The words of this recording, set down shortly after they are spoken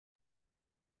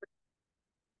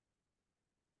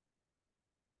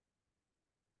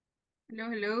Hello,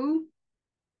 hello.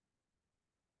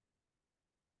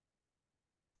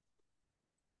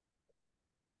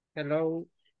 Hello.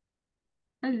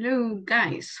 Hello,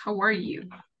 guys. How are you?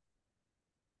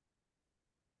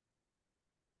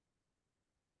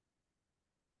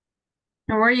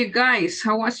 How are you guys?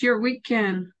 How was your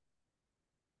weekend?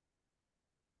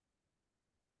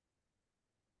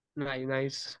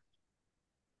 Nice.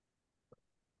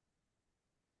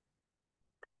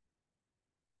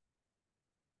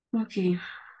 Okay,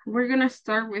 we're gonna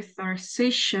start with our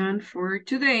session for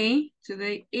today.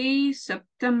 Today is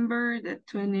September the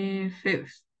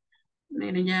 25th.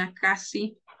 Miren, ya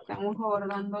casi estamos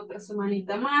abordando otra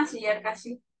semanita más y ya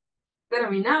casi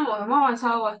terminamos. Hemos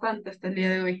avanzado bastante hasta el día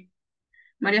de hoy.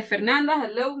 María Fernanda,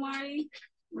 hello, Mari.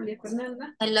 María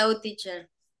Fernanda, Hello, teacher.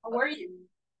 how are you?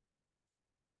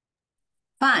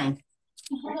 Fine.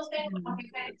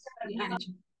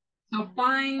 So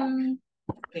fine.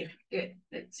 Okay, good.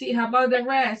 Let's see. How about the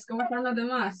rest? ¿Cómo están los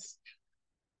demás?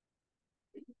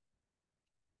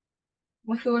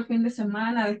 ¿Cómo estuvo el fin de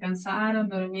semana? ¿Descansaron?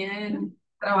 ¿Durmieron?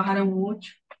 ¿Trabajaron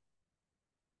mucho?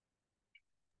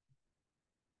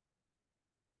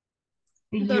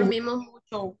 Dormimos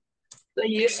mucho. So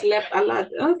you slept a lot.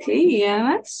 Okay, yeah,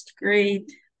 that's great.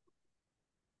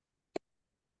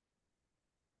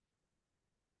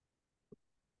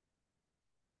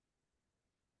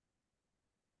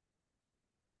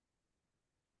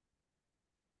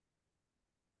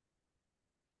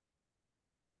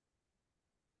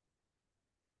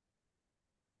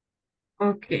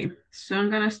 Okay, so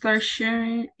I'm gonna start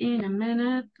sharing in a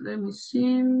minute. Let me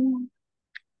see.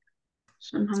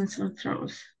 So I'm having some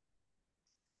troubles.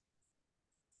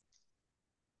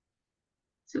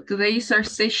 So today is our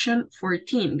session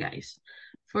 14, guys.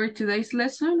 For today's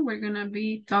lesson, we're gonna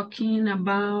be talking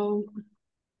about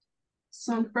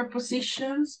some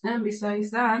prepositions, and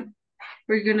besides that,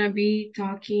 we're gonna be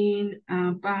talking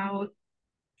about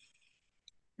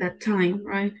the time,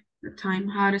 right? The time,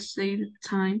 how to say the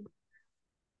time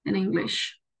in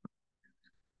English.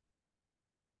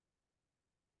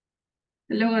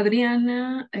 Hello,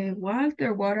 Adriana.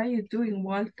 Walter, what are you doing,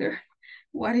 Walter?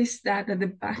 What is that at the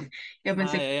back? Ya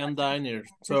pensé I am diner,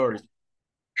 sorry.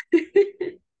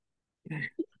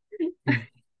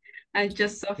 I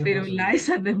just saw firulais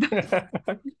at the back.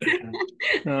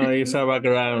 No, it's a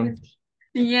background.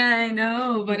 Yeah, I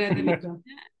know, but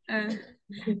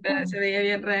pero se veía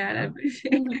bien real al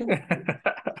principio.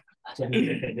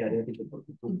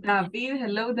 David,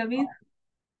 hello, David.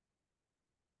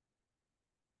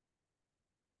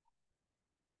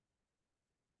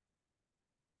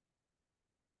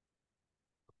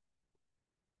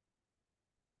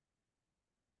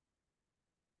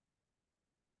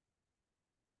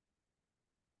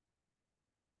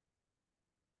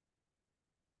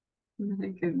 Oh my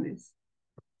goodness.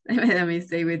 Let me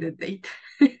stay with the date.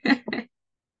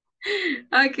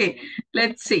 Okay,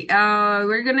 let's see.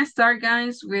 We're gonna start,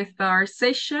 guys, with our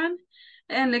session.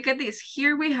 And look at this.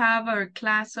 Here we have our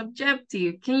class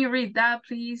objective. Can you read that,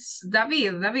 please?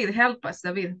 David, help us,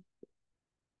 David.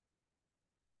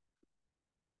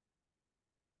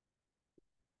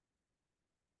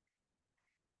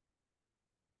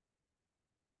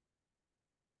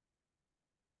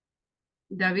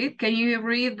 David, can you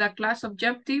read the class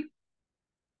objective?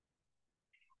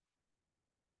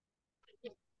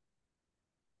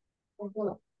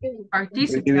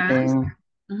 Participants.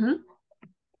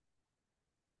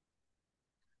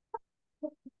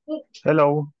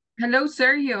 Hello, Hello,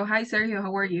 Sergio. Hi, Sergio.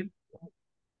 How are you?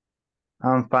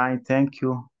 I'm fine, thank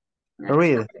you. Nice.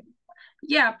 Read.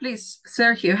 Yeah, please,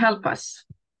 Sergio, help us.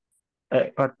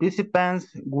 Participants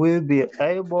will be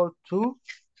able to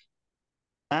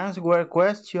answer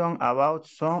questions about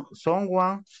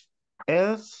someone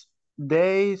else,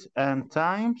 days and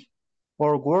times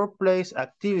for workplace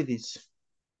activities.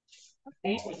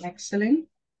 Okay, excellent.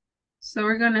 So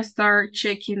we're gonna start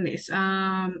checking this.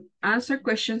 Answer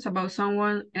questions about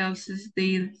someone else's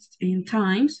days and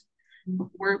times,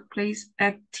 workplace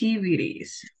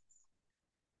activities.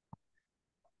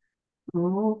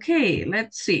 Okay,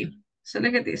 let's see. So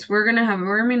look at this. We're gonna have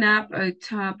warming up a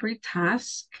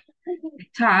task,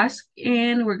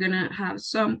 and we're gonna have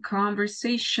some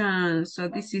conversations. So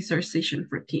this is our session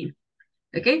 14.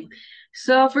 Okay,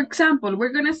 so for example,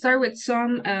 we're gonna start with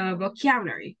some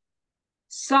vocabulary.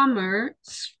 Summer,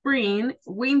 spring,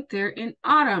 winter, and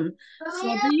autumn.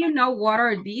 So do you know what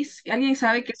are these? ¿Alguien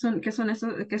sabe qué son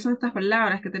estas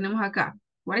palabras que tenemos acá?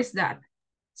 What is that?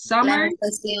 Summer.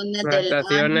 Las estaciones Las del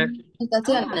estaciones. año.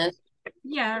 Estaciones.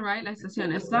 Yeah, right, las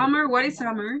estaciones. Summer, what is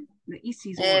summer? The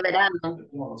easiest one.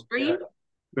 Verano. Spring.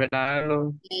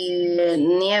 Verano.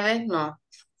 Nieve, no.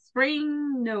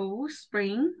 spring, no,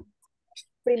 spring.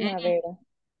 Primavera.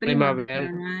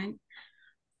 Primavera, right?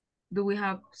 Do we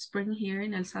have spring here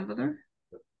in El Salvador?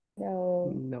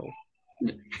 No. No,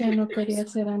 Ya no quería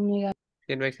ser amiga.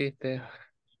 que no existe.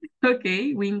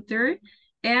 Okay, winter.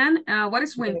 And what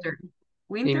is winter?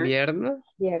 Winter Invierno,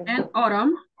 and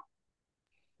autumn.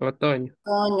 otoño.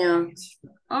 Otoño.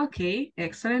 Okay,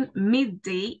 excellent.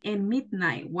 Midday and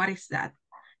midnight. What is that?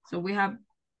 So we have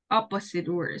opposite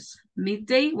words.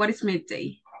 Midday, what is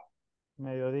midday?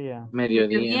 Mediodía.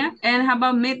 Mediodía. And how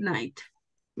about midnight?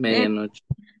 Medianoche.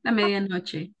 La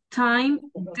medianoche. Time,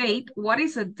 date. What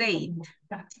is a date?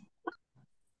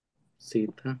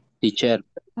 Cita. Teacher.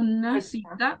 Una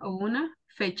cita o una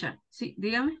fecha. Sí,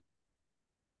 dígame.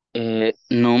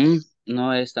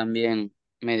 No es también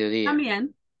mediodía.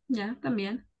 También, ya,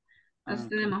 también. Entonces Ok.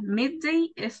 tenemos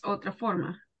midday es otra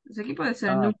forma. Entonces aquí puede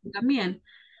ser Ah. noon también.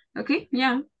 Ok,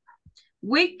 ya.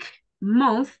 Week,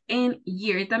 month and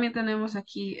year. Y también tenemos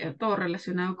aquí todo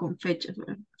relacionado con fechas,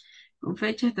 ¿verdad? Con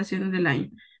fechas, estaciones del año.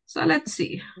 So let's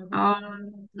see.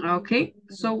 Okay,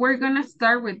 so we're gonna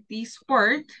start with this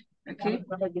part. Okay,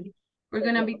 we're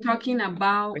gonna be talking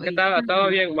about. Es que estaba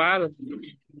bien mal.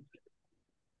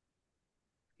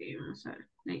 Okay, vamos a ver.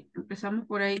 Empezamos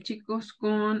por ahí, chicos,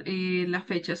 con las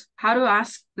fechas. How to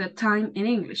ask the time in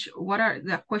English. What are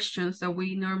the questions that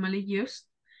we normally use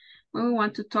when we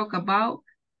want to talk about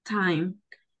time?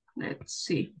 Let's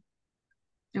see.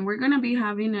 And we're going to be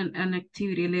having an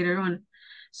activity later on.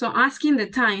 So asking the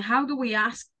time, how do we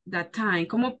ask that time?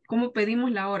 ¿Cómo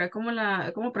pedimos la hora?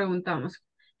 ¿Cómo preguntamos?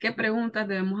 ¿Qué preguntas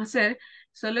debemos hacer?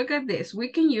 So look at this.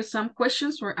 We can use some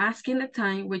questions for asking the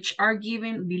time, which are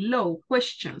given below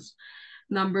questions.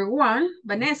 Number one,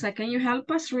 Vanessa, can you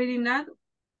help us reading that?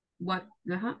 What?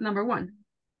 Number one.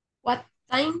 What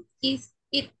time is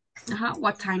it?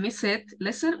 What time is it?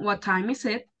 Listen, what time is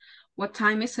it? What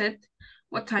time is it?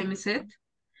 What time is it?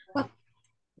 What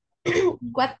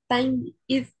time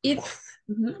is it?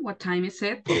 What time is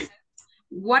it?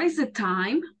 What is the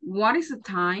time? What is the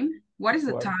time? What is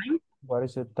the time? What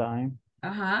is the time?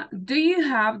 Do you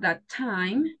have that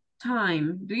time?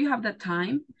 Do you have that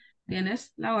time? ¿Tienes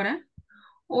la hora?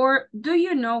 Or do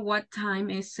you know what time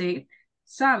is it?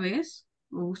 ¿Sabes?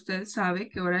 O usted sabe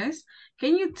qué hora es.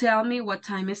 Can you tell me what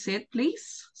time is it,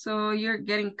 please? So you're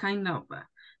getting kind of,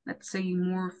 let's say,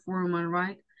 more formal,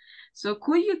 right? So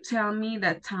could you tell me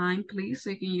that time, please? So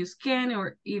you can use can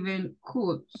or even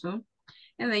could. So,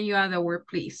 and then you add the word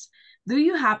please. Do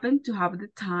you happen to have the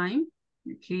time?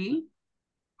 Okay.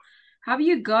 Have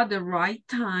you got the right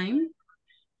time?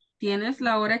 ¿Tienes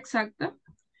la hora exacta?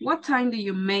 What time do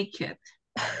you make it?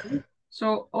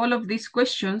 So all of these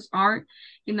questions are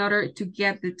in order to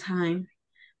get the time.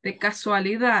 De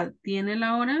casualidad, ¿tiene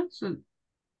la hora? So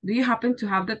do you happen to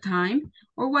have the time?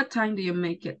 Or what time do you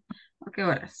make it? ¿A qué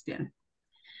horas tiene?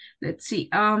 Let's see.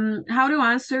 How to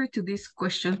answer to these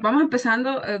questions. Vamos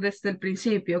empezando desde el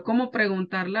principio. Cómo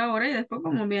preguntar la hora y después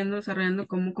vamos viendo, desarrollando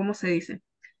cómo se dice.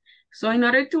 So in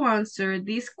order to answer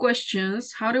these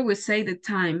questions, how do we say the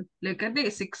time? Look at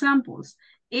these examples.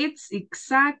 It's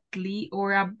exactly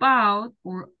or about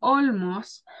or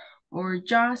almost or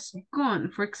just gone.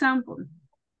 For example,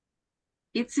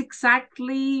 it's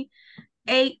exactly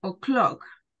 8 o'clock.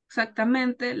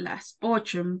 Exactamente las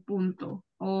 8 en punto.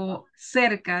 O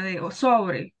cerca de, o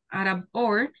sobre.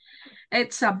 Or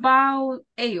it's about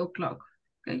 8 o'clock.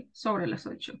 Okay, sobre las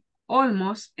 8.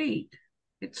 Almost 8.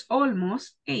 It's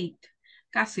almost 8.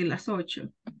 Casi las 8.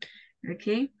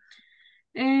 Okay.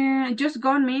 Just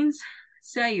gone means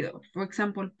se ha ido. For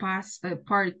example, past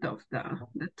part of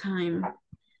the time.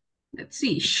 Let's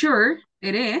see. Sure,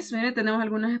 it is. Mire, tenemos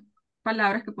algunas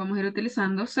palabras que podemos ir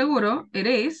utilizando. Seguro, it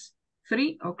is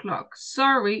 3 o'clock.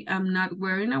 Sorry, I'm not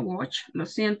wearing a watch. Lo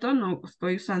siento, no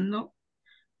estoy usando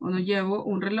o no llevo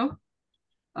un reloj.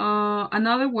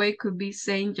 Another way could be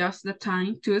saying just the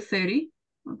time, 2:30.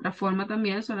 Otra forma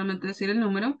también, solamente decir el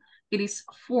número. It is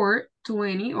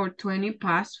 4:20 or 20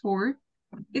 past 4.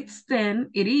 It's 10.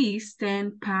 It is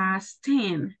 10 past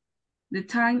 10. The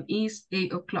time is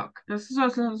 8 o'clock. Entonces,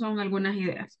 esas son algunas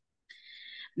ideas.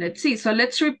 Let's see. So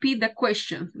let's repeat the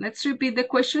question. Let's repeat the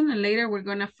question and later we're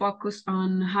going to focus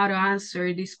on how to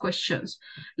answer these questions.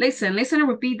 Listen and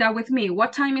repeat that with me.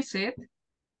 What time is it?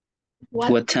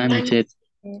 What time is it?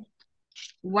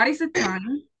 What is the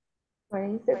time?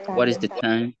 What is the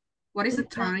time? What is the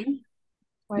time?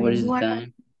 What is the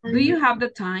time? Do you have the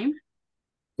time?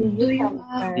 Do you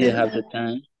Do you have the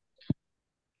time?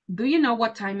 Do you know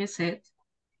what time is it?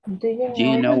 Do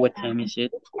you know what time is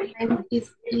it? time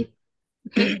is it?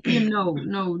 Okay, no.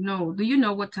 Do you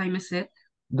know what time is it?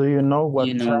 Do you know Do what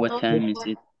you know what time is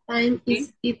it? Time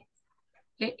is it?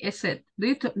 Okay, is it?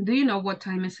 Do you know what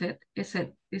time is it? Is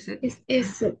it? Is it? Is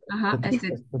it? Is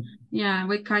it? Yeah,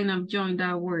 we kind of joined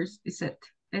that words. Is it?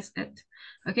 Is it?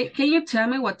 Okay, can you tell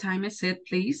me what time is it,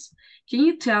 please? Can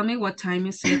you tell me what time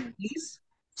is it, please?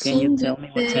 Can you tell me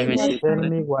what time is it? Tell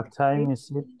me what time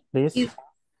is it, please?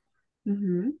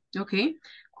 Okay,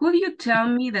 could you tell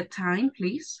me the time,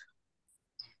 please?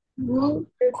 Could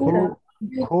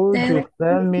Could you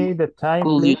tell me the time,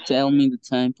 Could you please? tell me the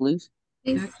time, please?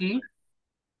 Okay.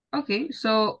 Okay,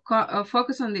 so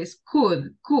focus on this.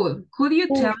 Could you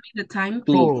tell me the time,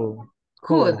 please?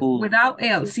 Could, without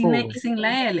L, sin la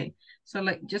L. So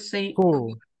like just say,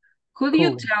 could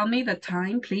you tell me the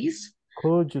time, please?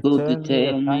 Could you Could tell you me the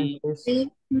tell time, me? please?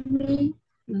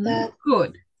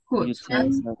 Could. You tell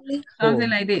me? Something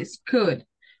like this. Could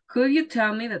you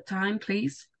tell me the time,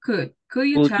 please? Could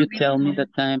you Could tell you me tell me the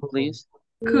time, please?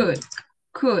 Could.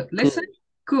 Listen.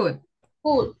 Could.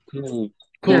 Could.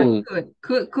 Yeah,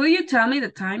 Could. could you tell me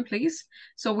the time, please?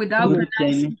 So without Could you tell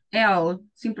pronouncing me? L,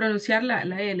 sin pronunciar la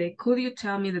L, could you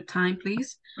tell me the time,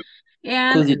 please? Could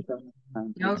And, you tell me the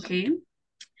time, please? okay.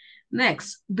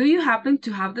 Next, do you happen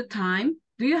to have the time?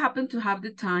 Do you happen to have the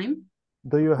time?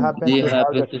 Do you happen Do you to have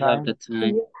happen the to have the time? Do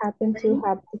time? you happen to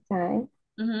have the time?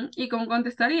 ¿Y cómo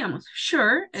contestaríamos?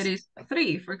 Sure, it is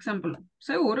 3, for example.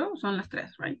 Seguro, son las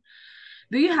 3, right?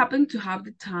 Do you happen to have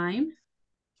the time?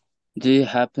 Do you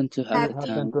happen to Do have you the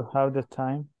happen time? to have the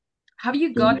time? Have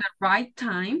you got the right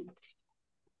time?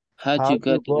 Had Have you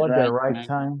got the the right right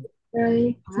time?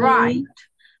 time? Right.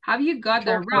 Have you got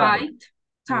the right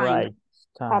time? Right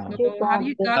time. Have you Have got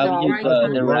you the got the Have you right got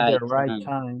time? the Got right the right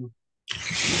time?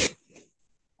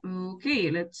 time.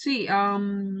 Okay, let's see.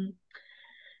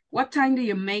 What time do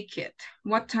you make it?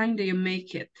 What time do you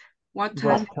make it? What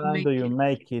time What time do you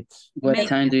make it? What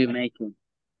time do you make it?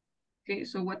 Okay,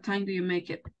 so what time do you make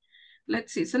it?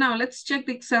 Let's see. So now let's check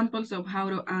the examples of how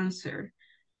to answer.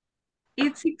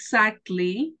 It's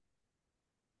exactly.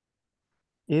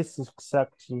 It's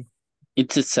exactly.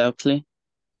 It's exactly.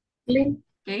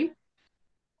 Okay.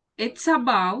 It's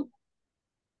about.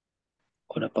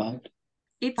 What about?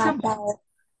 It's about.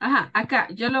 Ajá, acá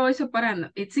yo lo voy separando.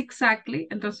 It's exactly.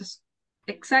 Entonces,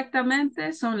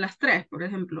 exactamente son las 3, por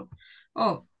ejemplo.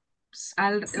 O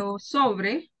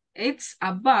sobre. It's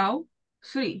about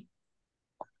 3.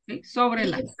 ¿Okay? Sobre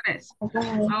las 3.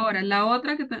 Ahora, la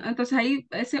otra que... Entonces ahí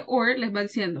ese or les va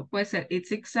diciendo. Puede ser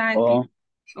it's exactly.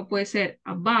 O puede ser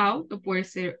about. O puede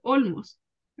ser almost.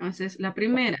 Entonces, la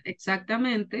primera,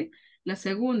 exactamente. La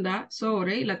segunda,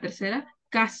 sobre. Y la tercera,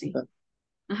 casi.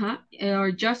 Ajá.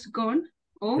 Or just gone.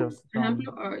 O, por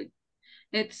ejemplo, or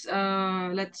it's,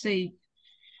 let's say...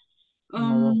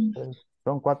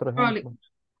 Son 4 ejemplos.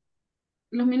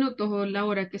 Los minutos o la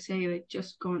hora que se ha ido.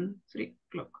 Just gone 3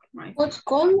 o'clock. Right? What's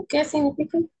gone? ¿Qué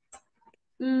significa?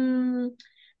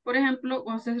 Por ejemplo,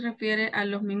 cuando se refiere a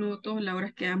los minutos, las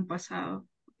horas que han pasado.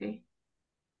 ¿Okay?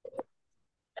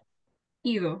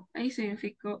 Ido. Ahí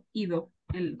significa ido.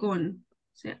 El gone.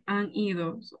 O sea, han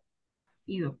ido. So,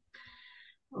 ido.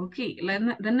 Okay,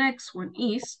 the next one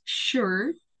is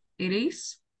sure it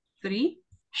is 3.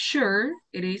 Sure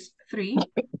it is 3.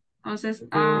 Entonces,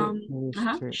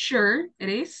 sure it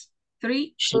is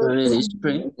 3. Sure it is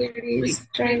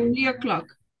 3. 3 o'clock.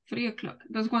 3 o'clock.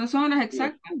 Entonces, cuando son horas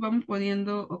exactas, vamos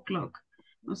poniendo o'clock.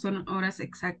 No son horas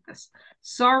exactas.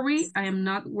 Sorry, I am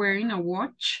not wearing a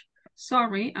watch.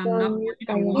 Sorry, I'm not wearing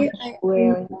a watch.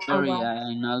 Sorry,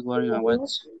 I'm not wearing a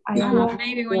watch.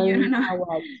 Maybe when you don't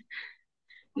know.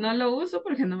 No lo uso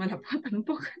porque no me la puedo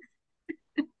tampoco.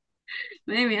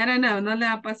 Maybe, I don't know, no le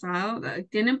ha pasado.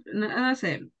 Tienen, no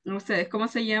sé, ustedes, ¿cómo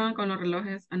se llevan con los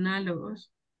relojes análogos?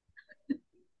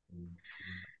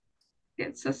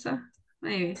 It's so,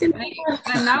 maybe.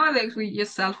 But nowadays we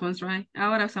use cell phones, right?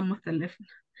 Ahora usamos teléfono.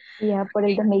 Ya, por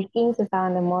el 2015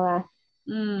 estaban de moda.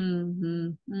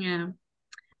 Yeah,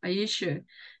 you should.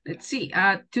 Let's see,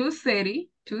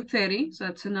 2:30, so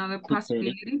that's another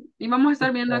possibility. Y vamos a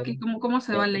estar viendo aquí cómo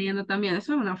se va leyendo también.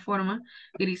 Eso es una forma.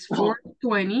 It is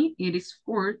 4:20, it is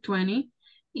 4:20,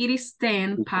 it is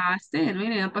 10 past 10.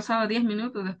 Miren, han pasado 10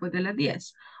 minutos después de las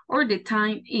 10. Or the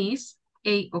time is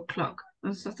 8 o'clock.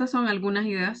 Entonces, estas son algunas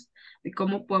ideas de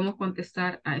cómo podemos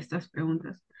contestar a estas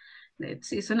preguntas. Let's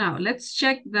see, so now, let's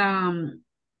check the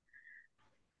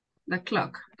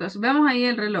clock. Entonces, vemos ahí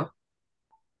el reloj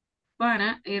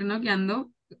para irnos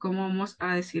guiando cómo vamos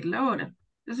a decir la hora.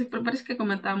 Entonces, parece que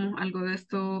comentamos algo de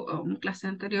esto en una clase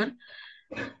anterior,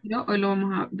 pero hoy lo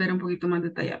vamos a ver un poquito más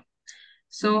detallado.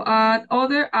 So, at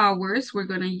other hours, we're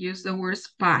going to use the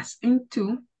words past and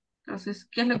to. Entonces,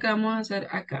 ¿qué es lo que vamos a hacer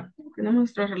acá? Tenemos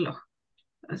nuestro reloj.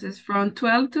 Entonces, from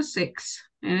 12 to 6.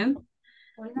 And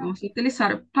Vamos a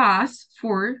utilizar past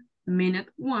for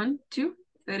minute 1 to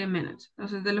 30 minutes.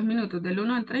 Entonces, de los minutos del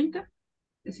 1 al 30,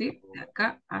 es decir, de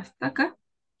acá hasta acá,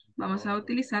 vamos a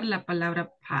utilizar la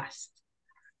palabra past.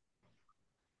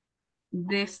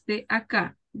 Desde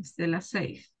acá, desde las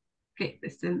 6, que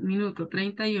desde el minuto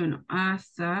 31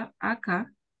 hasta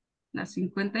acá, las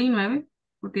 59,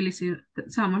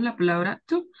 utilizamos la palabra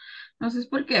to. Entonces,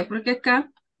 ¿por qué? Porque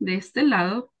acá, de este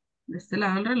lado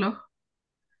del reloj,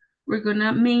 we're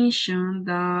gonna mention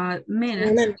the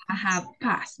minutes Minutes. that have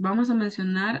passed. Vamos a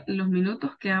mencionar los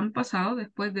minutos que han pasado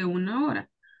después de una hora.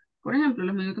 Por ejemplo,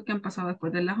 los minutos que han pasado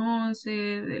después de las 11,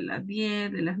 de las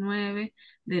 10, de las 9,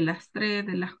 de las 3,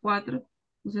 de las 4.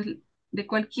 Entonces, de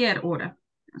cualquier hora.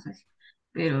 Entonces,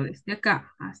 pero desde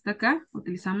acá hasta acá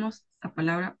utilizamos la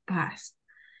palabra past.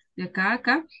 De acá a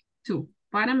acá, to,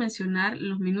 para mencionar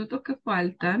los minutos que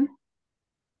faltan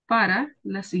para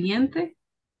la siguiente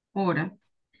hora.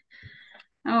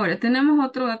 Ahora, tenemos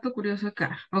otro dato curioso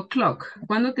acá. O'clock.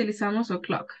 ¿Cuándo utilizamos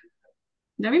o'clock?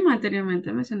 Ya vimos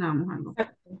anteriormente, mencionábamos algo.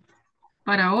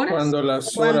 Para horas. Cuando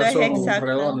las Cuando horas es son exacto.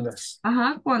 redondas.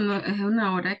 Ajá, cuando es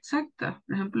una hora exacta.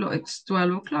 Por ejemplo, it's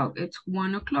 12 o'clock, it's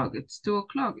 1 o'clock, it's 2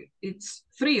 o'clock, it's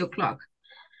 3 o'clock.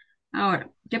 Ahora,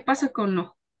 ¿qué pasa con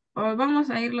los? Vamos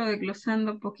a irlo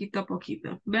desglosando poquito a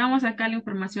poquito. Veamos acá la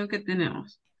información que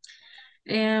tenemos.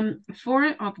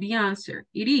 For of the answer,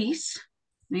 it is,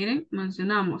 miren,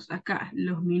 mencionamos acá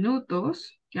los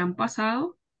minutos que han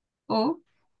pasado o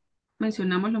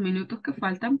mencionamos los minutos que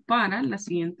faltan para la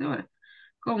siguiente hora.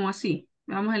 ¿Cómo así?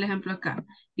 Veamos el ejemplo acá.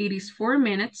 It is 4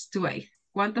 minutes to 8.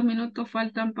 ¿Cuántos minutos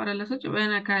faltan para las 8?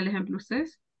 Vean acá el ejemplo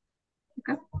ustedes.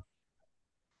 Acá.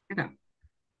 Acá.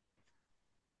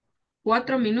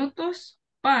 4 minutos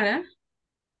para...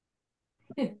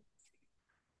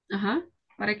 Ajá.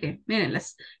 ¿Para qué? Miren,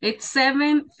 it's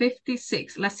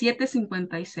 7:56, las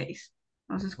 7:56.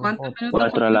 Entonces, ¿cuántos minutos 4 a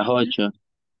faltan? las 8.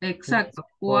 Exacto,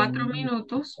 4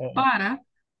 minutos para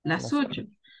las 8.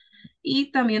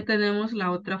 Y también tenemos la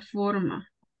otra forma.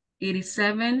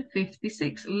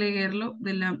 87:56. Leerlo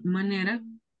de la manera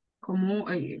como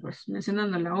pues,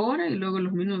 mencionando la hora y luego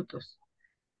los minutos.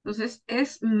 Entonces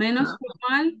es menos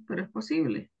formal, pero es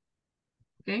posible.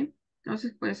 ¿Ok?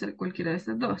 Entonces puede ser cualquiera de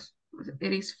estas dos. Entonces,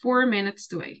 it is 4 minutes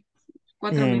to 8. Y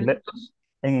 4 minutos.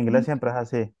 en inglés siempre es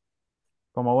así.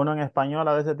 Como uno en español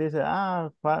a veces dice,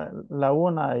 la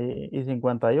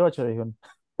 1:58, dijo.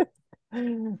 La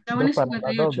 1 Dos y para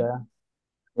las dos, 58. ¿verdad?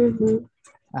 Ujú.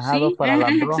 Ajá, dos Sí, para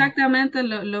las es dos. exactamente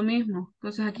lo mismo.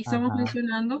 Entonces aquí estamos Ajá,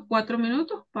 mencionando 4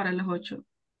 minutos para las 8.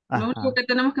 Lo único ajá. que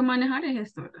tenemos que manejar es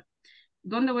esto, ¿verdad?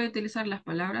 ¿Dónde voy a utilizar las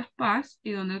palabras past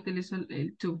y dónde utilizo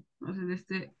el to? Entonces,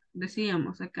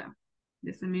 decíamos acá,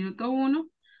 desde el minuto 1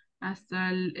 hasta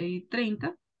el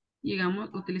 30,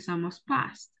 utilizamos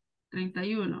past.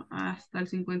 31 hasta el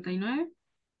 59,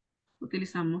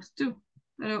 utilizamos to.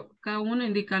 Pero cada uno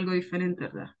indica algo diferente,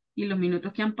 ¿verdad? Y los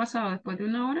minutos que han pasado después de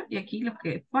una hora y aquí los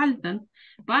que faltan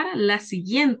para la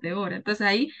siguiente hora. Entonces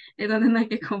ahí es donde no hay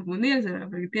que confundirse, ¿verdad?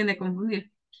 Porque tiende a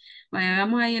confundir. Vaya,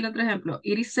 veamos ahí el otro ejemplo.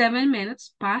 It is 7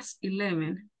 minutes past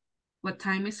 11. What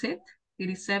time is it? It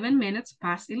is 7 minutes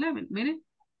past 11. Miren,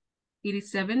 it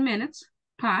is 7 minutes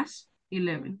past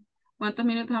 11. ¿Cuántos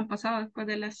minutos han pasado después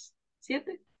de las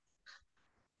 7?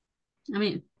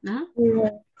 Ajá.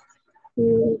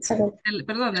 Seven.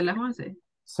 Perdón, de las 11.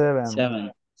 7.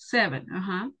 7. 7,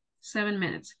 ajá. 7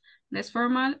 minutes. Less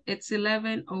formal, it's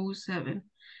 11:07.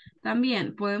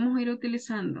 También podemos ir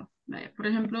utilizando, vaya, por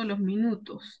ejemplo, los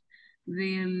minutos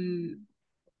del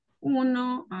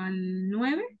 1 al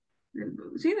 9,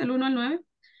 sí, del 1 al 9,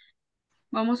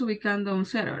 vamos ubicando un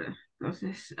 0, ¿verdad?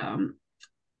 Entonces,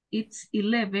 it's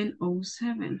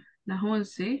 11:07, las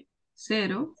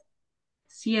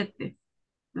 11:07.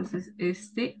 Entonces,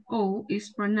 este O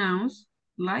is pronounced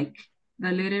like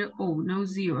the letter O, no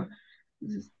zero.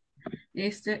 Entonces,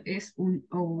 este es un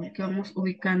O que vamos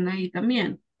ubicando ahí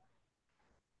también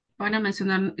para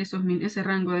mencionar ese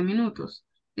rango de minutos.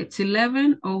 It's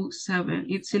 11:07,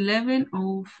 it's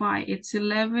 11:05, it's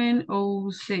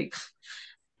 11:06.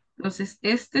 Entonces,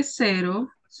 este 0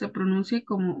 se pronuncia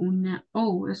como una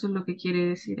O, eso es lo que quiere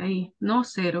decir ahí, no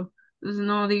 0. Entonces,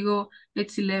 no digo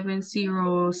it's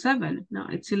 11:07, no,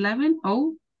 it's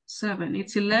 11:07,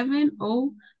 it's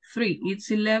 11:03, it's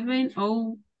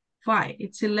 11:05,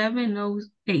 it's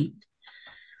 11:08.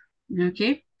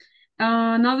 Okay.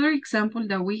 Another example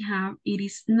that we have, it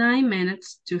is 9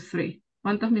 minutes to 3.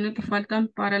 ¿Cuántos minutos faltan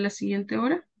para la siguiente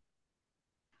hora?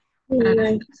 Para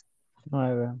las 3.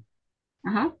 9.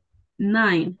 Ajá.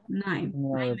 9. 9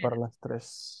 9 para minutes. las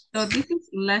 3. So this is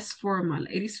less formal.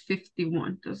 It is 51.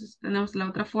 Entonces tenemos la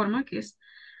otra forma que es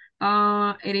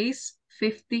It is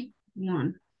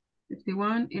 51.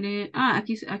 51, it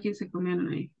is, aquí se comieron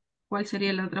ahí. ¿Cuál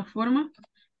sería la otra forma?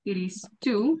 It is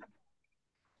 2,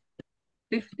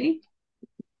 50,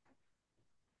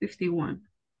 51.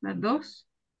 Las dos.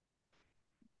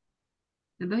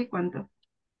 ¿Las dos y cuánto?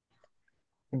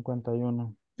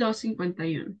 51.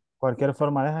 251. Cualquier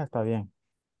forma de esa está bien.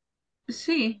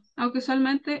 Sí, aunque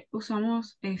usualmente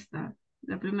usamos esta,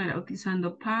 la primera,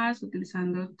 utilizando past,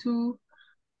 utilizando to,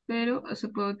 pero se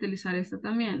puede utilizar esta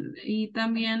también. Y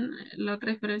también la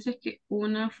otra diferencia es que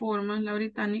una forma es la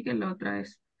británica y la otra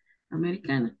es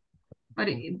americana. But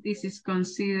this is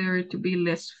considered to be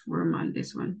less formal,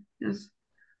 this one. Yes.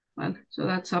 Well, so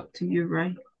that's up to you,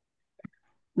 right?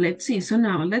 Let's see. So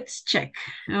now let's check.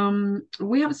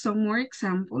 We have some more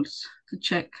examples to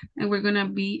check, and we're gonna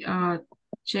be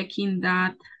checking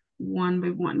that one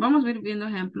by one. Vamos a ir viendo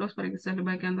ejemplos para que se les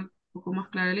vaya quedando un poco más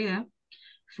clara la idea.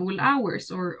 Full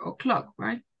hours or o'clock,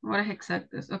 right? Horas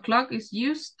exactas. O'clock is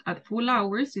used at full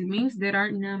hours. It means there are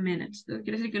no minutes.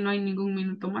 Quiere decir que no hay ningún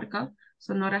minuto marcado.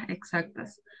 Son horas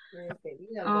exactas.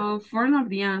 Form of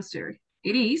the answer.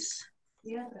 It is.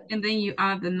 And then you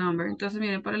add the number. Entonces,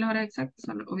 miren, para las horas exactas,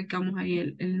 solo ubicamos ahí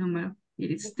el número.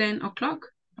 It is 10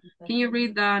 o'clock. Can you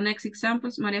read the next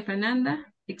examples, Maria Fernanda?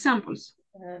 Examples.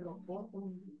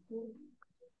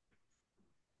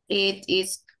 It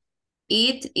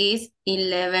is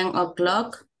 11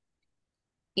 o'clock.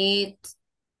 It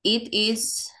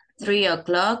is 3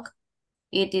 o'clock.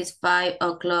 It is 5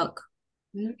 o'clock.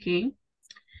 Okay.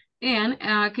 And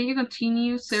can you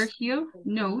continue, Sergio?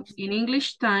 Note, in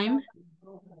English time.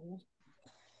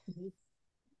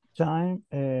 Time,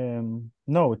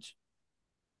 note.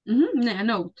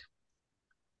 Note.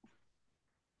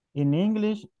 In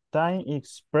English, time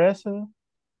expressed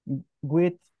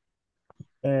with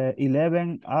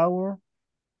 11-hour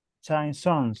time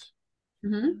zones.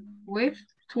 With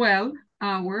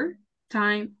 12-hour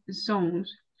time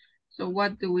zones. So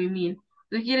what do we mean?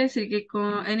 Entonces quiere decir que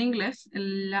en inglés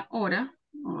la hora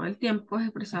o el tiempo es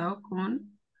expresado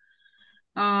con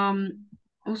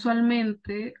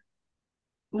usualmente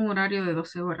un horario de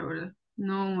 12 horas, ¿verdad?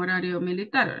 No un horario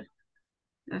militar, ¿verdad?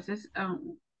 Entonces,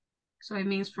 so it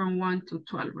means from 1 to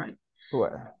 12, right?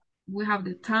 Well, We have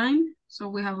the time, so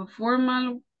we have a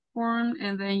formal form,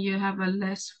 and then you have a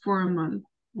less formal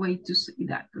way to say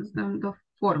that. Son dos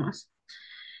formas.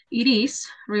 It is,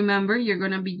 remember, you're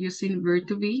going to be using verb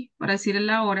to be. Para decir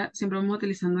la hora, siempre vamos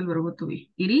utilizando el verbo to be.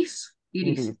 It is,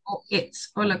 o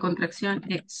it's, o la contracción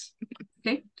it's.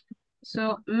 Okay?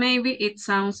 So maybe it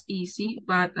sounds easy,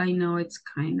 but I know it's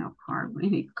kind of hard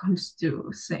when it comes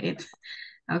to say it.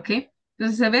 Okay?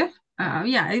 Entonces se ve,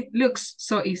 yeah, it looks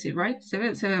so easy, right? Se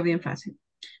ve bien fácil.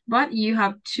 But you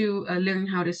have to learn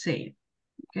how to say it.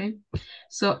 Okay?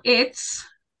 So it's,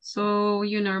 so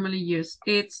you normally use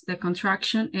it's the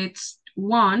contraction, it's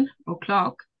 1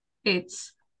 o'clock,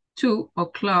 it's 2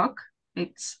 o'clock,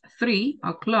 it's 3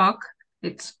 o'clock,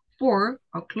 it's 4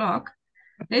 o'clock,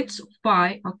 it's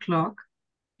 5 o'clock,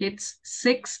 it's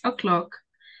 6 o'clock,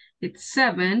 it's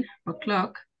 7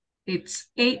 o'clock, it's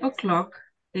 8 o'clock,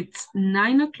 it's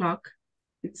 9 o'clock,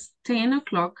 it's 10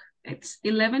 o'clock, it's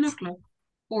 11 o'clock,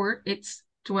 or it's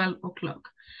 12 o'clock.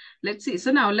 Let's see.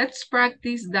 So now let's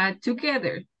practice that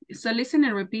together. So listen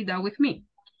and repeat that with me.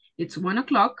 It's 1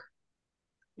 o'clock.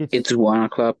 It's 1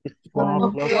 o'clock. It's 1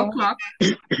 o'clock. 2 o'clock.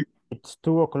 It's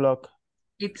 2 o'clock.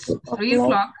 It's 3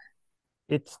 o'clock.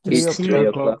 It's It's 3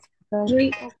 o'clock.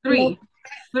 3.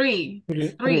 3.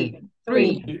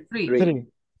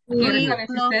 Quiero saber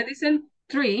si ustedes dicen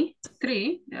 3,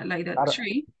 like that,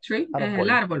 tree, el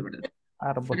árbol, ¿verdad?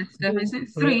 Árbol. Pero si ustedes me dicen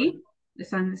 3,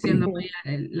 están diciendo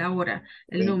la hora,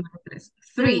 el número 3.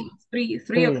 3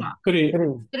 o'clock. 3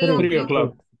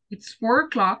 o'clock. It's 4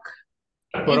 o'clock.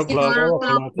 4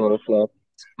 o'clock. 4 o'clock.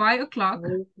 It's 5 o'clock.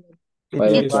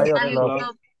 It's 5 5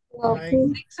 o'clock.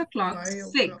 6 o'clock.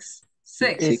 6.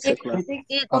 6 o'clock.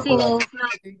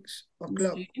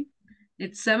 Okay.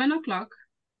 It's 7 o'clock.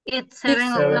 It's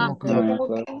 7 o'clock. 9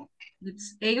 o'clock.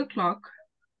 It's 8 o'clock.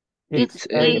 It's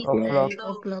 8 o'clock.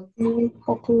 Okay.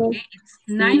 It's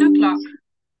 9 o'clock.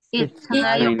 It's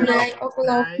 9 9 o'clock.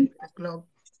 o'clock.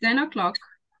 It's 10 o'clock.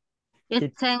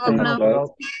 It's 10 10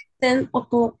 o'clock.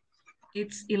 o'clock.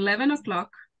 It's 11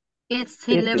 o'clock. It's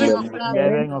 11 o'clock.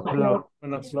 11 o'clock.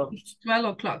 1 o'clock. It's 12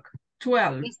 o'clock.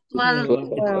 12. It's 12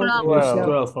 o'clock.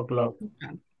 12 o'clock.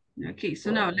 Okay,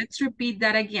 so now let's repeat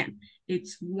that again.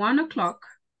 It's 1 o'clock.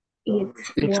 It's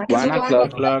 1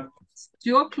 o'clock. It's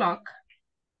 2 o'clock.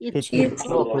 It's 2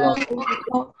 o'clock.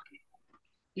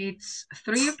 It's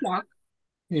 3 o'clock.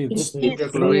 It's 3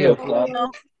 3 o'clock.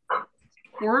 o'clock.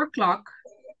 4 o'clock.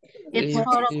 It's It's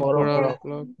 4 4 o'clock.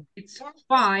 o'clock. It's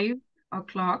 5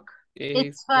 o'clock. It's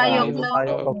It's 5 5 o'clock. 5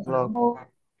 o'clock. o'clock.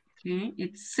 Okay,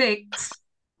 it's 6.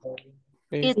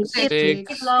 It's It's 6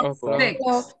 6 o'clock.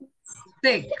 o'clock.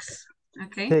 6.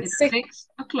 Okay, 6 it's 6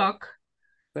 o'clock.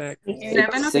 7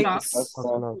 It's o'clock. 6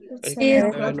 o'clock. It's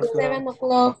 7 7 o'clock.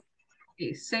 o'clock.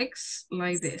 Okay, 6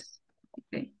 like this.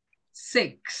 Okay,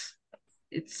 6.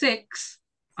 It's 6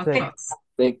 o'clock.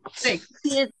 6. 6.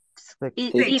 It's 6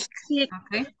 it's 6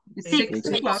 Okay, it's 6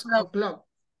 Six. o'clock.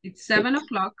 It's 7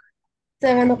 o'clock.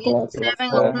 7 o'clock. It's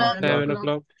 7 o'clock. 7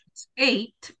 o'clock. It's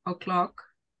 8 o'clock.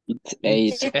 It's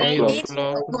 8 It's 8 o'clock.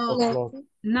 o'clock. o'clock.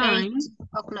 9. 8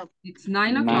 o'clock. It's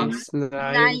 9 o'clock. 9. It's 9 9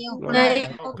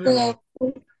 o'clock. o'clock.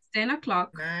 10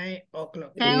 o'clock. 10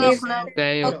 It's o'clock.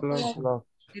 10 o'clock. O'clock.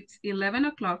 It's 11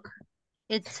 o'clock.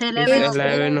 It's It's 11 o'clock.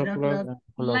 11 o'clock. 11 o'clock.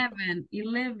 11.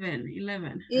 11. 11.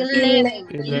 11. 11. Say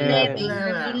that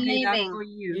 11. for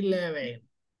you.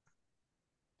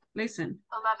 Listen.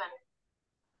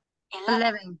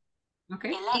 11.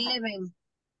 Okay. 11.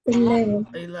 11.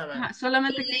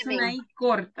 Solamente que son ahí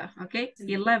cortas, ¿ok? 11.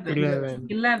 11.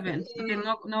 11. Okay,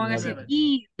 no van a decir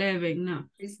 11, no.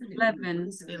 11. Okay?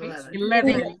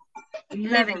 11.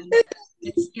 11.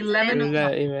 It's 11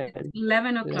 o'clock. 11.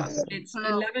 11 o'clock. It's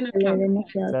 11 o'clock.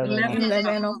 11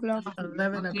 11 o'clock.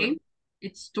 Okay.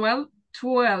 It's 12.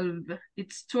 12.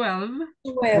 It's 12.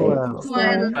 12 12.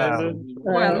 12.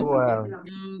 12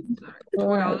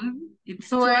 12. It's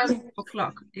 12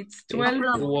 o'clock. It's 12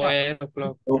 o'clock. 12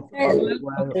 o'clock. 12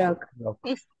 o'clock.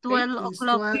 It's 12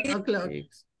 o'clock.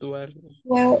 It's 12.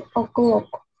 12 o'clock.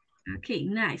 Okay,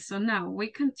 nice. So now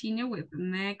we continue with the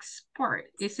next part.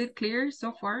 Is it clear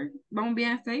so far? ¿Vamos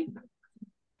bien hasta ahí?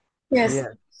 Yes.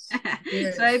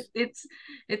 Yes. So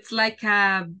it's like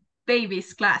a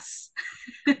baby's class.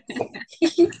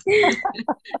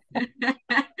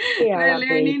 We're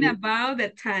learning about the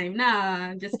time. No,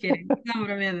 I'm just kidding. No,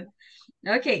 bromeando.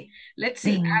 Okay, let's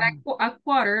see. At a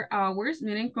quarter hours,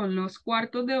 miren con los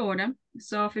cuartos de hora.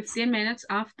 So 15 minutes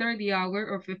after the hour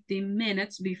or 15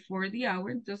 minutes before the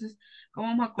hour. Entonces, ¿cómo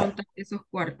vamos a contar esos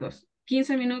cuartos?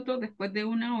 15 minutos después de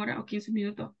una hora o 15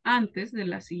 minutos antes de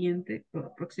la siguiente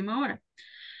o próxima hora.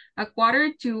 A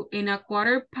quarter to and a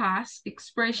quarter past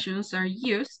expressions are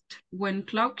used when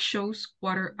clock shows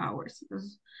quarter hours.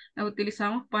 Entonces, la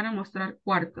utilizamos para mostrar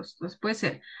cuartos. Entonces, puede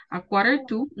ser a quarter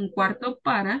to, un cuarto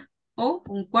para, o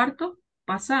un cuarto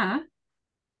pasada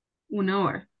una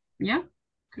hora. ¿Ya?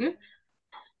 Okay.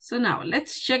 So now,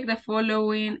 let's check the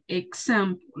following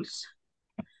examples.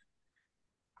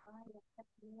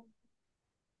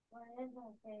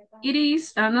 It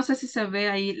is, no sé si se ve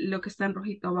ahí lo que está en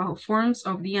rojito abajo, forms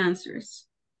of the answers.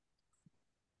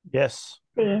 Yes.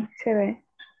 Sí, se ve.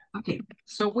 Okay,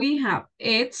 so we have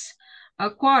it's a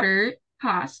quarter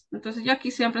past. Entonces yo aquí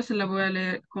siempre se la voy a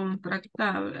leer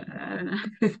contractada.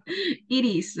 It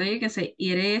is, so you can say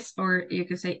it is or you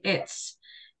can say it's.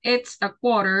 It's a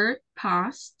quarter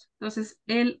past. Entonces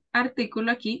el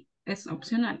artículo aquí es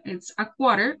opcional. It's a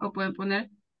quarter o pueden poner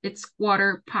it's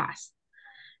quarter past.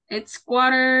 It's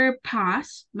quarter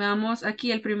past. Veamos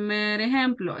aquí el primer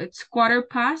ejemplo. It's quarter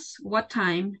past. What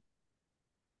time?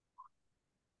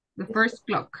 The first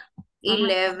clock.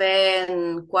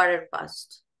 11 quarter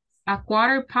past. A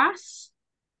quarter past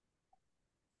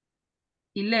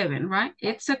 11, right?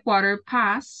 It's a quarter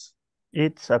past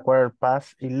It's a quarter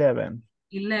past 11.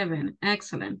 11.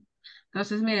 Excellent.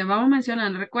 Entonces, miren, vamos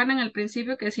mencionando. Recuerden al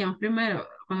principio que decíamos primero,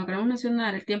 cuando queremos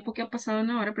mencionar el tiempo que ha pasado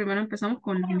una hora, primero empezamos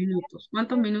con los minutos.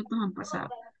 ¿Cuántos minutos han pasado?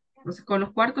 Entonces, con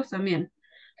los cuartos también.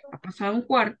 Ha pasado un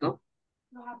cuarto,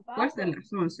 pues de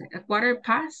las 11. A quarter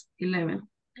past 11.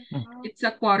 It's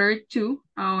a quarter to.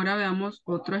 Ahora veamos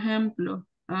otro ejemplo.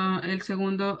 El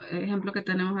segundo ejemplo que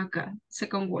tenemos acá.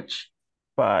 Second watch.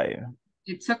 5.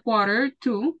 It's a quarter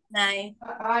to. 9.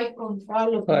 5.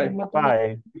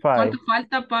 ¿Cuánto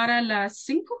falta para las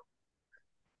 5?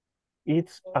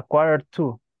 It's a quarter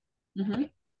to.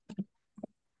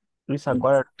 It's a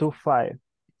quarter to 5.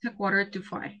 It's a quarter to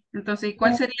 5. Entonces,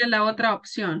 ¿cuál sería la otra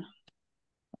opción?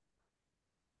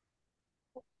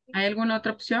 ¿Hay alguna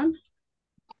otra opción?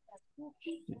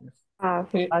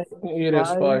 It is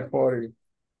 5:40.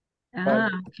 Ah,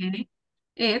 okay.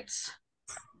 It's.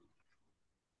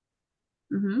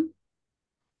 It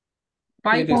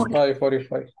is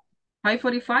 5:45.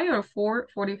 5:45 or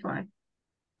 4:45?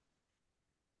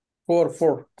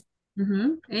 4.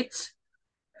 It's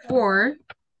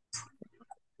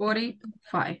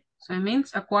 4:45. So it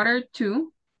means a quarter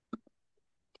to.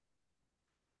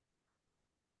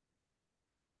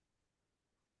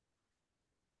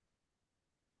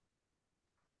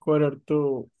 Quarter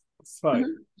to 5.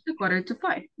 A quarter to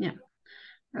 5, yeah.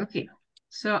 Okay.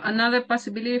 So another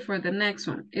possibility for the next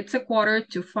one. It's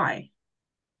 4:45.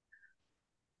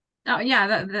 Oh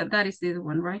yeah, that is the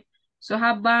one, right? So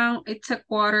how about it's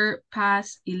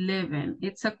 11:15?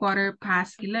 It's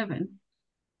 11:15.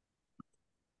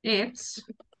 It's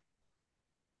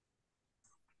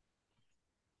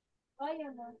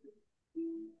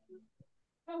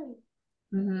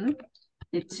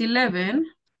it's 11.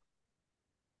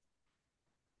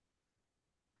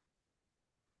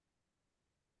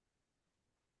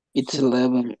 It's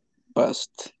 11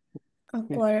 past. A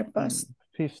quarter past.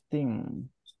 15.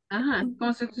 Ajá,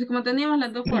 como teníamos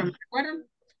las dos formas, ¿recuerdan?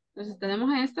 Entonces tenemos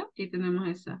esta y tenemos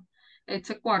esta. It's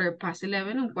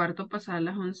 11:15, un cuarto pasar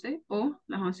las 11, o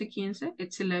las 11:15,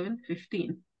 it's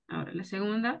 11:15. Ahora la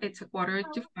segunda, it's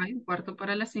 4:45, un cuarto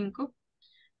para las 5,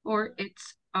 or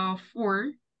it's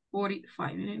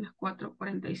 4:45, miren, las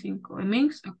 4:45. It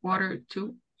means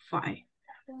 4:45.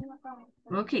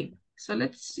 Okay, so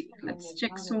let's see. Let's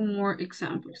check some more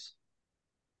examples.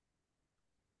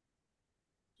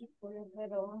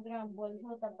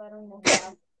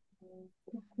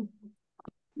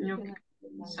 Okay.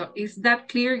 So is that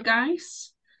clear,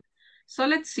 guys? So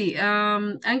let's see.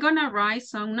 I'm gonna write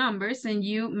some numbers and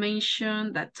you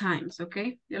mention the times,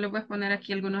 okay? Yo les voy a poner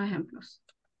aquí algunos ejemplos.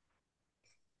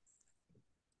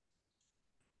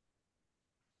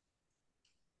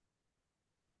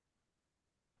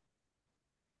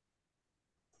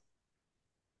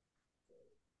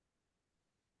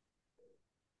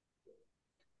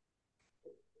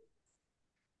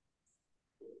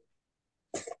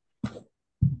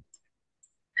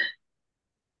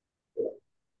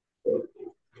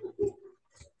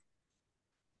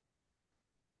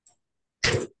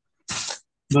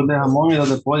 Dos de jamón y dos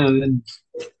de pollo.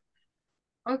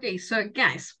 Okay, so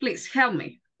guys, please help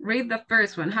me. Read the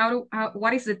first one.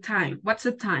 What is the time? What's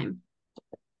the time?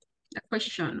 The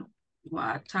question.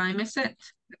 What time is it?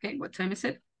 Okay, what time is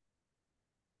it?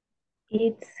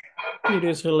 It's It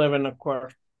is 11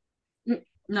 o'clock.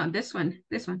 No, this one.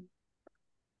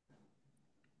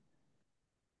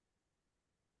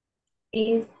 it's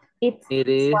It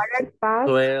is quarter past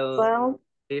 12.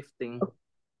 12:15.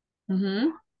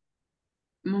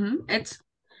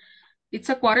 It's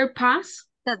a quarter past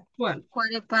 12.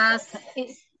 Quarter past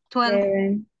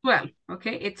 12. 12,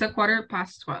 okay? It's a quarter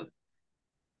past 12.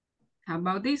 How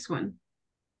about this one?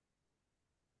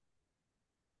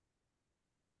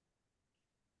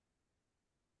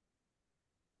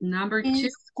 Number 2.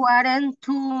 It's quarter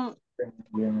to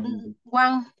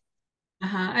 1.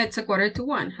 It's a quarter to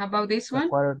 1. How about this one?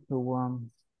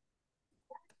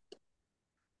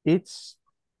 1:15.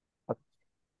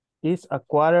 It's a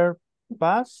quarter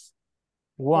past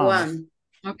 1.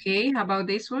 Okay, how about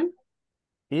this one?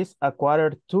 It's a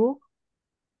quarter to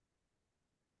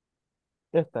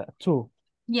 2.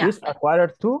 Yeah. It's a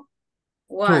quarter to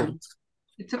 1.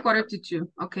 It's a quarter to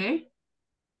 2, okay?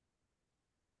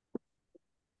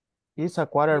 It's a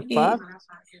quarter past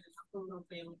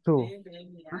 2.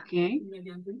 Okay.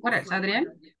 What else, Adrian?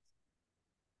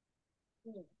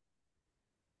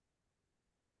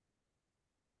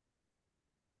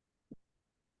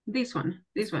 This one.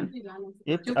 It's a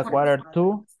quarter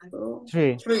to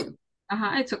 3.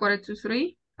 It's a quarter to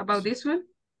 3. How about this one?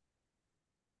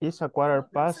 It's a quarter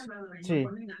past 3.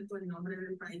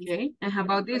 Okay, and how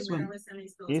about this one?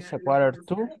 It's a quarter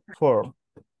to 4.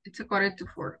 It's a quarter to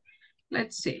 4.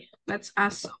 Let's see. Let's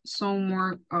ask some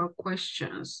more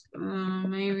questions.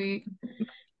 Maybe.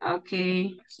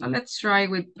 Okay, so let's try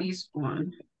with this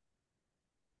one.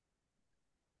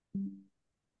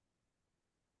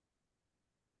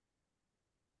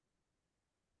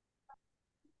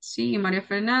 See, Maria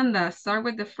Fernanda, start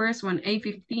with the first one,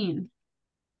 8:15.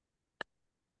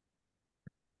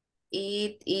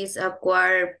 It is a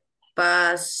quarter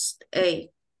past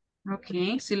 8.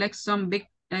 Okay, select some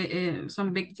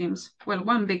victims. Well,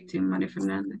 one victim, Maria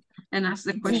Fernanda, and ask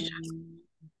the question.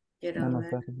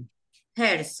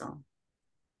 Harrison.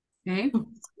 Okay.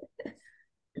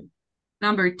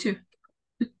 Number 2.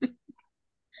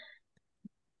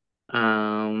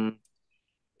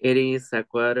 It is a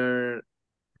quarter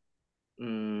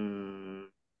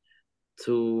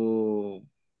to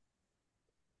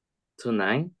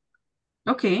 9.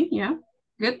 Okay, yeah,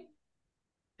 good.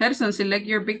 Harrison, select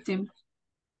your victim.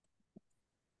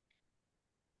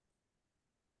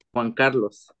 Juan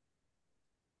Carlos.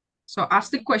 So ask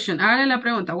the question. Hágale la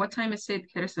pregunta. What time is it,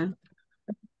 Harrison?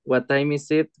 What time is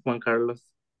it, Juan Carlos?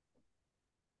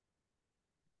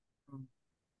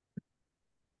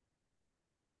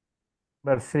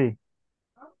 Verse 3.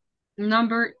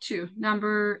 Number 2.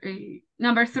 Number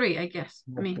 3, I guess.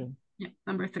 Okay. I mean, yeah,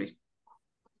 number 3.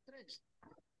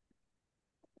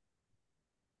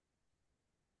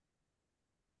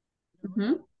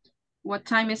 What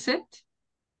time is it?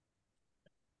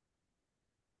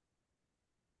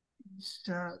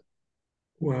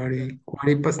 Quarter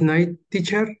past 9,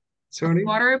 teacher. Sorry.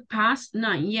 Quarter past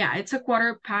 9. Yeah, it's a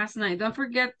quarter past 9. Don't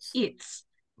forget it's.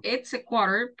 It's a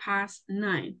quarter past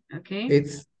 9. Okay.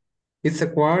 It's a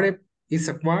quarter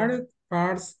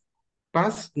past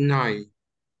 9.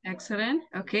 Excellent.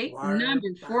 Okay. Quarter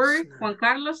Number past 4. 9. Juan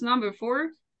Carlos, number 4.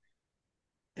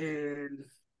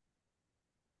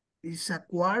 It's a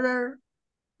quarter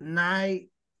 9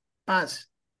 past.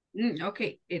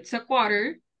 Okay. It's a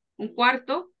quarter. Un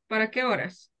cuarto. ¿Para qué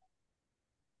horas?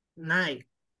 9.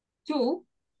 2.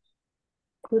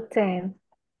 To 10.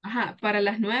 Ajá. ¿Para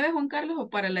las 9, Juan Carlos, o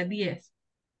para las 10?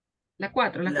 La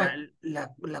 4, la 4.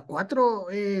 La 4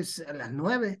 es a las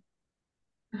 9.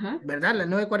 Ajá. ¿Verdad? La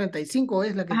 9:45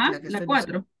 es la que Ajá, la la estoy 4.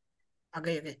 diciendo. Ok.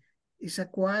 It's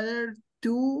a quarter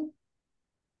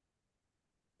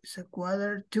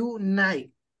to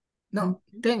 9. No,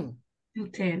 10.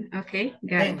 10. Okay,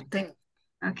 got it. 10.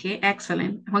 Okay,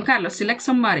 excellent. Juan Carlos, select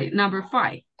somebody. Number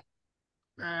 5.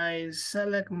 I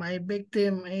select my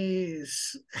victim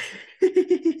is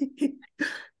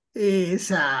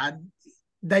is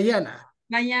Diana.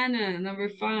 Diana, number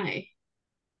 5.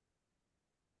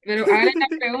 Pero hágale la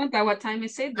pregunta, what time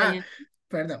is it, Diana?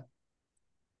 Perdón.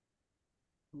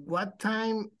 What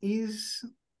time is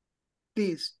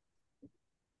this?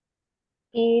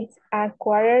 It's a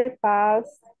quarter past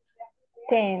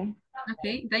 10.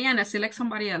 Okay, Diana, select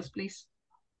somebody else, please.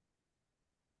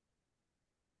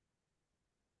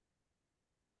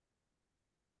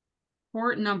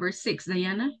 For number 6,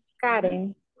 Diana.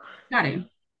 Karen. Karen.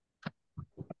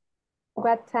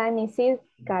 What time is it,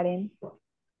 Karen?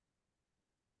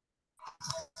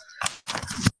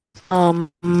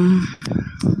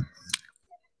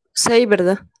 Seis,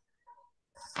 ¿verdad?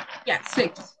 Yeah,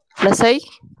 6. ¿Las 6?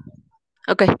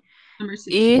 Okay. Number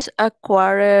 6. Is a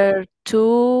quarter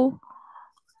to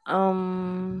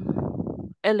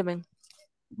 11.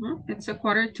 It's a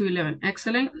quarter to 11.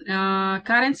 Excellent.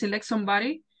 Karen, select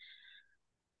somebody.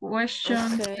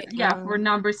 Question. Okay, Yeah, for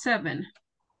number 7.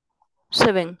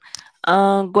 7.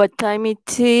 What time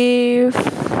it is,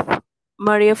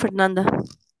 María Fernanda?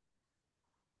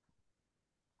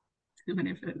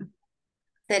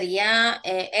 Sería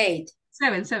 8.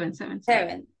 7. 7.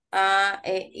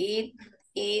 It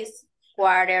is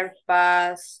quarter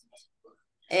past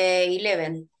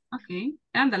 11. Okay,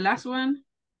 and the last one.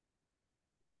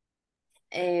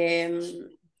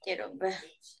 Quiero ver.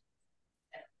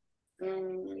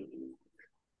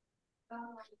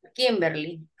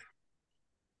 Kimberly.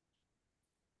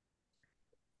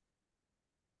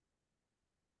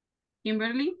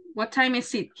 Kimberly, what time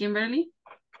is it, Kimberly?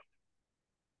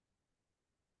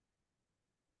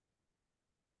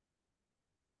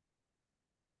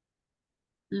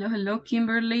 Hello,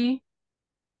 Kimberly.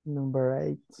 Number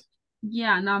 8.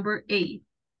 Yeah, number 8.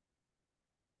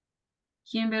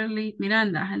 Kimberly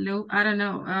Miranda, hello. I don't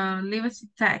know. Leave us a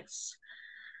text.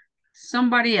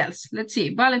 Somebody else. Let's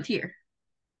see. Volunteer.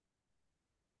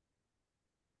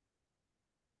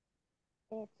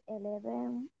 It's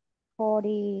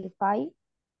 11:45.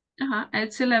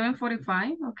 It's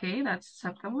 11:45. Okay, that's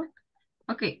acceptable.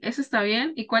 Okay, eso está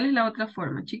bien. ¿Y cuál es la otra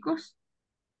forma, chicos?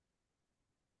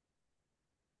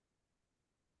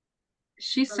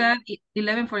 She said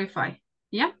 11:45.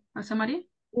 Yeah, Rosa María?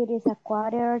 It is a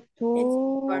quarter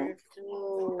to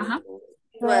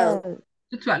 12.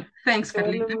 To 12. Thanks,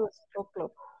 Carlita.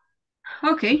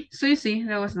 Okay, so you see,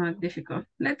 that was not difficult.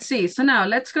 Let's see. So now,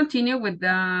 let's continue with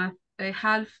the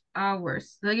half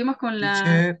hours. Seguimos con las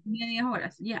medias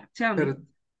horas. Yeah, tell me.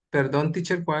 Perdón,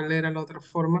 teacher, ¿cuál era la otra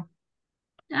forma?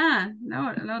 La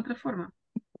otra forma.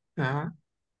 Ajá.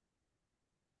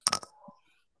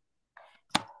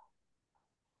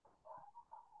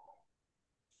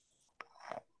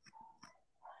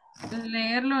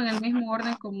 Leerlo en el mismo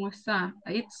orden como está.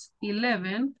 It's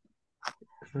 11.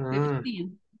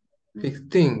 15.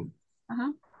 16.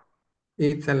 Ajá.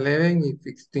 It's 11 y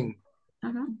 16.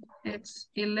 Ajá.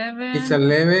 It's 11. It's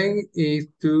 11 is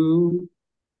to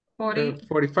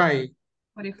 45.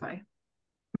 45.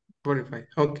 45.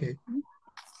 Okay.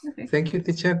 Okay. Thank you,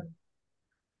 teacher.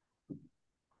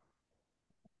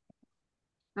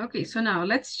 Okay, so now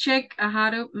let's check how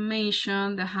to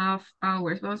mention the half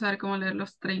hours. Vamos a ver cómo leer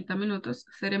los 30 minutos.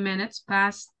 30 minutes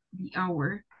past the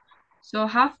hour. So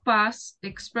half past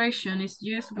expression is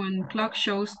used when clock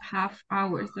shows half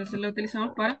hours. Entonces lo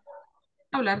utilizamos para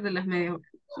hablar de las media horas.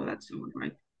 So that's all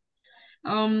right.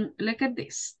 Look at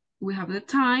this. We have the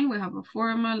time, we have a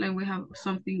formal, and we have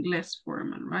something less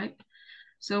formal, right?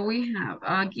 So we have,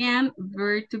 again,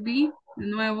 verb to be. De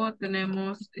nuevo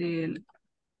tenemos el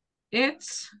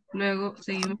It's. Luego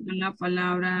seguimos con la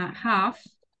palabra half.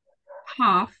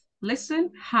 Half.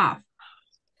 Listen. Half.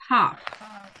 Half.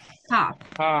 Half.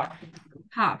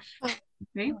 Half.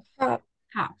 Okay.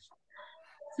 Half.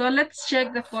 So let's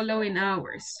check the following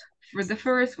hours. For the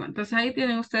first one. Entonces ahí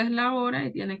tienen ustedes la hora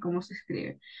y tienen cómo se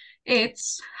escribe.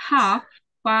 It's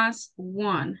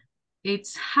 1:30.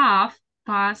 It's 1:30.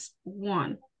 It's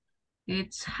 1:30.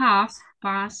 It's half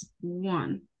past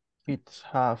one.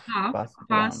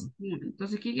 1:30.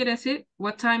 Entonces, ¿qué quiere decir?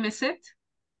 What time is it?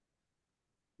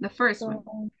 The first one.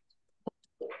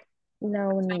 La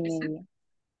 1:30.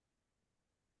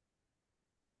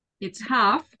 It's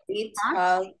half. It's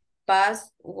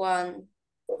past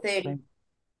 1:30.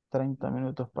 30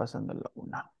 minutos pasan de la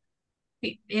 1.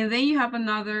 Okay. And then you have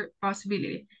another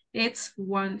possibility. It's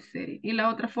 1:30. Y la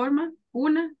otra forma,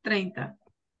 1:30.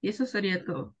 Y eso sería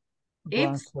todo.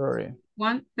 It's 1:30.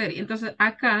 1:30. Entonces,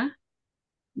 acá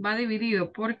va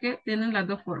dividido porque tienen las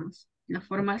dos formas. La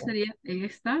forma sería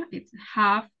esta, it's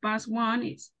 1:30,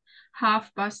 it's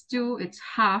 2:30, it's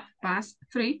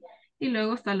 2:30, y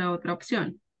luego está la otra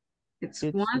opción. It's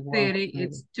 1:30,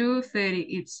 it's 2:30,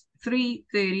 it's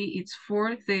 3:30, it's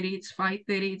 4:30, it's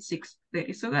 5:30, it's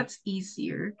 6:30. So that's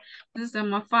easier. This is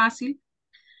más fácil.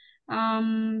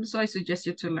 So I suggest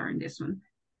you to learn this one.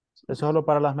 Es solo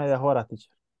para las medias horas,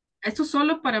 teacher. Esto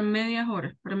solo para media hora,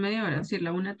 es decir,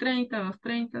 la 1:30,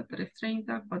 2:30,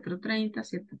 3:30, 4:30,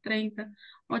 7:30,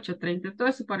 8:30, todo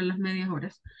eso para las medias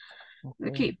horas.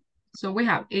 Okay, so we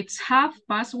have, it's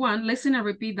 1:30. Listen and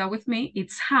repeat that with me.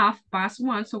 It's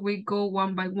 1:30, so we go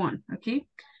one by one, okay?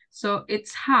 So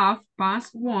it's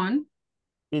 1:30.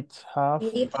 It's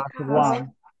 1:30.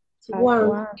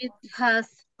 It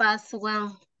has passed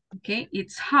 1. Okay,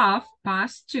 it's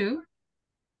 2:30.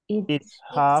 It's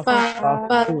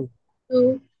 2:30.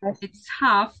 It's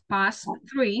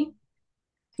 3:30.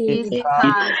 It It's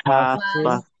has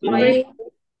passed 3.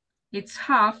 It's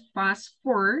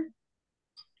 4:30.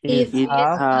 It's It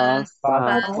has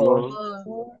passed 4.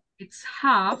 4. It's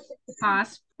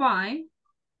 5:30.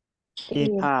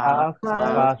 It's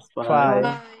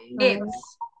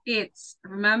 5:30.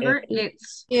 Remember,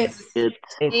 it's. It's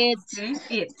Okay,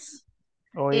 it's.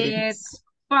 Oh, it is. It's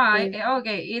 5.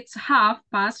 Okay, it's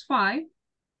 5:30.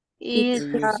 It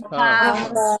has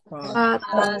passed 5.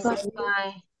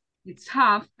 It's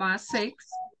 6:30.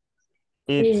 It's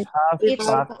It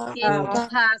 6:30. has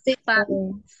passed 6.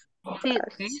 Okay.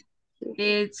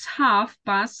 It's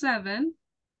 7:30.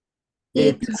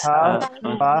 It's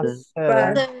 7:30. It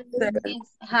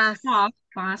has 8:30. It's has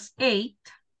passed 8:30.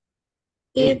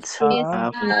 8. It's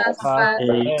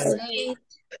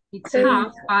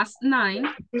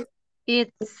 9:30.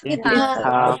 It's It's has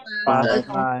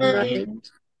 9:30.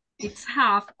 It's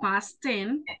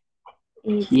 10:30.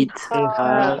 It's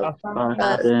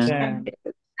 10:10.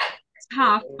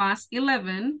 It's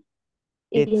 11:30.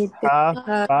 It's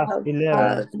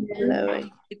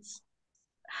 11:30. It's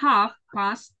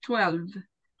 12:30.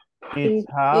 It's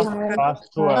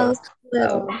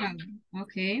 12:30.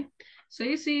 Okay, so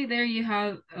you see there you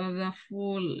have the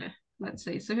full, let's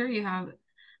say, so here you have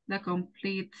the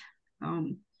complete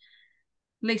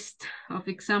list of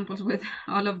examples with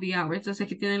all of the hours. Entonces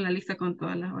aquí tienen la lista con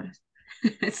todas las horas.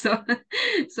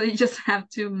 so you just have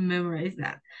to memorize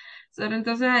that. So,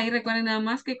 entonces ahí recuerden nada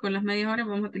más que con las medias horas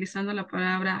vamos utilizando la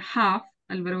palabra half,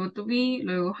 el verbo to be,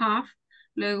 luego half,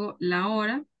 luego la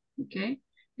hora, okay?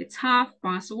 It's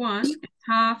 1:30, it's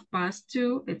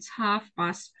 2:30, it's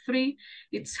 3:30,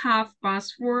 it's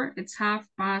 4:30, it's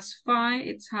 5:30,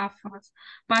 it's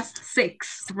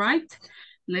 6:30, right?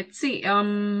 Let's see.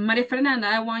 Maria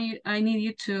Fernanda, I need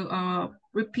you to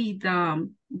repeat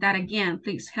that again.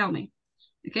 Please help me.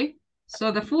 Okay.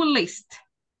 So the full list,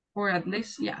 or at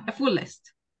least, yeah, the full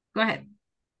list. Go ahead.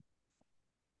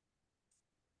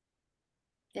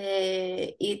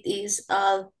 It is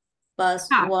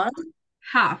 1:30.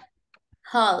 Half.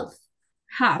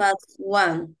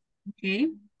 1:30. Okay.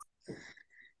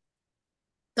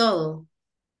 Todo.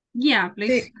 Yeah,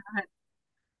 please. Sí. Go ahead.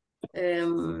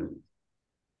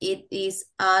 It is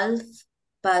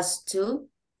 2:30.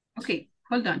 Okay,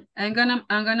 hold on. I'm gonna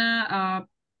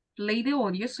play the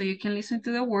audio so you can listen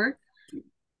to the word.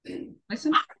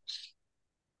 Listen.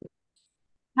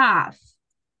 Half.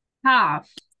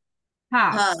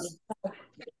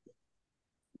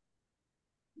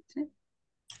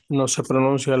 No se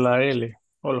pronuncia la L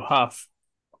o el half.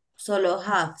 Solo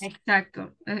half.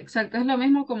 Exacto. Es lo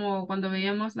mismo como cuando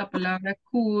veíamos la palabra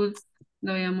could,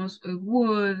 cuando veíamos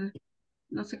would,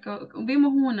 no sé,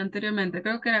 vimos una anteriormente,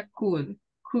 creo que era could,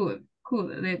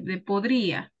 de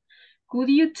podría. Could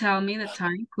you tell me the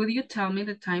time? Could you tell me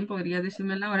the time? Podría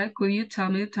decirme la hora. Could you tell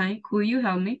me the time? Could you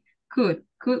help me? Could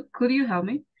you help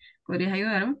me? ¿Podrías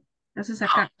ayudarme? Entonces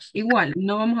acá, igual,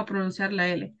 no vamos a pronunciar la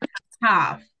L.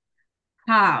 Have.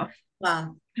 Half.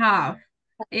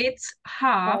 It's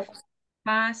half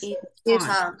past It's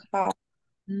one. half.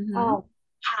 Ujú.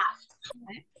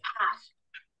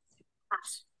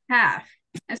 Half.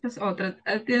 Esta es otra.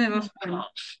 Tiene dos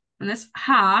formas. Una es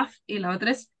half y la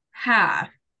otra es half.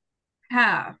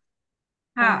 Half.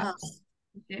 Half.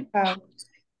 Okay. Half.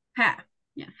 Half.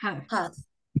 Yeah, half. Half.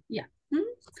 Yeah. Mhm.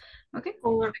 Okay.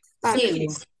 Silly.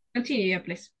 Continue, yeah,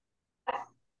 please.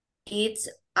 It's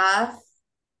half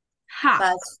Half.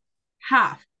 past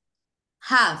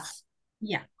half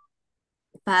Yeah.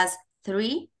 past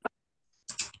 3.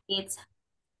 It's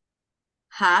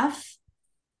half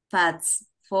past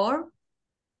 4.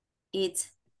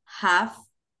 It's half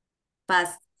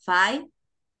past 5.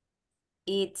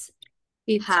 It's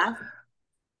half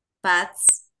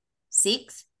past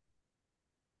 6.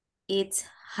 It's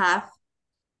half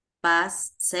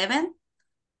past 7.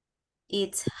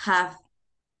 It's half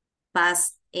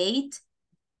past 8.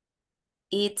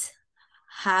 It's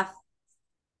half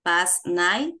past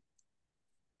 9.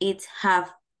 It's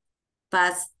half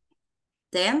past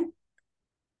 10.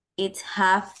 It's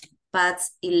half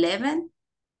past 11.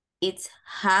 It's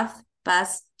half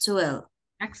past 12.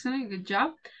 Excellent, good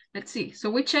job. Let's see. So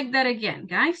we check that again,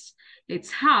 guys.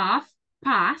 It's half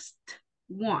past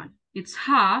 1. It's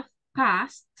half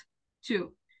past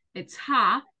 2. It's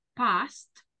half past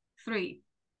 3.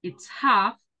 It's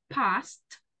half past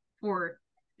 4.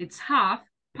 It's half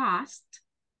past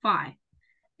 5.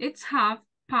 It's half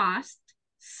past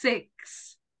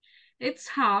 6. It's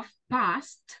half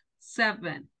past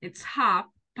 7. It's half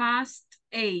past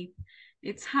 8.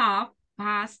 It's half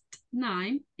past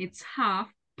 9. It's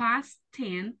half past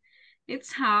 10.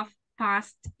 It's half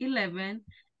past 11.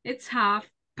 It's half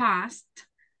past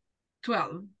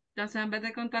 12. Entonces, en vez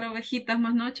de contar ovejitas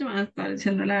más noche, van a estar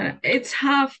diciendo la hora. It's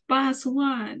half past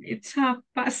 1. It's half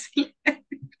past 11.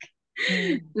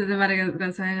 Entonces, para que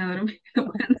cuando se vayan a dormir,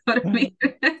 no puedan dormir.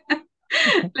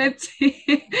 Let's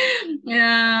see.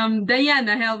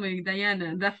 Diana, help me.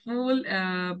 Diana, the full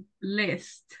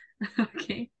list.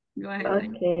 Okay, go ahead.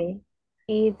 Diana. Okay.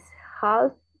 It's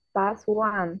half past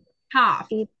 1. Half.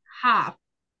 It's Half.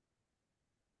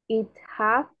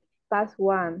 half past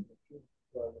 1.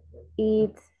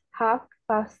 It's half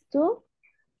past 2.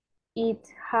 It's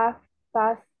half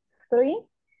past 3.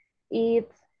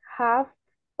 It's half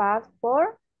past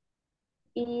 4.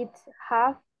 It's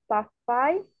half past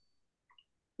 5.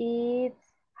 It's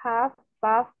half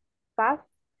past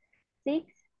 6.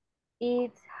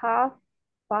 It's half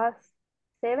past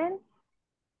 7.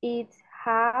 It's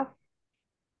half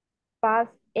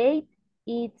past 8.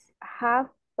 It's half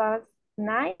past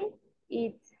 9.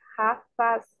 It's half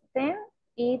past 10.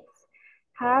 It's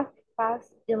half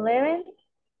past 11.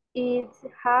 It's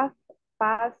half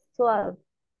past 12.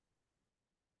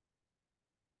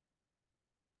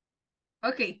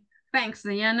 Okay, thanks,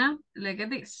 Diana. Look at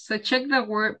this. So check the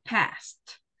word past.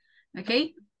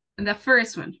 Okay, the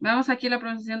first one. Vamos aquí a la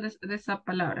pronunciación de esa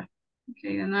palabra.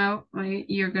 Okay, and now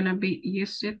you're gonna be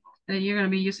using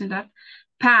that.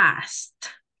 Past.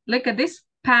 Look at this.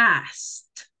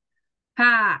 Past.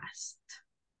 Past.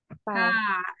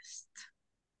 Past.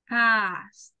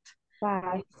 Past.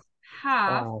 Past. It's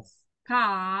half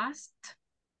past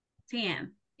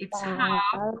 10. It's half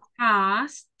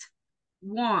past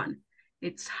 1.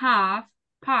 It's half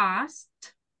past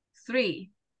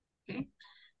 3. Okay.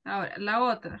 Ahora, la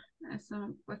otra.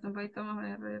 Eso cuesta un poquito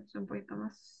más, un poquito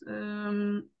más.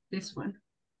 This one.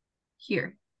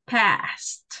 Here.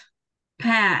 Past.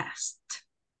 Past.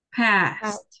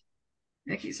 Past.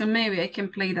 Okay, so maybe I can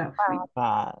play that for you.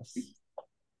 Past.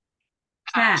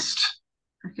 Past.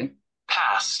 Okay.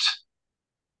 Past.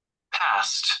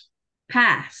 Past.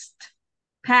 Past.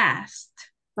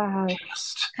 Past.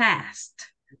 Past. Past.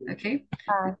 Okay.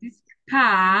 Past. This is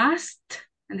past,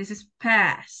 and this is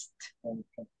past.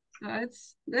 So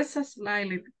that's a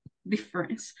slightly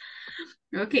difference.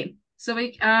 Okay. So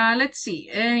we let's see.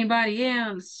 Anybody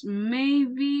else?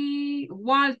 Maybe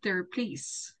Walter,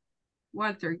 please.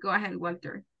 Walter, go ahead,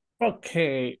 Walter.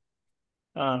 Okay.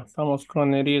 Estamos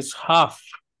con it is half.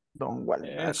 Don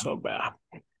Walter. Eso, vea.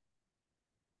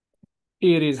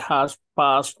 It is half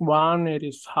past 1. It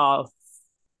is half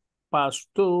past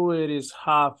 2. It is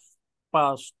half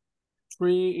past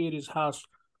 3. It is half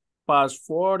past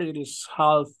 4. It is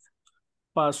half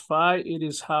past 5. It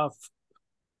is half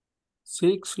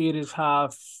 6. It is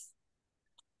half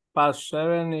past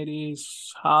 7. It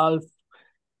is half.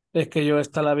 Es que yo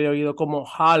esta la había oído como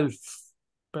half,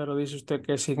 pero dice usted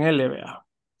que es sin L, vea.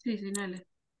 Sí, sin L.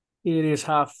 It is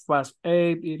half past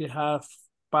 8. It is half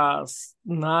past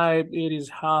 9, it is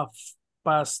half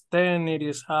past 10, it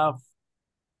is half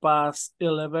past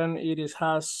 11, it is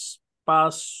past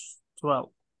 12.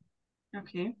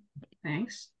 Okay,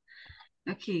 thanks.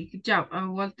 Okay, good job.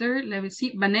 Walter, let me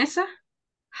see. Vanessa,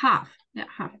 half. Yeah,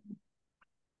 half.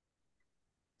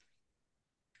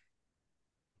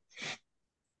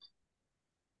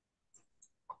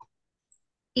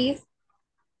 If,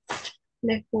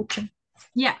 le escucho.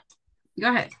 Yeah, go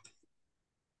ahead.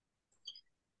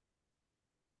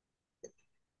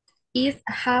 If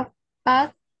half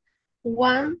past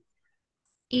 1,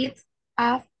 it's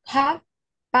half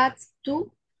past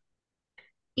 2,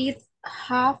 it's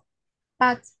half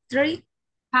past 3,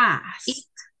 Past.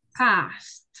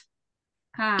 Past.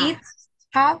 Past. it's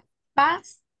half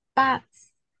past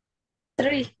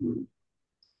 3,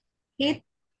 it's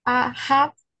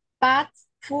half past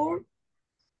 4,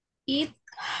 it's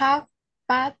half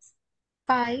past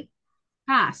 5,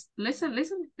 Past. Listen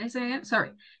again.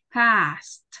 Sorry.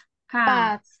 Past.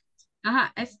 past,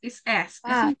 Ajá, es S.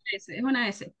 past, Es una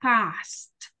S.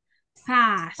 Past.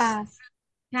 Past. past,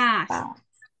 Past. past.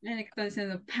 Mira que estoy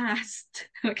diciendo past.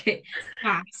 Ok.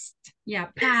 Past. Yeah,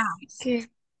 past. Okay.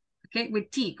 Okay, with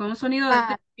T, con un sonido de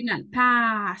T al final.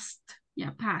 Past.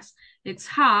 Yeah, past. It's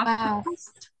half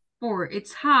past 4.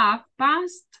 It's half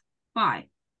past 5.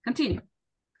 Continue.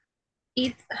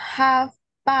 It's half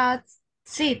past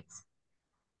 6.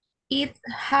 It's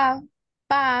half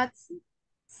past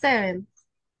 7.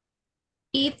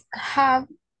 It's half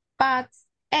past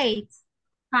 8.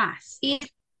 Past.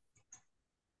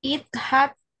 It's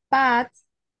half past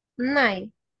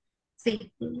 9.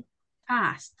 Sí.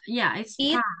 Past. Yeah, it's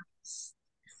past.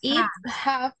 It's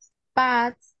half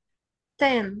past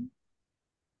 10.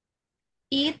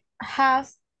 It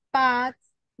has past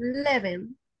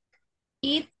 11.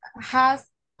 It has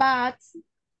past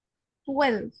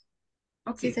 12.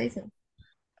 Okay. Sí se dice.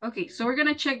 Okay, so we're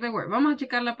gonna check the word. Vamos a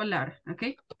checar la palabra,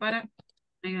 okay? Para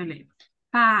leer.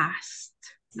 Past.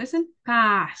 Listen.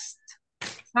 Past.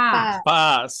 Past.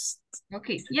 Past.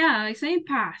 Okay, yeah, I say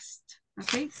past.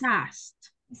 Okay, past.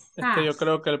 Es que yo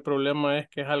creo que el problema es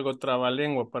que es algo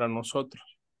trabalengua para nosotros.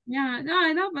 Yeah, no,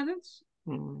 I know, but that's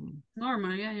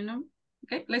normal, yeah, you know.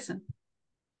 Okay, listen.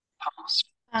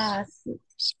 Past.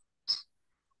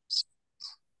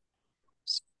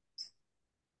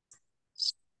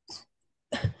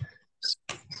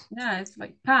 Yeah, it's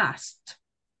like past.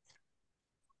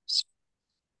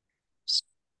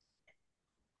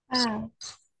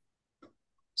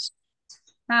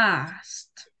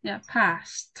 Past. Yeah,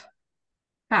 past.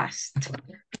 Past.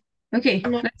 Okay,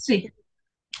 let's see.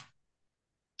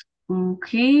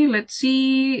 Okay, let's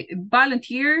see.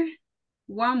 Volunteer.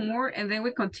 One more and then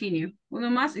we continue. Uno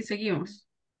más y seguimos.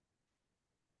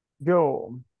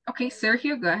 Yo. Okay,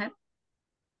 Sergio, go ahead.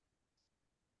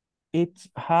 It's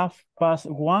half past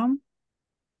 1.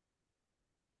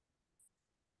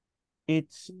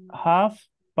 It's half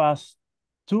past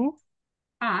 2.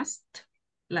 Past.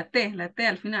 La T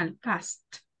al final.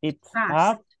 Past. It's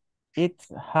past.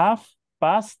 half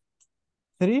past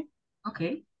 3.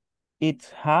 Okay. It's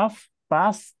half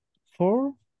past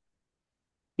 4.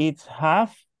 It's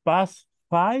half past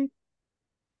 5.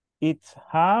 It's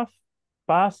half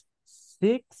past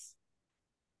 6.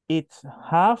 It's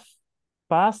half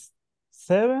past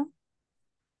 7.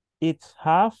 It's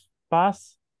half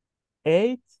past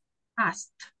 8.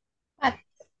 Past.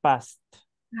 Past.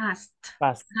 Past.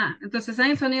 Past. Ajá. Entonces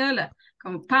hay un sonido de la,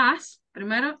 como past,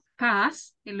 primero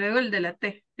past y luego el de la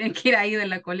T. Tienen que ir ahí de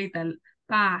la colita.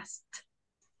 Past.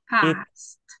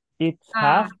 Past. It's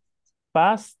half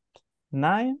past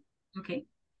 9. Okay.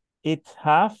 It's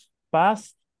half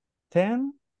past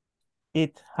 10.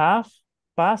 It's half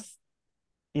past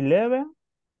 11.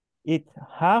 It's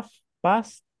half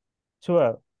past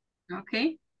 12.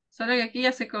 Okay. Solo que aquí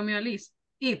ya se comió Liz.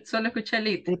 It, solo escuché el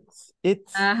it.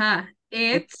 It's. Ajá.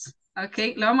 It's.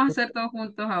 Okay, lo vamos a hacer todos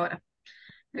juntos ahora.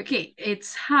 Okay,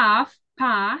 it's half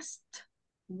past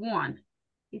 1.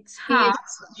 It's half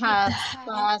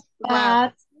past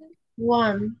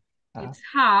 1. It's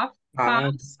half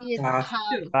past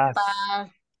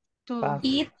 2.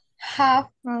 It half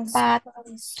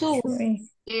past 2.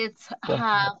 It's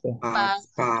half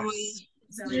past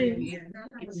 3.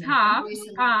 It's half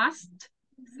past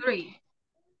 3.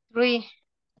 3.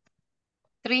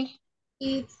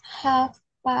 It's half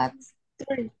past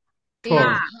 3.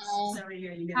 Past.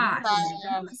 It's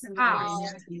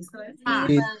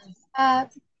half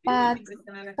past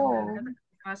 4.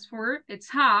 Past 4. It's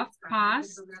half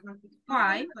past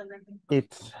 5.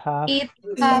 It's half It's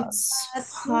half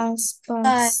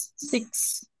past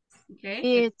 6.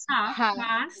 Okay. It Have has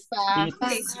passed. passed.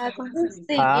 Six. Past,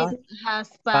 It has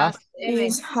past, passed 7.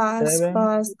 has 7,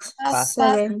 passed past,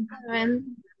 7.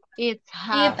 It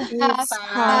has It passed has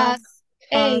passed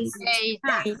 8.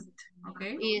 Past.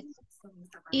 Okay. It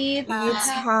It has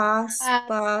has passed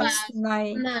passed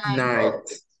 9. 9.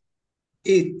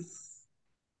 It's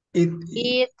it It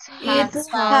It has has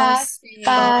passed 10.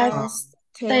 passed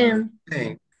 10.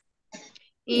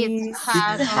 It It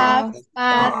has has passed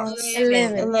passed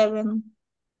 11. 11.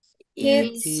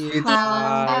 It It has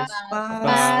has passed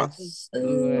passed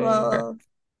 12.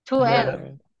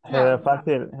 12. se ve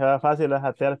fácil la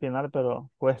jatear al final, pero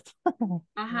cuesta.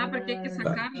 Ajá, porque hay que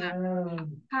sacarla.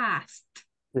 Past.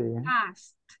 Sí.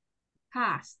 Past.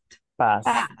 Past. Past,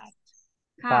 Past.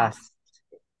 past,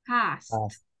 Past. past,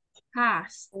 Past.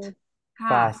 past.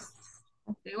 Past.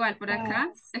 Igual, por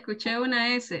acá escuché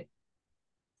una S.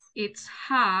 It's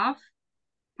half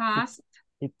past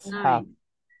It's half 9.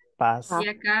 past Y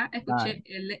acá escuché,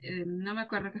 9. no me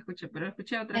acuerdo qué escuché, pero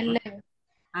escuché otra cosa.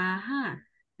 Ajá.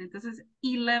 Entonces,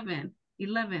 11, 11,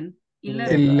 11, 11,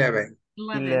 11, 11,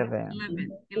 11.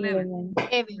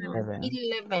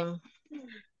 11.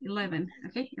 11.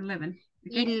 Okay, 11.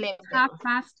 Okay, 11. half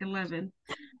past 11.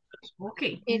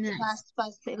 Okay, It next. has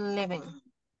passed 11.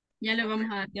 Ya le vamos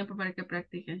a dar tiempo para que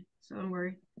practiquen. So don't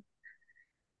worry.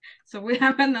 So we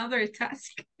have another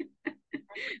task.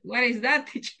 What is that,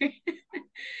 teacher?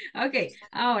 Ok,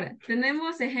 ahora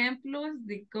tenemos ejemplos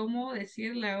de cómo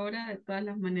decir la hora de todas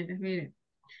las maneras. Miren,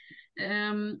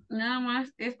 nada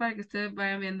más es para que ustedes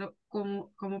vayan viendo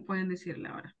cómo pueden decir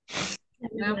la hora.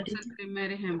 Veamos el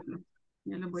primer ejemplo.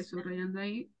 Ya lo voy subrayando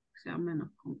ahí, que sea menos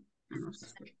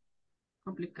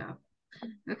complicado.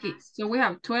 Okay, so we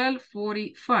have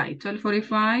 12:45.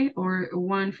 12:45 or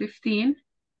 1:15.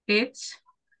 It's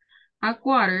a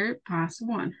quarter past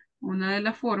 1. Una de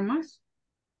las formas.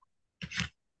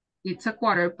 It's a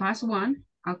quarter past 1.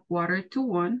 A quarter to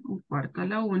 1. Un cuarto a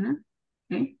la 1.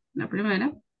 Okay, la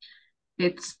primera.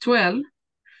 It's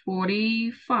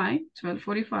 12:45.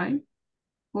 12:45.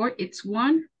 Or it's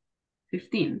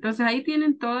 1:15. Entonces ahí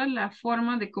tienen todas las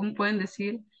formas de cómo pueden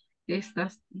decir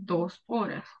estas 2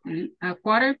 horas. A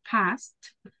quarter past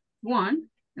 1.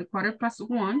 A quarter past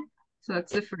 1. So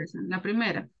that's the first one. La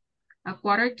primera. A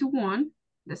quarter to 1.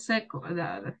 The second.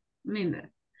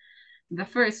 The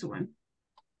first one.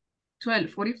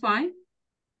 12:45.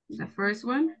 The first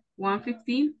one.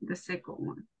 1:15. The second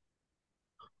one.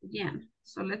 Again.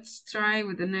 So let's try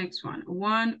with the next one.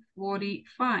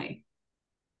 1:45.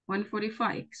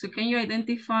 1:45. So can you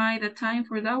identify the time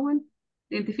for that one?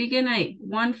 Identifiquen ahí.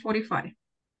 1:45.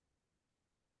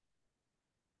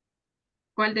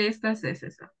 ¿Cuál de estas es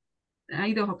esa?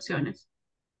 Hay dos opciones.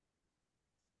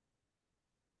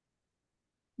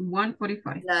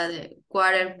 1:45. La de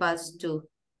quarter past 2.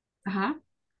 Ajá.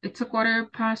 It's a quarter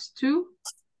past 2.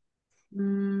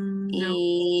 No.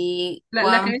 Y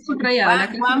La que es subrayada. La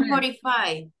que es subrayada.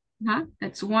 1:45. Ajá.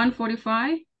 It's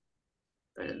 1:45.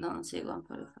 Perdón, sí,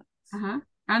 1:45. Ajá.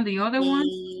 And the other one?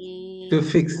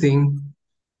 2:16.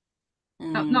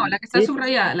 No, la que está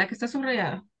subrayada. La que está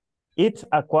subrayada. It's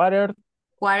a quarter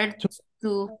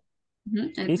to.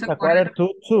 It's a quarter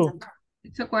to 2.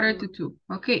 It's a quarter to 2.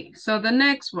 Okay, so the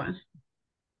next one.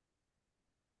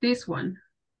 This one.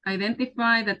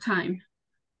 Identify the time.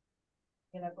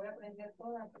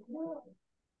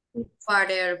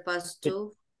 Quarter past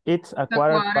 2. It's a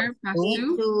quarter past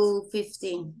 2.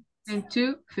 2:15. And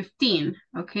 2:15.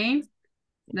 Okay.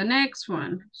 The next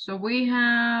one. So we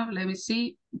have, let me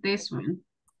see, this one.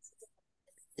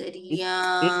 It's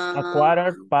a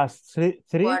quarter past 3.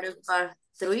 Quarter past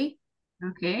 3.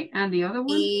 Okay, and the other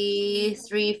one? Is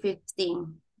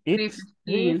 3:15. It's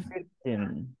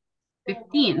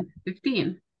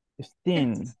 3:15.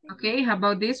 15. Okay, how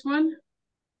about this one?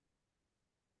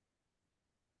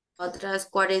 Otras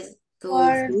quarter to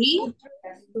 3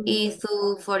 is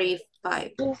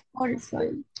 2:45.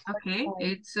 Okay,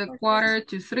 it's a quarter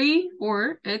to 3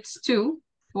 or it's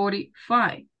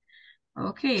 2:45.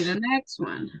 Okay, the next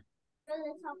one.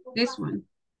 This one.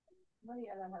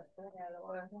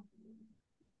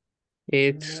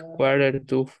 It's quarter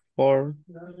to 4.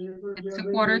 It's a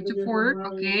quarter to 4.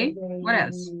 Okay, what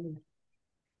else?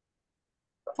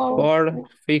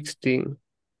 4:15.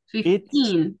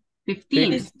 15.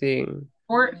 16.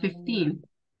 4:15.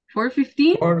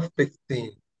 4:15?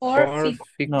 4:15.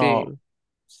 4:15. No.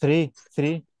 3.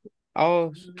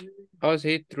 Oh,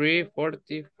 see,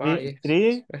 3:45.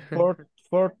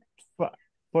 3:45.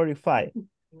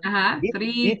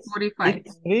 3:45. It's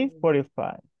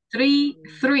 3:45.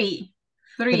 3:45.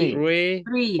 3:45.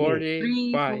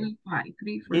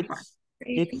 3:45.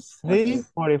 It's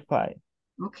 3:45.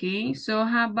 Okay, so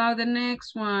how about the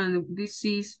next one? This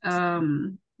is,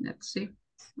 let's see,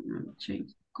 let me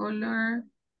change color.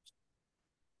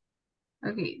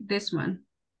 Okay, this one.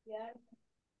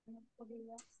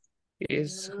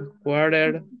 It's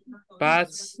quarter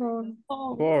past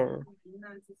 4.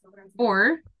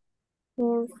 Or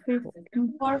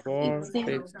 4:15.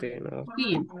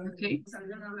 4:15. okay.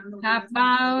 How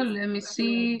about, let me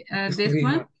see, this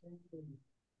one?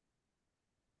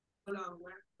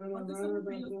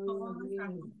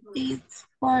 It's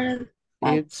quarter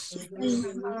It's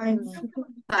 5:15.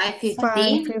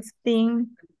 5:15.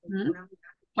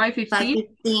 5:15?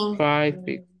 5:15.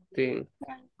 5:15.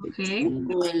 Okay.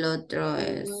 El otro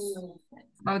es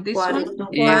About this quarter one? to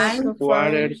It's 5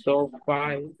 quarter to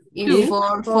 5. y Two.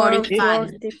 4:45.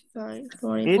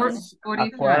 45. It's a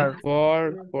 45.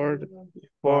 quarter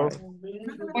 4:45.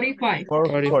 45.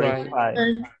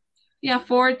 4:45. Yeah,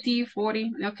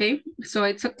 40. Okay, so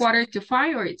it's a quarter to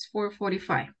 5 or it's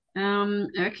 4:45.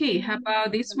 Okay, how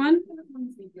about this one?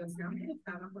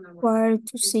 Quarter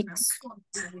to 6.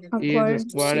 It's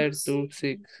quarter to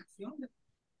 6.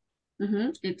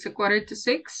 It's a quarter to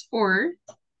 6 or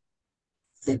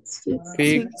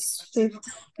 6:15.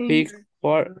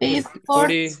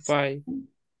 45.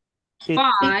 It's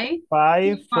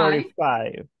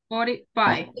 5:45.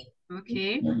 45.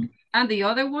 Okay, and the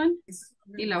other one?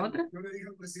 ¿Y la otra?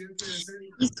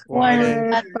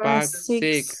 Quarter past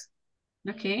 6.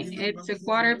 Okay, it's a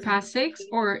quarter past 6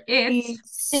 or it's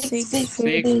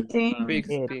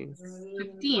 6:15.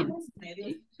 15.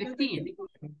 15.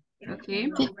 Okay,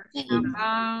 how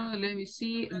about, let me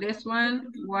see, this one,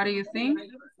 what do you think?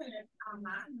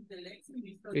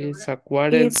 It's a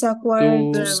quarter to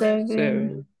 7.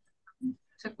 7.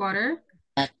 It's a quarter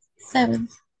 7.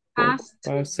 past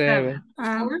 7.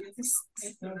 or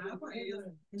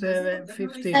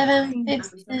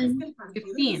 7:15.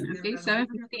 15. Okay,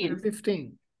 7:15.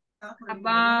 15. How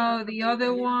about the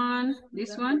other one?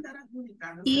 This one?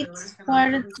 It's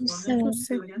quarter to 7.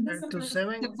 To It's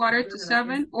 7. a quarter to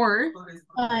 7 or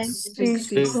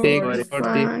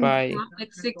 6:45.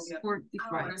 it's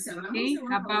 6:45. Okay,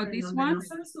 how about this one?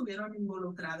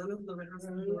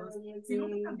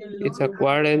 It's a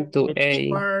quarter to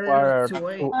 8. Quarter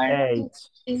to 8.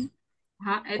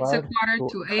 It's a quarter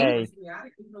to 8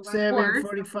 or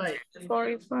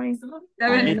 7:45.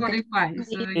 7:45.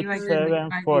 So you It's agree with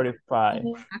 7:45.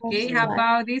 Okay, how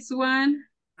about this one?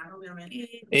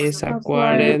 It's a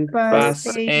quarter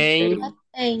past 8.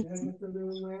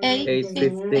 8:15. It's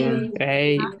 8:15.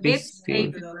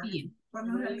 8:15.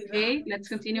 Okay, let's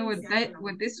continue with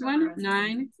this one.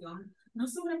 9.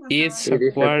 It's a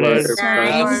quarter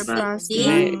past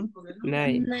 9.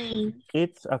 9.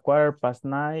 It's a quarter past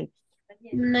 9.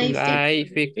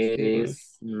 9:15.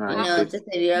 No, este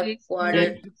sería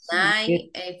quarter to 9,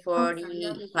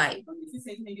 8:45.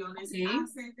 Okay.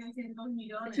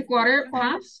 It's a quarter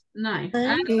past 9.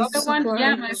 And the other one,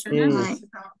 yeah, my Fernanda.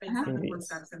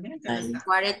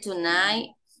 Quarter to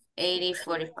 9,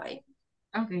 8:45.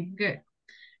 Okay, good.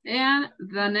 And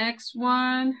the next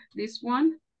one, this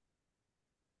one.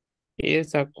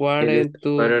 It's a quarter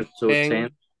to 10.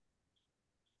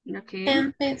 Okay.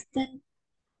 10:15.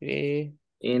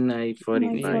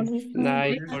 9:45.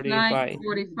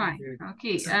 9:45.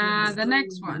 Okay, the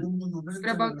next one.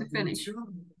 We're about to finish.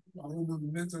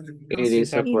 It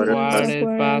is a quarter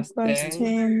past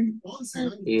 10.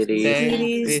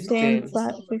 10:15.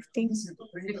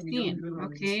 15.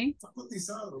 Okay.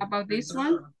 About this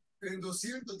one?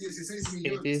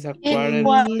 It is a quarter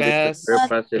past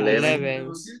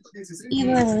 11.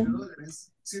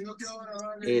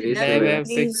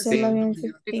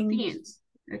 11:15.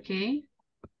 Okay.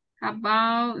 How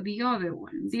about the other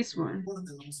one? This one.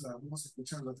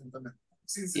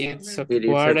 It's a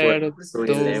quarter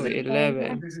to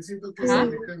 11.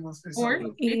 Or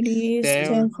It is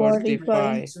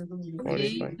 10:45.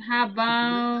 10:45. How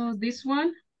about this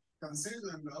one?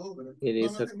 It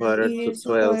is a quarter to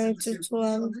 12. It's a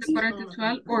quarter to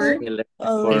 12 or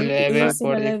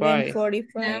 11:45.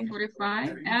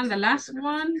 11:45. And the last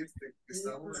one?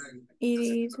 It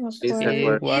is It's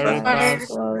a Quarter quarter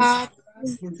past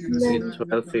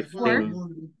 12:15.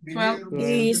 12.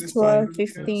 It is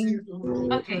 12:15.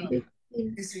 Okay.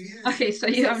 Okay, so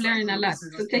you have learned a lot.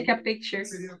 So take a picture.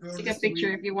 Take a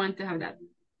picture if you want to have that.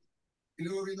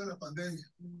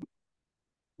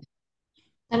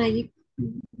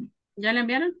 ¿Ya le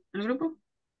enviaron al grupo?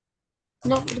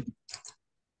 No.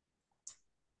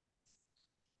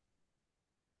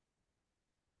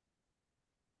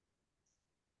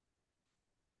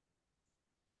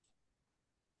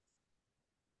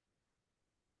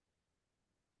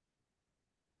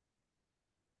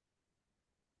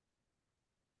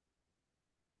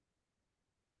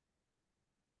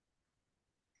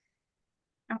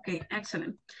 Okay,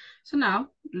 excellent. So now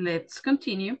let's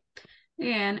continue.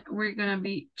 And we're gonna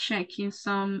be checking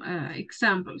some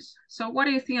examples. So what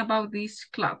do you think about this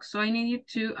clock? So I need you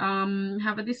to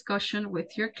have a discussion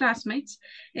with your classmates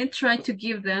and try to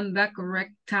give them the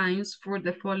correct times for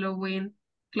the following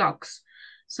clocks.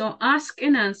 So ask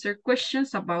and answer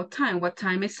questions about time. What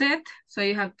time is it? So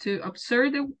you have to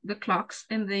observe the clocks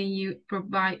and then you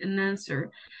provide an answer.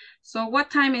 So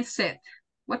what time is it?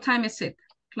 What time is it?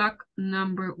 Clock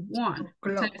number 1.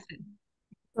 What time is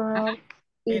it?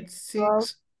 It's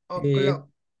 6 It, o'clock.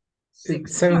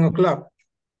 it's 7 o'clock.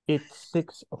 It's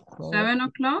 6 o'clock. 7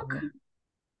 o'clock?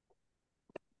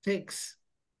 6.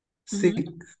 6.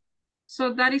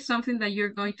 So that is something that you're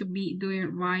going to be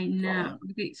doing right now.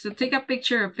 Okay, so take a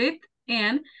picture of it.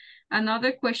 And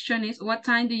another question is, what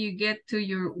time do you get to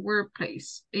your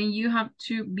workplace? And you have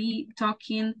to be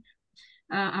talking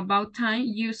about time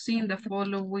using the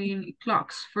following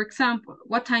clocks. For example,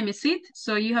 what time is it?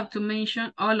 So you have to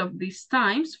mention all of these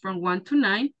times from 1 to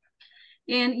 9.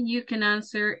 And you can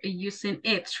answer using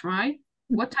it, right?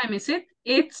 What time is it?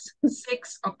 It's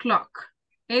 6 o'clock.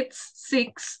 It's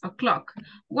 6 o'clock.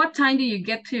 What time do you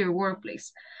get to your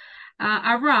workplace?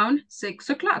 Around 6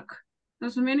 o'clock.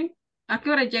 Entonces, miren, ¿a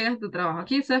qué hora llegas a tu trabajo?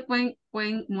 Aquí ustedes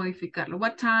pueden modificarlo.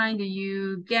 What time do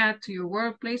you get to your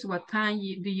workplace? What time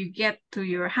do you get to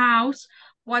your house?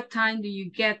 What time do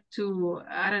you get to,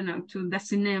 I don't know, to the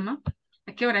cinema?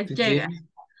 ¿A qué hora llegas?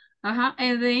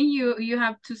 And then you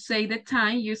have to say the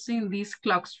time using these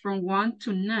clocks from 1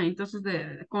 to 9.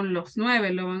 Entonces, con los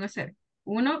 9 lo van a hacer.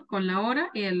 Uno con la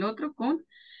hora y el otro con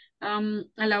a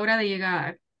la hora de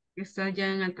llegar, que está ya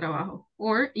en el trabajo.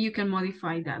 Or you can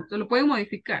modify that. Entonces, lo pueden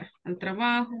modificar al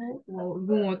trabajo o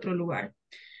algún otro lugar.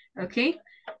 Okay,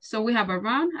 so we have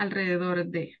around, alrededor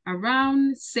de,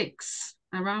 around 6,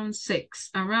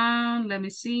 around, let me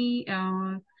see,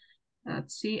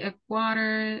 let's see, a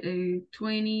quarter,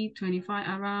 20, 25,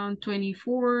 around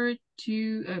 24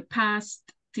 to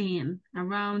past 10,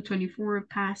 around 24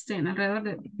 past 10, alrededor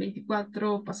de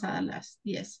 24 pasadas las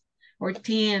 10, or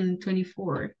 10,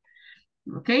 24.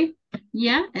 Okay,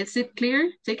 yeah, is it clear?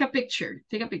 Take a picture.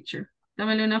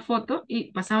 Dámele una foto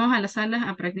y pasamos a la sala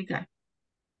a practicar.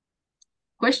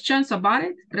 Questions about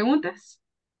it? ¿Preguntas?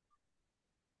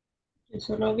 Yo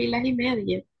solo vi las y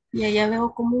media y allá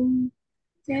veo como un,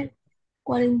 ¿qué?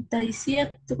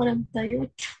 47,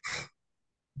 48.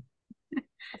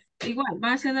 Igual,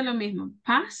 van haciendo lo mismo.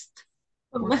 Past.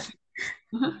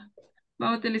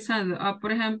 Va utilizando.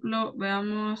 Por ejemplo,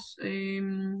 veamos.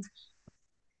 En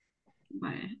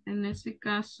este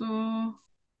caso,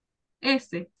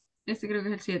 este creo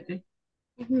que es el 7.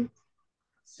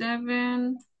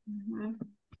 7.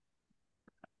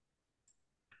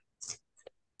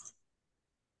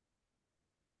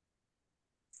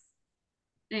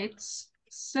 It's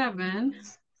 7.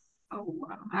 Oh,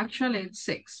 wow. Actually, it's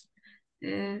 6.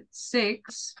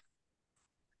 6.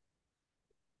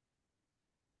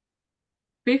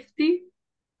 50.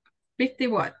 50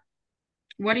 what?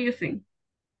 What do you think?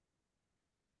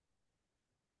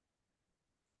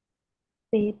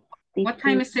 52. What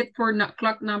time is it for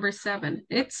clock number 7?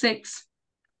 It's 6.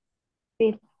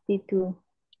 52.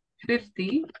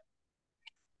 50.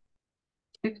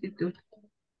 52.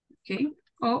 Ok.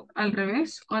 O al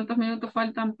revés, ¿cuántos minutos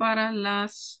faltan para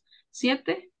las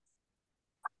 7?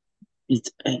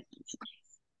 It's 8.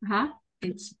 Ajá.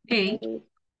 It's 8.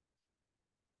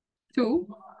 2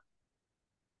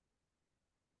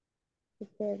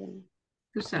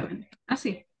 to 7.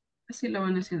 Así lo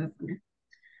van haciendo también.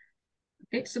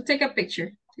 Okay, so take a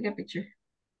picture.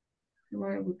 Lo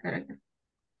voy a buscar acá.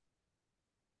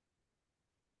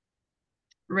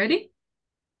 Ready?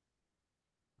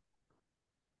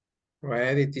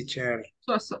 Ready, teacher.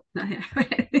 So.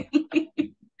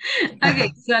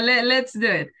 Okay, so let's do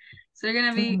it. So you're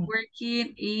gonna be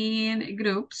working in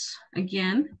groups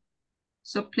again.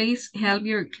 So please help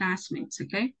your classmates,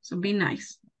 okay? So be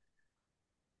nice.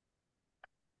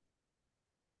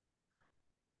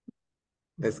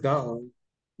 Let's go.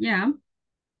 Yeah.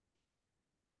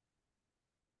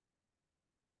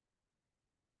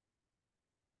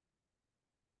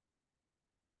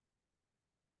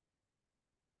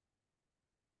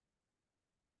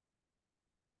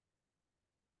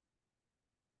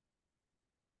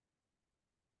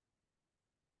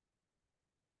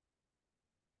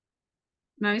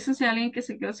 Me avisan si hay alguien que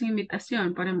se quedó sin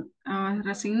invitación para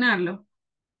reasignarlo.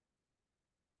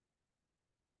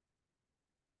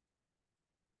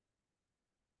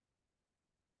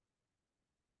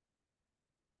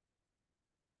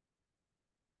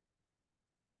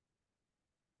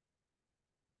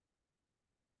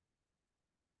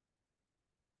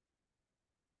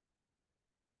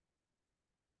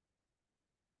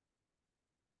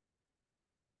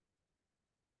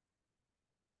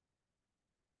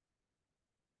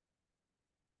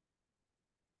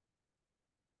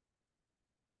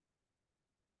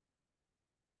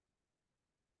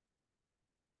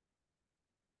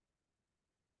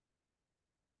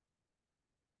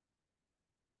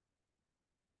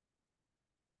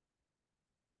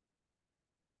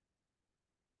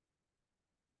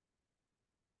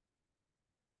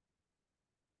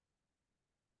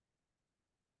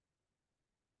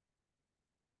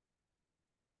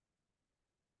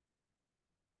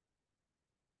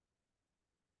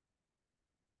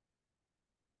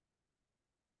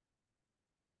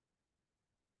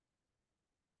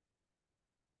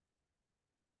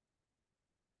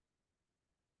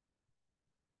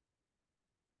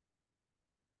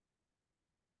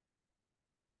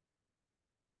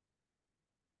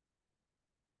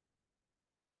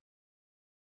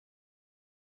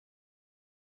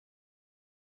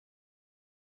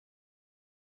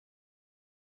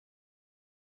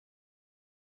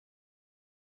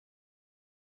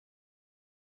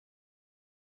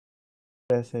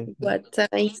 What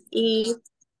time is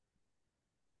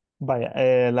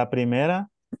Vaya, la primera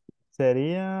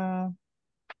sería,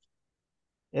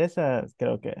 esa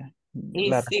creo que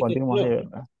la It's 6 respondimos ahí,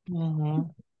 o'clock. ¿verdad?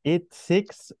 Ujú. It's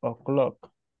 6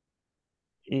 o'clock.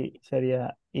 Y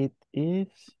sería, it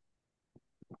is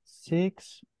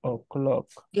 6 o'clock.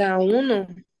 la 1?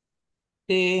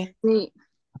 Sí. Sí.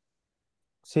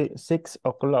 Sí, 6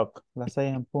 o'clock, las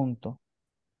 6 en punto.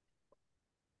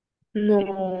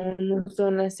 No, no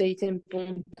son las 6 en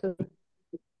punto.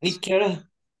 ¿Y qué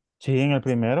hora? Sí, en el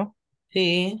primero.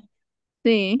 Sí.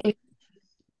 Sí.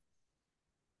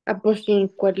 Pues ¿en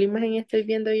cuál imagen estoy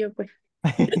viendo yo? Pues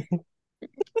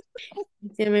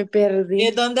se me perdí.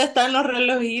 ¿Y dónde están los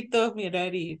relojitos?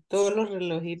 Mirar, y todos los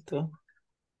relojitos.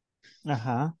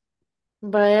 Ajá.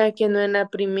 Vaya que no en la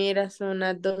primera son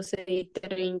las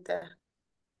 12:30.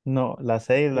 No, las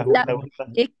 6, la La- segunda.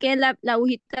 es que la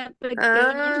agujita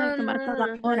pequeña es la que marca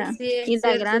la hora. Sí, Y es la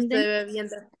cierto, grande,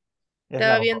 Es la,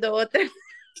 estaba viendo otra.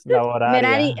 la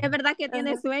Merari, horaria. es verdad que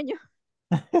tiene Ajá. sueño.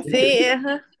 Sí,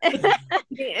 ajá.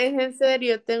 Sí, es en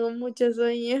serio, tengo mucho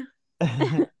sueño.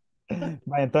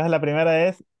 Vaya, entonces la primera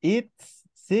es it's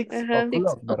 6 Ajá,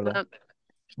 o'clock, ¿verdad? 6 o'clock.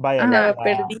 Vaya, Ajá. estaba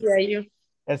perdida yo.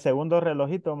 el segundo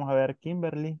relojito, vamos a ver,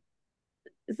 Kimberly.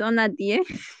 Son las 10,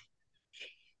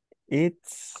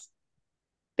 It's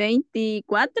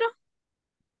 24.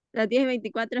 Las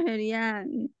 10:24 sería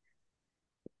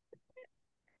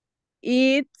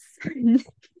it's.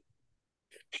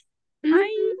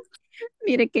 Ay,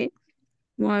 mire que.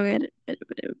 Vamos a ver.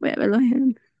 Voy a ver los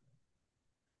ejemplos.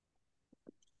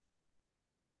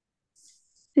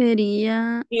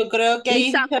 Sería. Yo creo que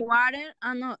It's ahí a quarter.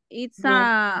 Ah, no. It's no,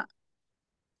 a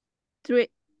three,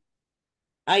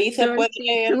 ahí se puede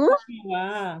leer 32. cómo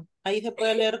va. Ahí se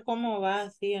puede leer cómo va,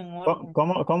 así en orden.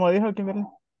 ¿cómo dijo Kimberly?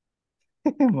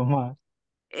 Mamá.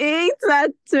 It's a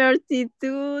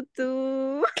 32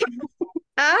 to.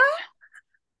 Ah,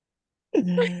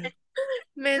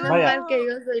 menos Vaya, mal que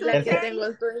yo soy la el que se- tengo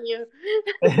sueño.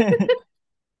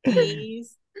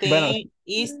 bueno,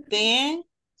 Is 10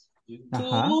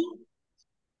 ajá.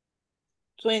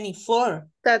 to 24.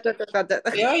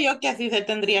 Creo yo que así se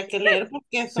tendría que leer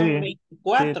porque son Sí, sí,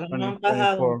 24, no han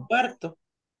pasado un 24. cuarto.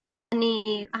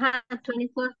 Ajá,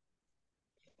 24.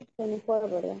 24,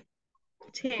 ¿verdad?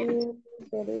 Sí. Y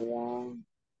sería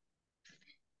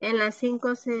En las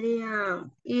 5 sería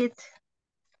it.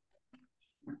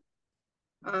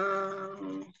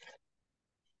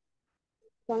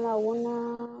 son la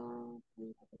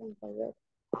 1:38.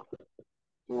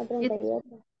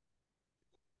 1:38.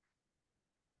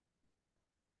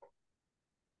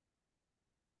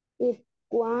 Y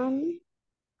one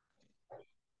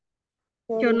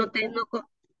Yo no 44. tengo,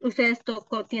 ustedes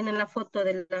tienen la foto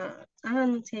de la,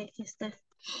 no sé, aquí está.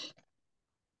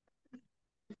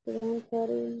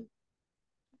 1:40.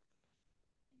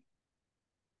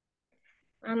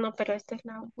 No, pero esta es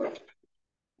la web.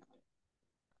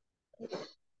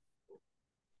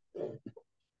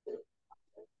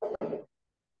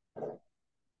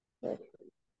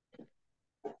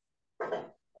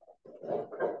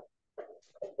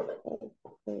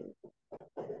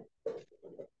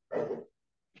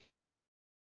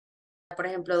 Por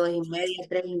ejemplo, 2:30,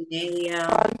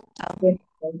 3:30.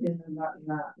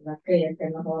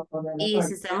 Y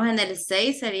si estamos en el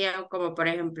 6 serían como, por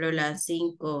ejemplo, las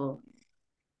 5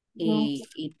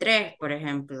 y 3, por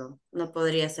ejemplo. No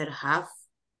podría ser half.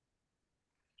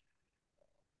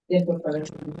 Sí,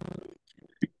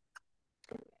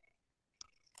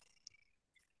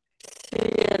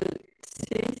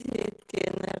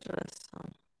 tiene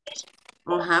razón.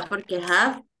 Ajá, porque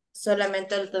half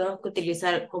solamente lo tenemos que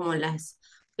utilizar como las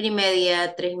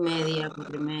 1:30, 3:30,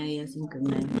 4:30,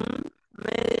 5:30.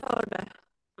 Media hora.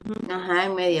 Ajá,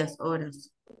 en medias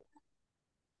horas.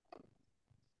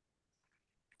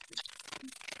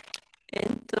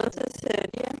 Entonces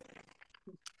sería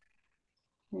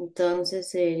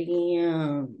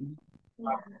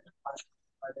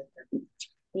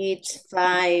It's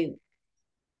 5.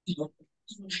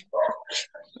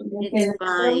 It's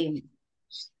 5.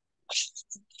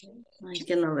 Ay,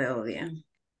 que no veo bien.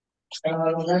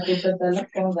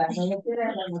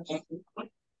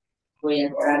 Voy a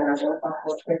entrar la ropa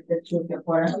porque este chucho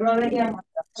por eso lo veíamos.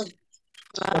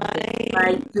 5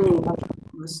 to,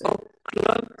 no sé.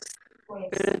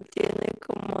 pero tiene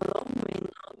como 2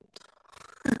 minutos.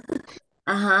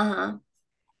 Ajá, ajá.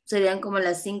 Serían como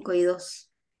las 5:02.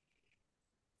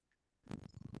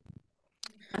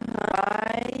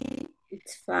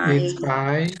 It's 5. It's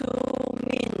 5. 2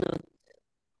 minutes.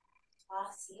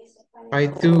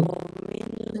 5-2.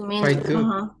 2 minutes. 5-2.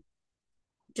 Ajá.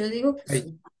 Yo digo que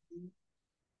sí.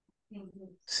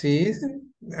 Sí,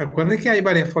 sí. Acuérdense que hay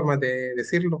varias formas de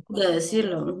decirlo. De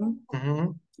decirlo. Ujú.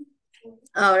 Ujú.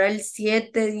 Ahora el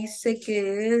 7 dice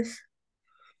que es...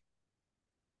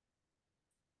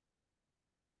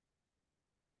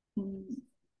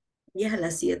 Y es a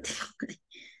las 7.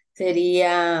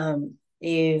 Sería...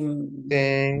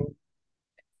 Ten,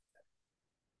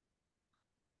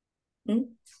 ¿mm?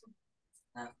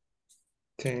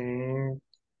 ten,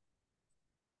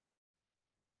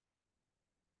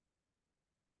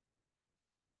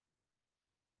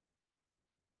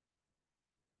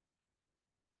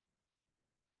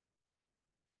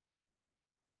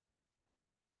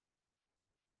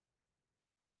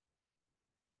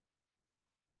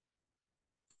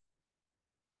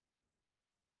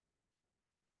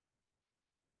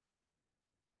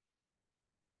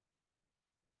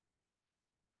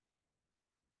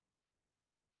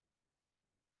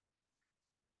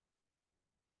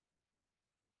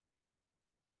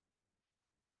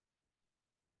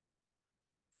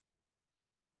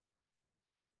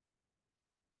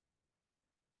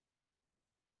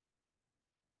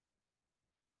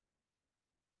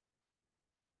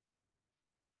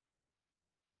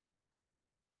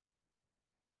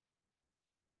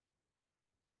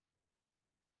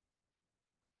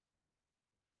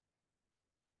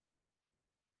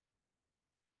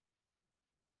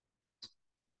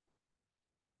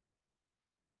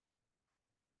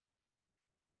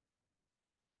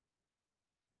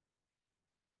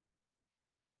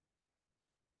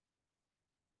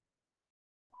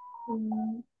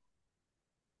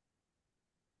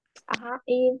 Ajá,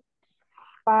 y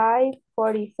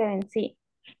 5:47, sí.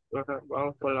 ajá,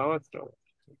 vamos con la otra.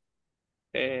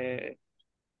 Eh,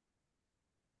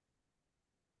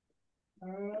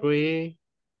 three,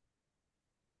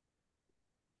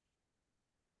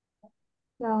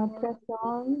 La otra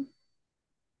son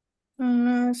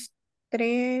Unas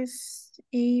 3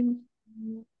 y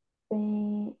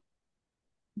ve-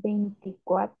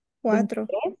 24, 4.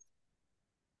 23,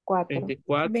 4.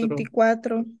 24,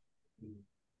 24.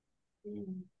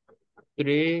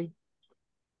 three,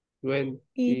 20,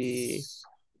 It's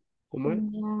 ¿cómo es?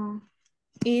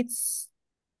 it's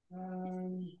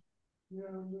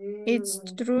it's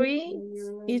 3.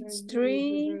 It's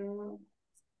 3.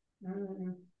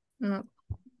 No.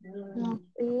 No,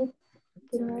 it's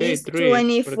Sí, It's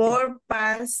 3, porque, 24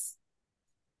 past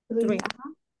 3.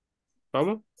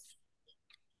 ¿cómo?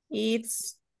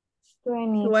 It's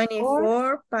 24,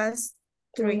 24 past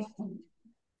 3. 3.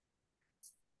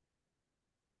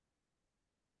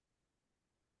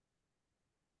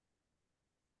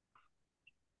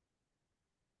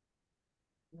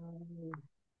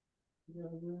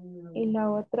 Y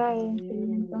la otra es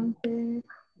entonces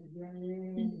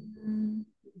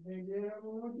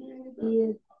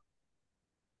is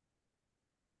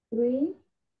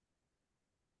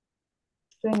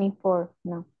 3:24,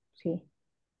 no, sí.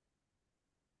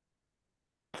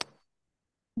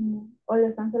 O lo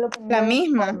están solo poniendo La de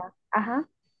misma. forma. Ajá.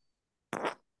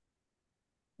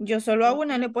 Yo solo a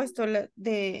una le he puesto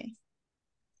de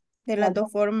las Las dos.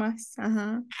 dos formas.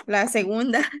 Ajá. La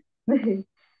segunda.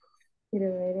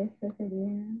 Quiero ver, esta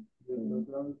sería.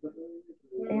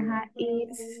 Ajá,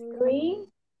 it's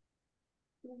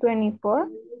 3:24.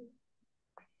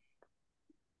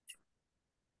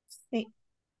 Sí.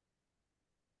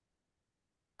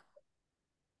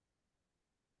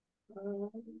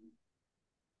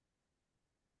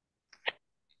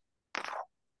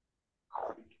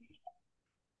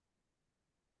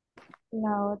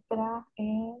 La otra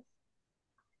es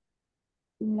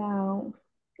la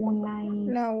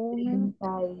 1:38. La una.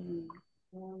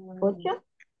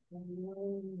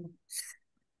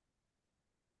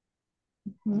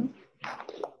 Ujú.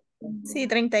 Sí,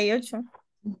 38.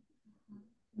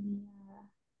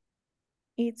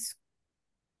 It's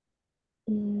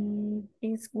Y,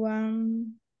 it's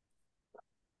one.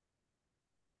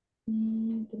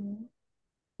 y,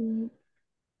 y,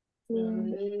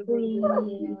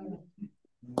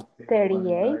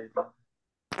 38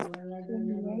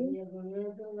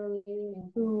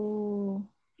 to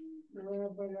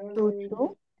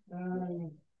 2.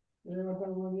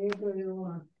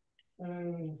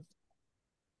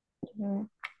 Ujú.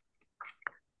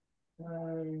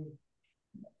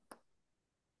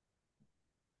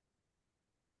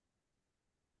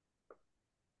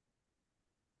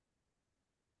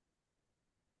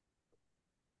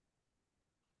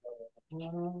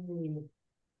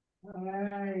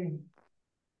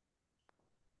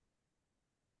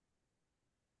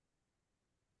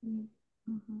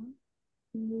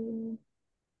 Y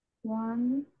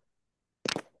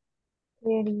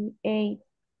 1:38.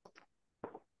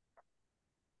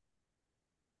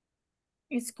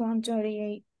 It's gone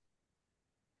 38.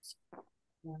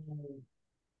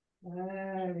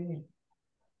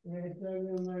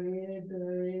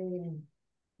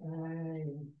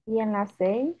 Y en la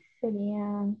 6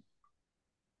 serían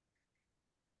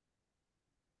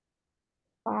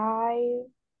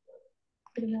 5.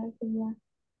 Primero sería,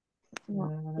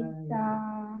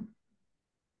 no,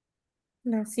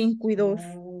 Las 5 y 2.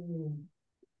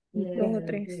 2 o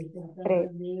 3. 3.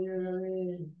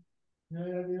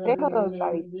 3 o 2,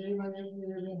 David.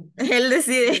 Él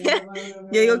decide.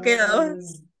 Yo digo que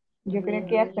 2. Yo creo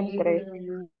que ya está en 3.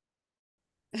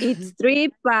 It's 3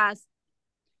 past.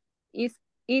 It's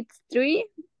 3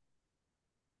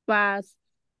 past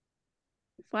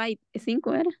 5.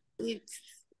 5 era.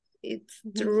 It's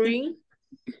 3.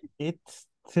 It's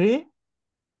 3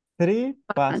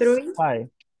 past 3.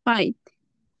 5. 5.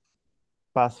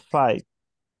 Past 5.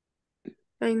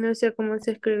 Ay, no sé cómo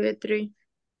se escribe 3.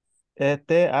 Three.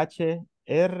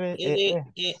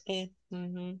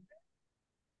 Ujú.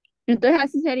 Entonces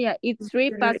así sería. It's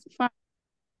 3 past 5.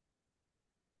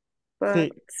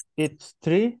 Sí, it's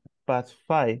 3 past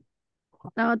 5.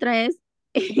 La otra es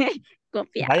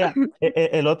copia. Vaya,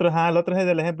 el otro es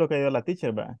el ejemplo que dio la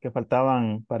teacher, ¿verdad? Que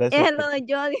faltaban, parece Es que lo de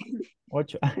yo.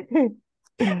 8.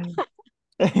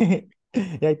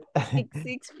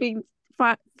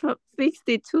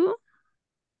 52.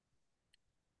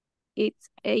 It's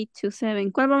 8 to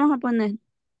 7. ¿Cuál vamos a poner?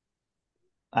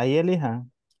 Ahí elija.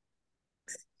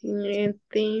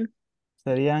 Siguiente,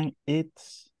 Serían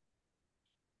it's.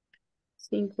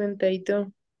 52.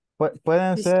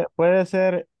 Puede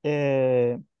ser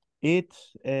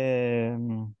it's,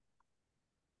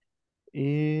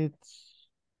 it's,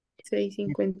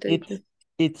 6:58.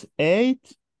 it's 8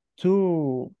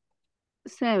 to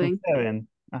 7. 7.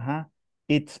 Ajá.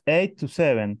 It's 8 to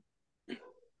 7.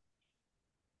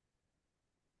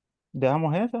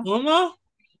 Dejamos eso. ¿Cómo?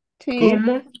 Sí.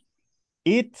 ¿Cómo?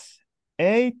 It's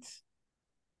 8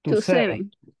 to To 7. 7.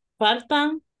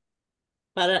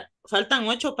 Faltan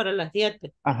 8 para las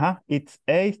 7. Ajá. It's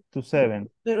 8 to 7.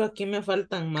 Pero aquí me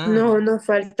faltan más. No, nos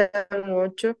faltan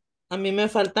 8. A mí me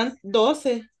faltan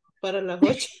 12 para las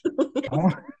 8.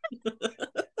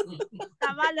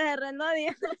 Tamales de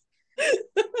Renodia.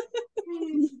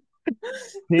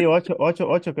 Sí, 8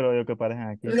 creo yo que parecen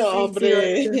aquí. No,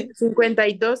 hombre.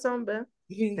 52 son, ¿verdad?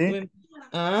 ¿Sí?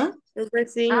 ¿Ah?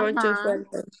 Sí, 8 Ajá.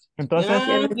 faltan. Entonces,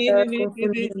 Ya me estaba Sí.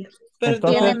 confundiendo. Pero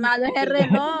Tiene entonces, malo ese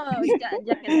reloj.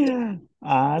 Ya que no.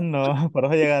 no, por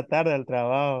eso llega tarde al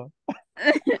trabajo.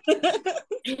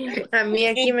 A mí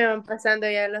aquí me van pasando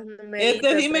ya los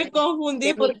numeritos. Sí me confundí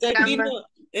que mi porque aquí no. cama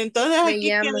Entonces me aquí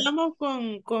llama. quedamos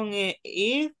con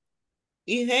ir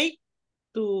y hey,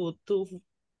 ¿tu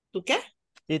qué?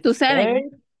 It's To 7.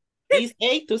 8 Is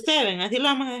 8 to 7, así lo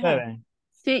vamos a dejar.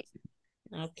 7. Sí.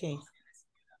 Ok.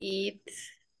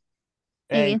 It's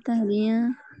En 8. esta sería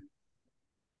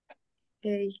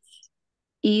 8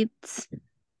 it's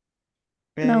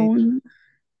la 8. 1.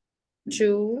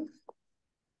 2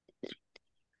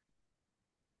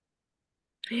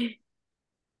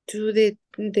 to the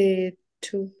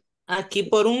 2. Aquí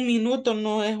por un minuto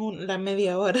no es la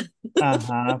media hora.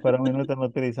 Ajá, pero un minuto no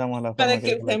utilizamos la Para forma que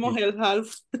que dice la usemos teacher. el half.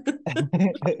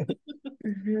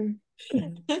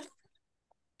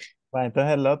 Va,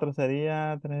 entonces el otro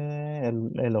sería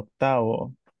el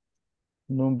octavo.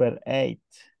 Number 8.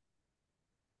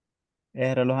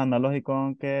 Es reloj analógico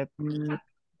aunque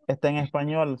está en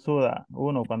español, suda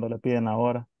uno cuando le piden la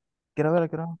hora. Quiero ver,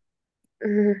 creo.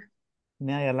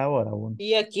 Ni hay a la hora uno.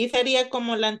 Y aquí sería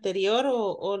como la anterior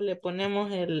o le ponemos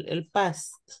el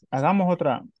past. Hagamos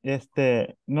otra.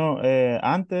 No,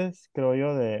 antes creo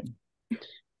yo de.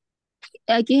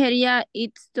 Aquí sería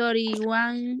it's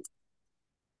 31.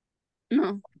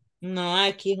 No. No,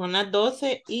 aquí son las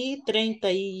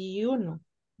 12:31.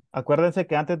 Acuérdense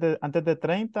que antes de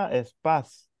 30 es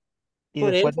paz. Y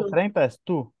Por después de eso, 30 es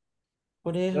tú.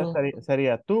 por Entonces eso.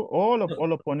 sería tú o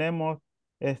lo ponemos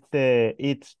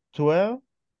it's 12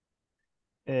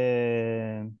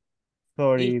 Y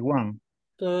 31.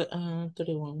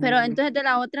 31. Pero entonces de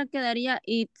la otra quedaría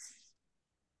it's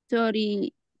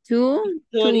 32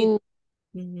 30, to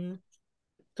ujú,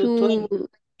 to to 12,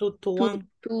 to to 1.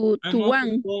 to No, to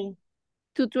 1 12.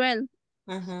 to 12.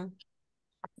 Ajá.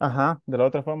 Ajá, de la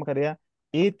otra forma quedaría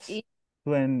it's It's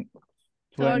 20,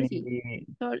 30.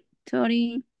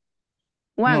 31.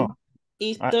 no,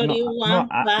 Y no, no, 31 no,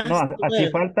 past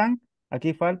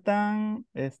aquí faltan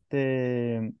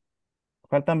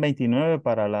 29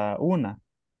 para la una.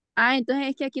 Entonces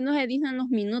es que aquí no se dicen los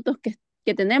minutos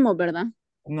que tenemos, ¿verdad?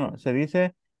 No, se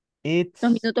dice Los it's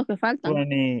minutos que faltan.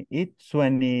 20, it's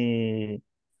 20,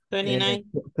 29.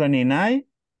 29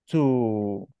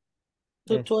 to,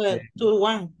 To 12, to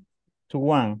 1. to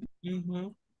 1.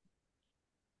 Ujú.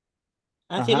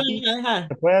 Así Ajá. lo voy a dejar.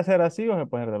 Se puede hacer así o se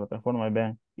puede hacer de otra forma.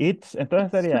 Vean.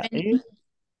 Entonces sería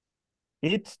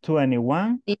it's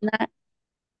 21.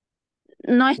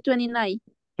 No es 29.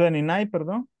 29,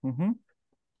 perdón.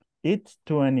 It's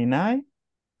 29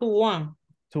 To 1.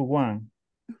 to 1.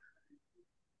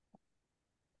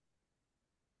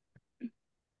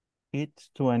 It's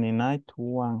 29 to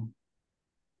 1.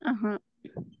 Ajá.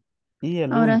 Y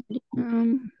el Ahora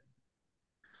 1.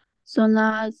 son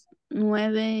las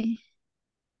 9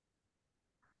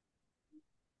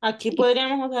 Aquí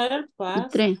podríamos usar el y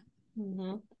past. 3.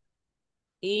 Ujú.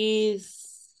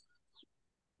 Is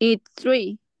It's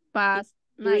 3 past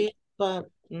 9. 3 past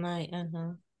 9.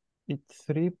 Ajá. It's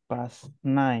 3 past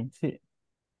 9. Sí.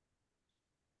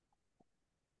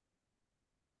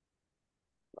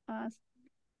 Past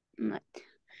 9.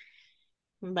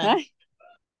 Vale. Ay,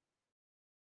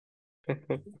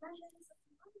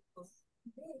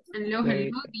 Hello, hello.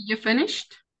 Ahí, Did you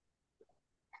finished?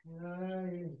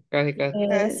 casi, casi.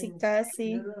 Casi,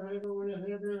 casi.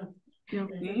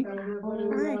 Okay.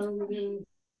 Ay,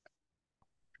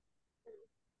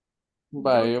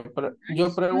 Vaya, yo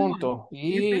Nice. pregunto,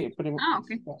 You y finished? Ah,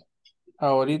 okay.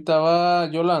 ahorita va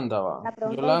Yolanda, va. la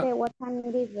pregunta es de what time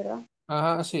it is, ¿verdad?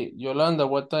 Ajá, sí, Yolanda,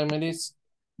 what time it is?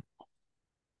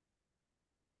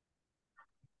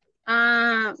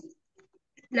 Ah,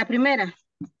 la primera.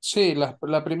 Sí, la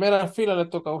primera fila le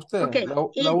toca a usted, Okay. la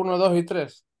 1, 2 y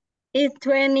 3. It's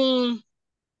 20.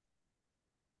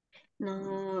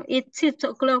 No, it's 6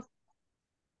 o'clock.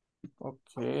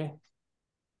 Ok.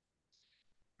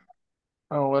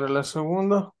 Ahora la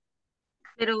segunda.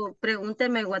 Pero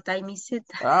pregúnteme what time is it.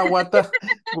 Ah, what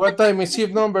time is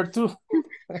it number 2?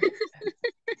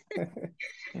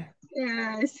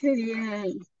 Sería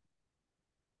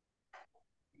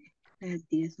 10.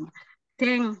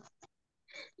 10.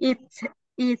 It's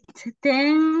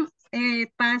 10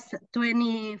 past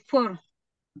 24.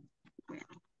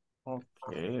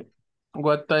 Okay.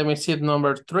 What time is it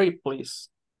number 3, please?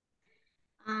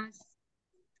 Uh,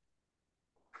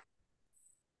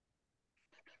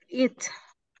 it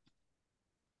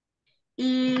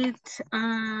it's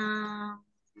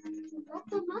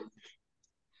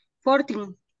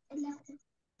 14.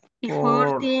 Y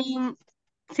Por 14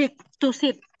 to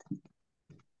 6.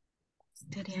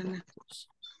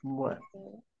 Bueno,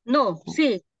 No,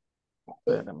 sí,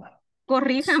 espérame.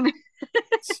 corríjame.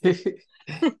 Sí, sí,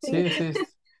 sí,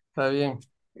 está bien.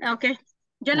 Ok,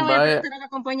 yo le voy a Vaya, preguntar a la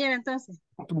compañera entonces.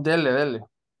 dele, dele.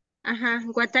 Ajá,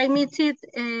 what time is it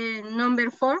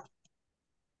number 4?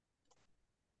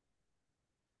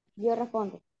 Yo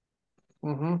respondo.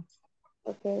 Ujú.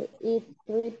 Okay, it's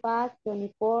 3 past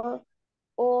 24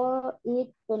 or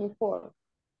it's 24.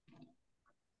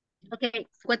 Okay,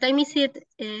 what time is it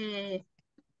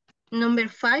number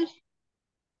 5?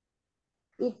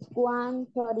 It's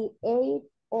 1:38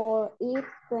 or it's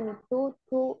 22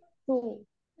 to 2.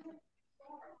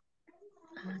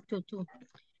 2.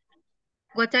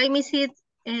 What time is it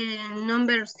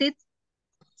number 6?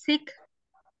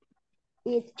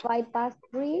 It's 5 past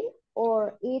 3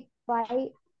 or it's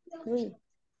 5:03.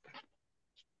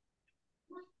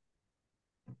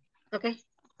 Ok, voy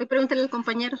a preguntarle al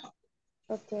compañero.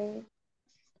 Okay.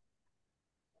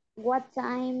 What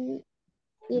time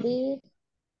it is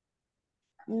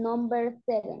number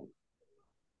 7?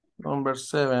 Number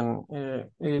 7.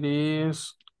 It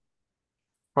is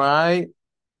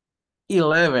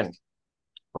 5:11.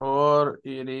 Or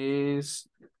it is,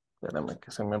 espérame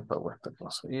que se me apagó esta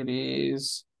cosa. It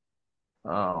is,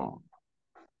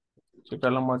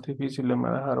 checar lo más difícil me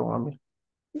dejaron a mí.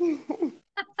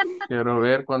 Quiero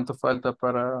ver cuánto falta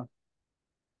para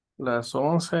las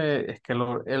 11. Es que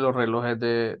los relojes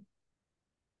de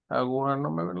aguja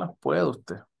no me las puede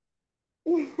usted.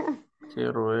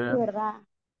 Quiero ver. ¿Verdad?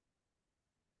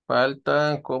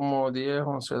 Faltan como 10,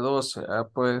 11, 12. Ah,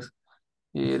 pues,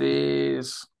 it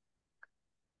is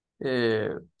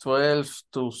 12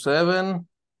 to 7.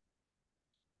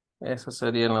 Esas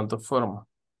serían las dos formas.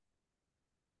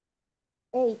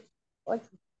 8.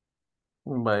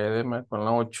 Vaya, deme con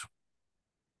la 8.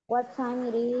 What time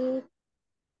it is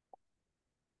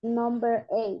number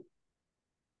 8?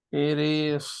 It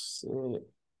is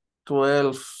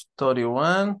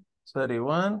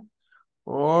 12:31,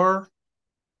 or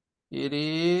it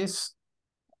is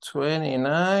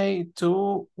 29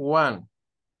 to 1.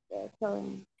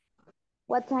 Sorry.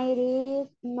 What time it is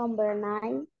number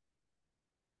 9?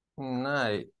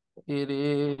 9. It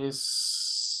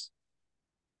is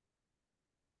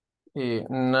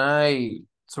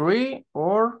 9:03,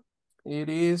 or it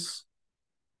is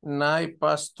 9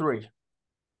 past 3.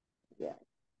 Yeah.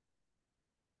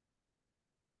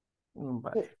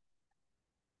 Vale.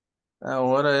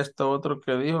 Ahora esto otro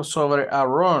que dijo sobre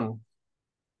Aaron.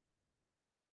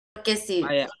 Porque sí,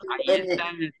 Vaya, ahí está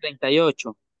en el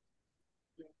 38.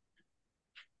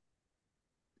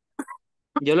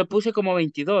 Yo lo puse como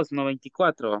 22, no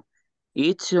 24.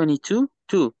 It's 22,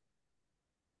 2.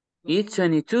 It's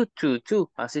 22, 2, 2.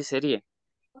 Así sería.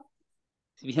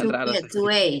 Bien raro. to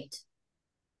eight.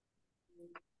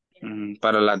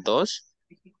 Para las 2.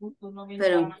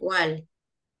 ¿Pero en cuál?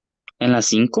 En las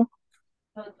 5.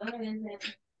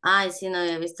 Ay, sí, no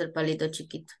había visto el palito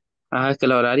chiquito. Es que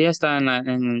la horaria está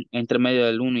entre medio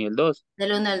del 1 y el 2.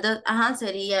 Del 1 al 2, ajá,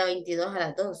 sería 22 a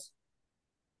las 2.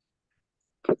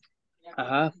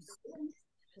 Ajá.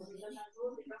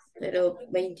 Pero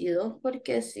 22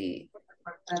 porque sí.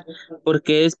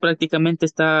 Porque prácticamente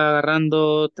está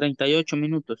agarrando 38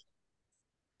 minutos.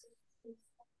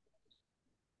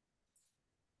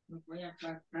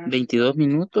 22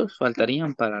 minutos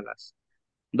faltarían para las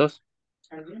 2.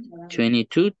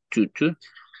 22, 2, 2.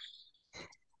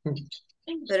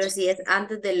 Pero si es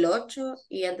antes del 8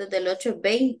 y antes del 8 es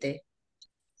 20.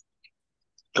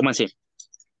 ¿Cómo así?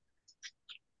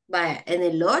 Vaya, en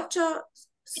el 8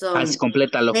 son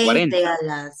Completa los 20 40.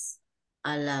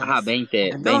 a 20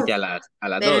 las 20 2. a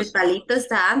las Pero el 2. palito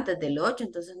está antes del 8,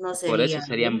 entonces no Por sería eso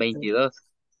serían 20. 22.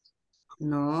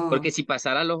 Porque No, si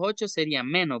pasara a los 8 serían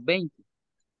menos 20.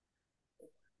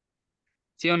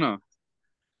 ¿Sí o no?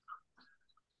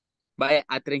 Vaya,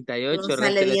 a no 38 sale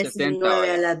réstele 60, 19 a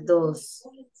vaya. las 2.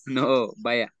 No,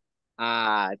 vaya.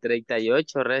 A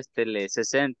 38 réstele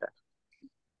 60.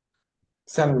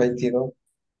 Son 22.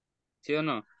 ¿Sí o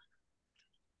no?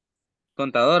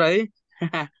 Contador ahí.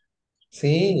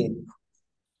 Sí,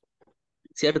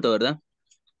 Cierto, ¿verdad?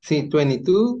 sí,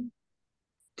 22,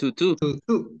 2, 2.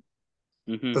 22.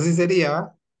 Ujú. Entonces sería,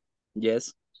 ¿va?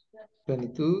 Yes.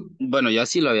 22. Bueno, yo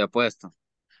así lo había puesto.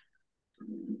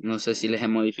 No sé si les he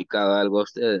modificado algo a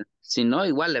ustedes. Si no,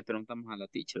 igual le preguntamos a la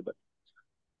teacher, ¿verdad?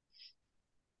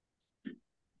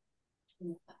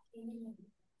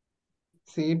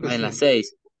 Sí, pues En las sí.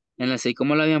 6. En las 6,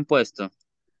 ¿cómo lo habían puesto?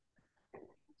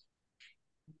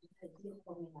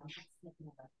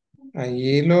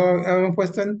 Ahí lo hemos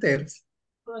puesto en terms.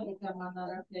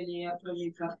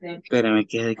 Espérame,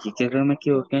 que aquí creo que me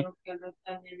equivoqué.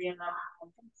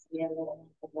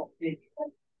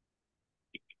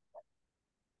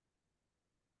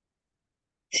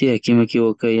 Sí, aquí me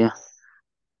equivoqué ya.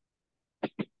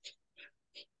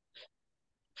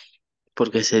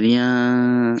 Porque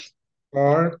sería...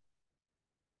 For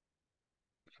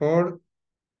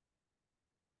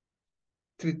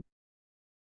 3.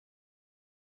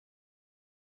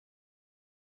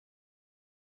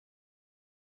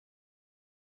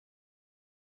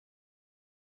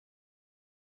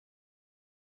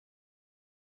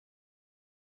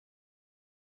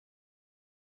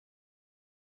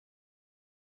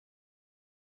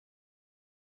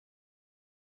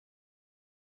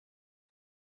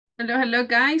 Hello,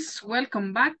 guys.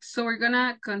 Welcome back. So we're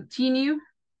gonna continue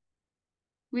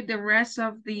with the rest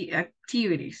of the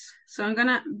activities. So I'm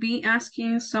gonna be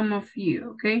asking some of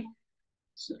you, okay?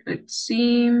 So let's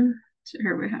see. So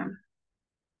here we have.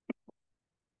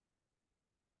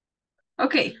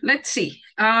 Okay, let's see.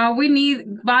 We need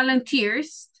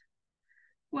volunteers.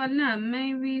 Well, no,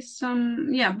 maybe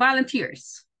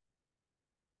volunteers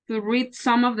to read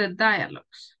some of the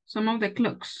dialogues, some of the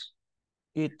clocks.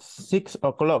 It's 6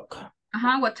 o'clock.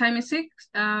 What time is it?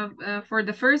 For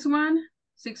the first one,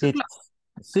 6 o'clock.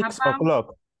 It's 6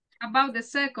 o'clock. About the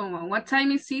second one, what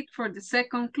time is it for the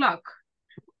second clock?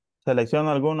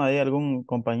 Selecciona alguno ahí, algún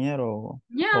compañero.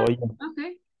 Yeah, O yo.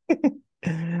 okay.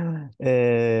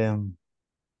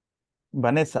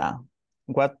 Vanessa,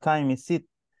 what time is it?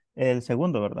 El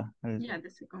segundo, ¿verdad? Yeah, the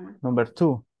second one. Number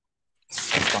 2.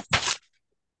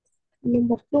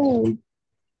 Number 2.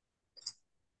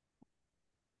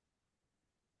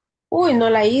 Uy, no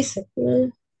la hice.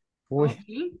 Uy.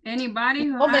 Okay. Anybody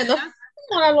who Hombre, has no, that?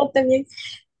 no la noté bien.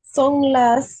 Son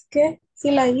las, ¿qué? Sí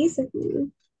la hice.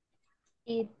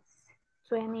 It's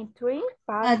 23 A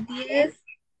past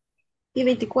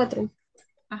 10:24.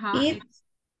 It's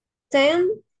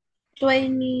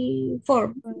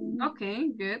 10:24. Okay,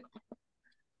 good.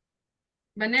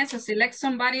 Vanessa, select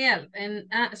somebody else and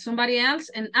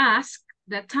ask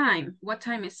the time. What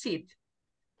time is it?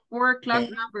 4 o'clock,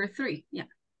 number 3. Yeah.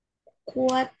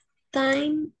 What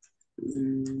time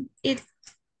it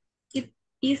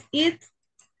is it?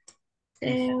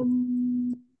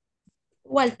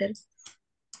 Walter.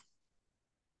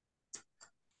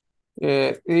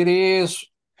 It is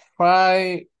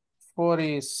 5:45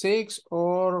 46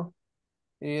 or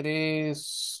it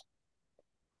is,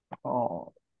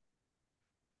 oh,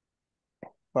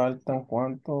 faltan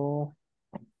cuánto,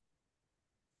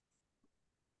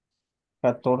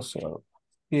 14.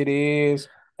 It is,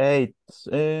 8.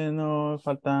 No,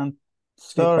 faltan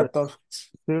sí, 14.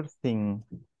 13.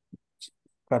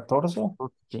 14.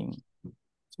 14.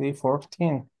 Sí,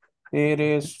 14. It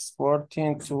is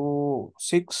 14 to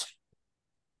 6.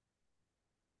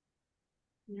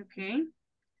 Okay.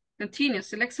 Continue.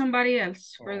 Select somebody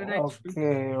else for the next one.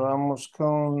 Okay, vamos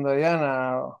con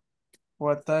Diana.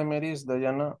 What time it is,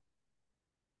 Diana?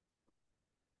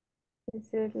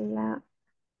 Esa es la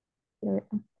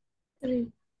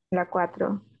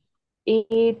 4.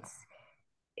 It's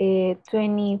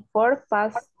 24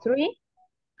 past 3.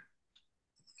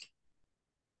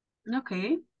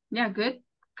 Okay. Yeah, good.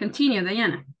 Continue,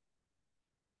 Diana.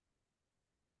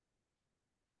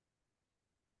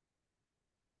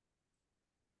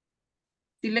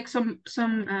 Select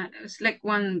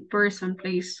one person,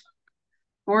 please.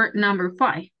 For number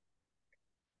 5.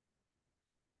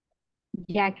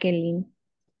 Jacqueline.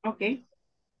 Okay.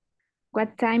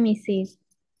 What time is it?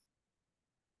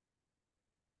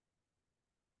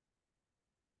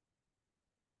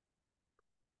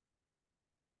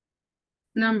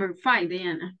 Number 5,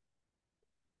 Diana.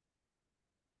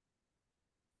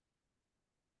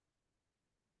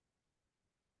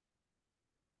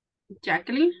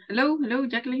 Jacqueline. Hello,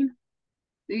 Jacqueline.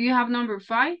 Do you have number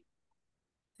 5?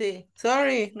 Sí,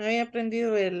 sorry, no había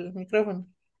prendido el micrófono.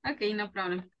 Okay, no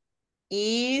problem.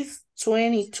 Is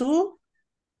 22.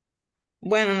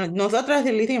 Bueno, nosotras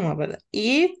sí lo hicimos, ¿verdad?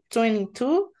 Is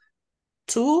 22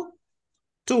 to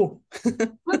 2.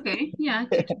 Okay, yeah.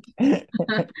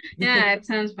 Yeah, it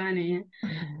sounds funny.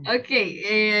 Yeah.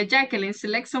 Okay, Jacqueline,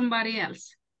 select somebody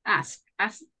else. Ask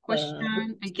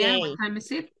question again. What Okay. time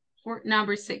is it? For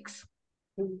number 6.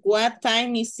 What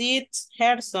time is it,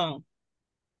 Gerson?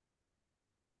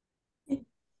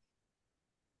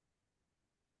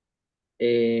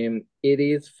 It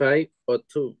is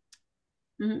 5:02.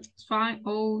 It's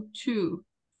 5:02.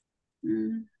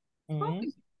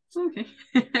 Okay.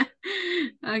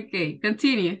 Okay,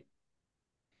 continue.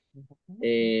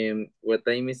 What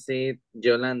time is it,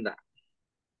 Yolanda?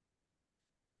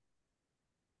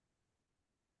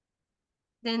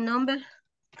 The number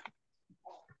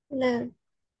 11.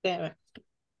 11.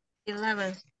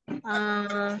 Number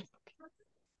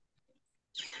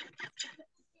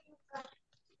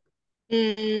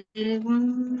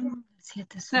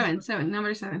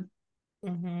 7.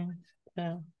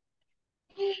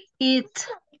 It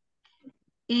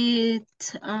 8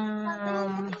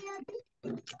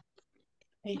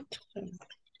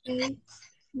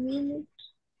 minutes.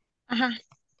 Ajá.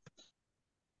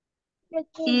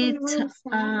 It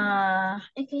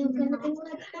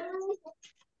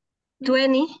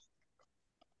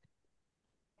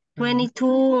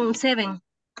 22:07.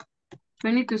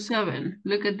 20 to 7.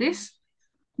 Look at this.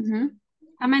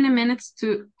 How many minutes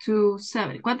to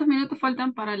 7? ¿Cuántos minutos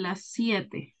faltan para las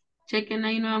 7? Chequen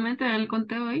ahí nuevamente, en el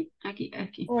conteo ahí. Aquí.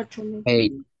 8.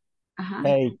 8. Ajá.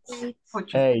 8.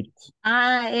 8. 8.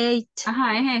 Ajá, es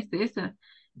esta.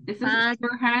 Esta es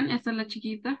shorthand, esta es la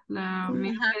chiquita, la Ajá.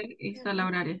 minute, esta es la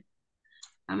horaria.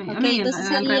 A mí, Entonces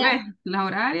al sería, revés, la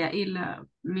horaria y la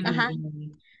minuto. ajá.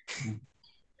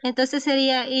 Entonces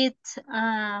sería it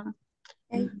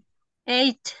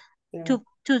 8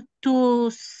 to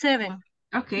 7.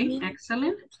 Okay,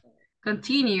 excellent.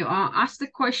 Continue. Ask the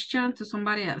question to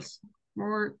somebody else.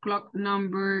 For clock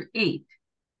number 8.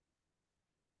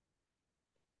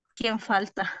 ¿Quién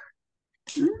falta?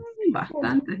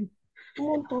 Bastante.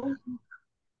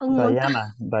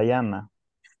 Diana.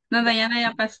 No, Diana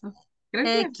ya pasó. Creo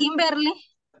que Kimberly.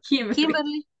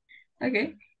 Kimberly.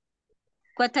 Okay.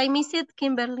 What time is it,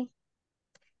 Kimberly?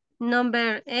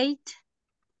 Number 8.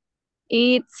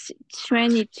 It's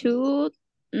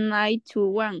 22:09 to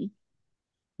 1.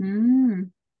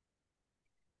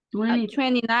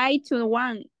 29 to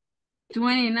 1.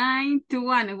 29 to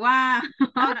 1. Wow.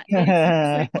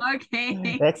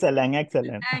 Okay. Excellent.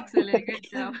 Excellent. Good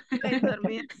job.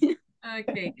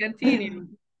 Okay, continue.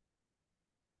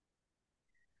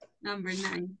 Number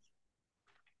 9.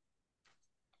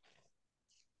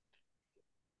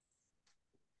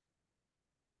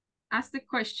 Ask the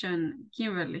question,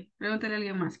 Kimberly. Pregúntale a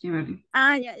alguien más, Kimberly.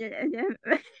 Ya.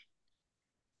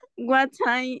 What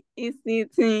time is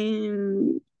it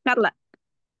in Carla?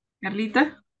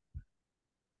 Carlita.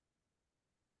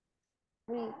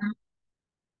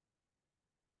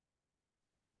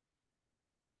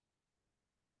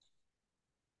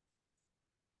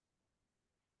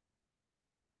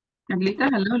 Carlita,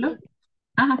 hello.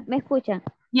 ¿Me escuchan?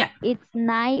 Yeah. It's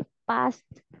 3:09.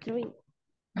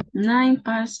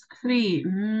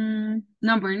 3:09.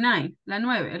 Number 9. La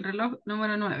 9. El reloj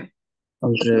número 9.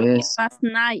 Al revés. Past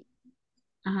night.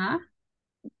 Ajá.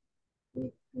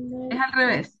 Es al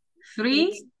revés.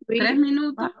 3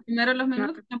 minutos. Primero los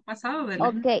minutos que han pasado de la...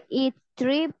 Okay, it's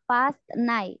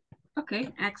 9:03.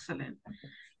 Okay, excellent.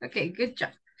 Okay, good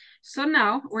job. So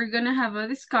now we're going to have a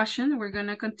discussion. We're going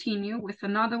to continue with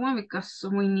another one because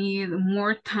we need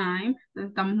more time.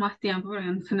 Necesitamos más tiempo porque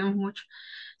no tenemos mucho.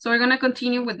 So we're going to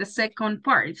continue with the second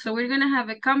part. So we're going to have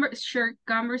a short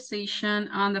conversation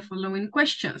on the following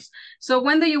questions. So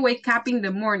when do you wake up in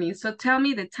the morning? So tell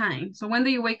me the time. So when do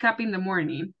you wake up in the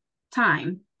morning?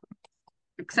 Time.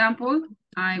 Example,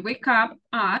 I wake up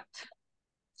at...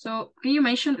 So can you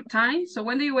mention the time? So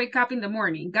when do you wake up in the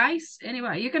morning? Guys,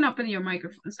 anybody, you can open your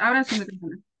microphones. Abran su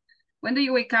micrófono. When do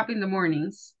you wake up in the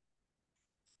mornings?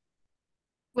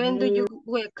 When do you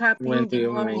wake up When in do the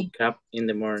you morning? wake up in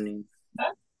the morning?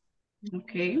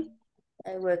 Okay.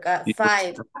 I wake up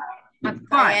 5. At 5.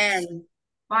 a.m.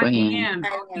 5 a.m.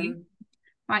 5 Okay. a.m.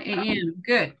 5 a.m.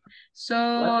 Good.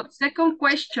 So second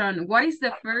question, what is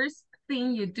the first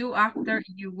thing you do after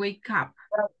you wake up?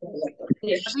 What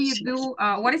do you do?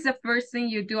 What is the first thing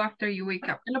you do after you wake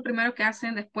up? ¿Qué es lo primero que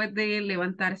hacen después de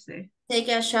levantarse? Take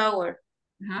a shower.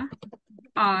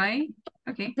 Okay.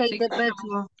 Take the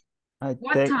bedroom.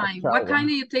 What time? What time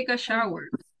do you take a shower?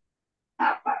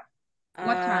 What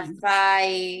time?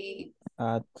 5.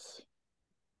 At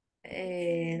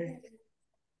 10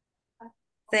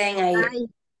 a.m.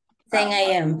 10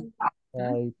 a.m.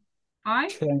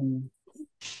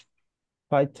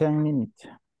 5-10 minutes.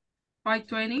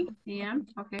 5:20 a.m.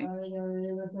 Okay.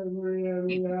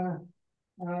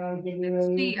 Let's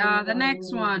see. The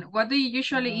next one. What do you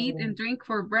usually eat and drink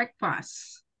for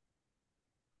breakfast?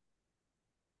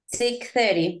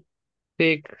 6:30.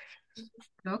 6.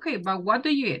 Okay, but what do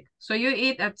you eat? So you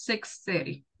eat at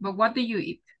 6:30. But what do you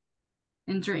eat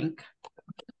and drink?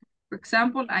 For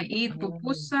example, I eat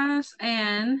pupusas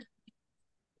and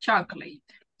chocolate.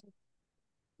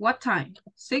 What time?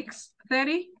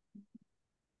 6:30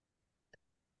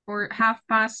 or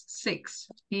 6:30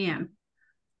 a.m.?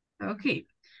 Okay,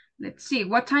 let's see.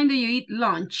 What time do you eat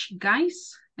lunch,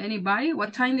 guys? Anybody?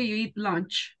 What time do you eat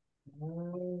lunch?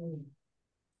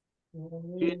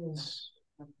 It's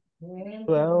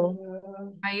 12.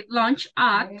 I eat lunch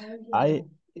at? I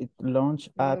eat lunch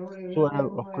at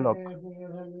 12 o'clock.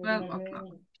 12 o'clock.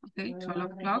 Okay,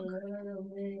 12 o'clock.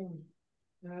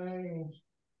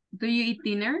 Do you eat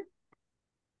dinner?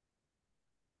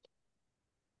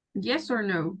 Yes or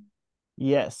no?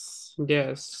 Yes.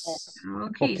 Okay,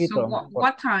 Poquito. so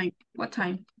what time? What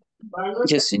time?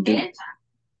 Yes, indeed.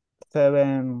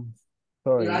 7.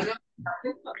 Sorry.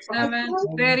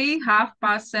 7:30,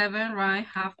 7:30, right?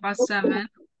 7:30.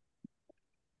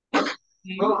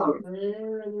 Okay.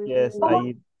 Yes, I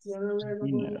eat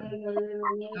dinner.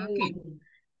 Okay.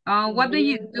 What do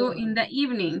you do in the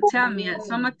evening? Tell me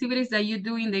some activities that you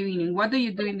do in the evening. What do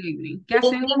you do in the evening? ¿Qué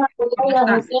hacen por las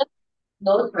tardes?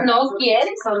 No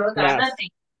quiere, solo Class.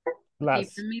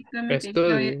 Sí, permítame que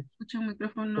Estudio. escuche un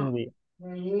micrófono Study.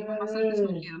 bastante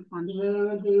sonido al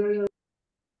fondo.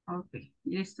 Okay,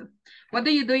 listo. What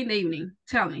do you do in the evening?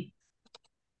 Tell me.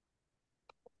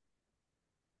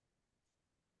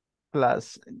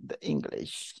 Class, the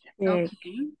English. Okay.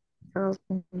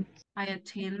 I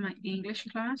attend my English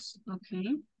class.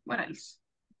 Okay. What else?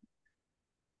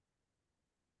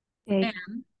 Take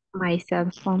And my cell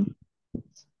phone.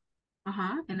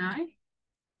 and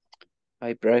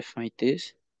I brush my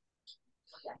teeth.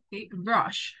 okay,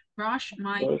 brush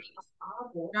my teeth.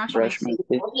 Brush my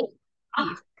teeth.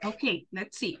 Teeth. Okay,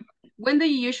 let's see. When do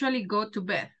you usually go to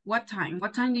bed? What time?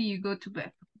 What time do you go to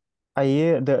bed? Ahí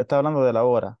está hablando de la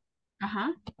hora.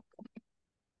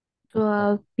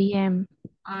 12 p.m.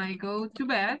 I go to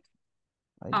bed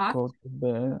I go to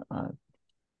bed at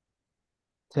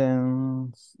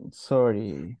 10.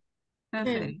 Sorry.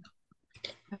 10:30.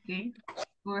 Okay.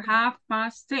 Or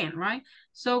 10:30, right?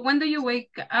 So when do you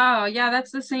wake? Oh, yeah,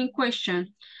 that's the same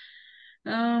question.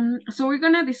 So we're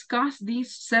gonna discuss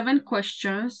these 7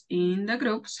 questions in the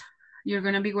groups. You're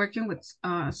gonna be working with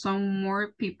some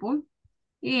more people.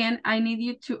 And I need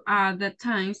you to add the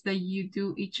times that you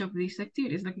do each of these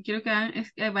activities. Lo que quiero que hagan es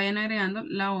que vayan agregando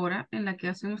la hora en la que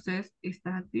hacen ustedes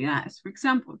estas actividades. For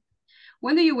example,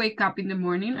 when do you wake up in the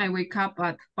morning? I wake up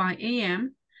at 5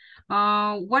 a.m.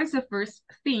 What is the first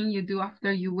thing you do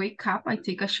after you wake up? I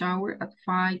take a shower at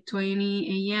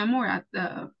 5:20 a.m. or at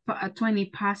 20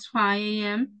 past 5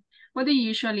 a.m. What do you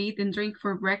usually eat and drink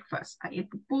for breakfast? I eat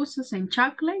pupusas and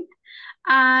chocolate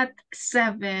at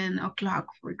 7 o'clock,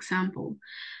 for example.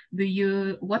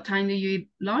 What time do you eat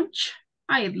lunch?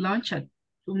 I eat lunch at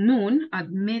noon, at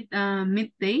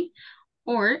midday,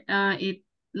 or eat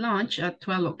lunch at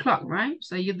 12 o'clock, right?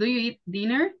 So do you eat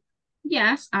dinner?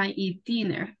 Yes, I eat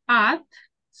dinner at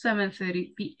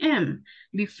 7:30 p.m.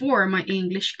 before my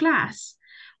English class.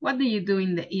 What do you do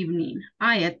in the evening?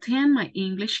 I attend my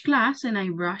English class and I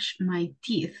brush my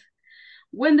teeth.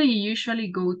 When do you usually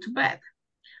go to bed?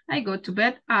 I go to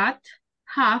bed at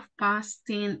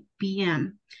 10:30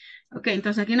 p.m. Ok,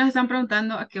 entonces aquí nos están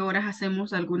preguntando a qué horas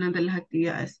hacemos algunas de las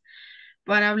actividades.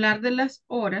 Para hablar de las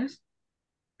horas,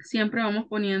 siempre vamos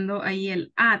poniendo ahí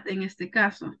el at en este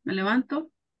caso. Me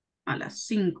levanto a las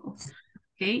 5.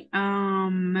 Ok,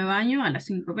 me baño a las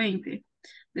 5:20.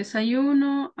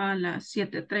 Desayuno a las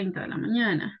 7:30 de la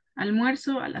mañana.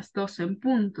 Almuerzo a las 12 en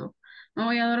punto. Me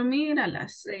voy a dormir a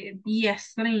las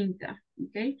 10:30.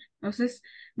 Ok, entonces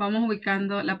vamos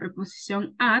ubicando la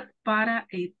preposición at para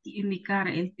indicar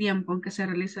el tiempo en que se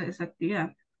realiza esa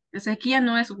actividad. Entonces aquí ya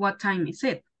no es what time is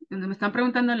it. Cuando me están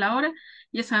preguntando la hora,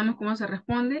 ya sabemos cómo se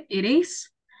responde. It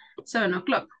is 7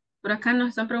 o'clock. Por acá nos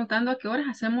están preguntando a qué horas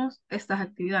hacemos estas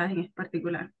actividades en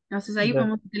particular. Entonces ahí The,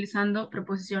 vamos utilizando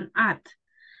preposición at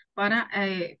para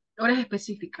horas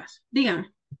específicas.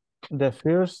 Díganme. the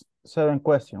first 7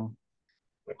 questions.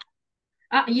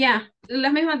 Yeah,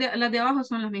 las mismas, las de abajo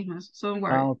son las mismas. So don't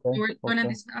worry. Okay, We're going to okay,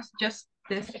 discuss just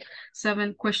these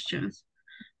 7 questions.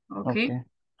 Okay. okay.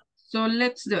 So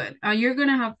let's do it. You're going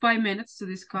to have 5 minutes to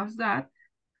discuss that.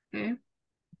 Okay.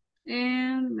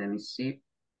 And let me see.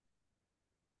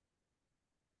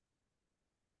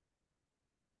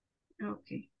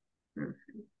 Okay.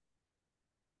 Perfect.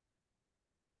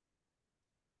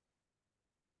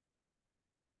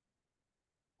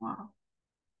 Wow.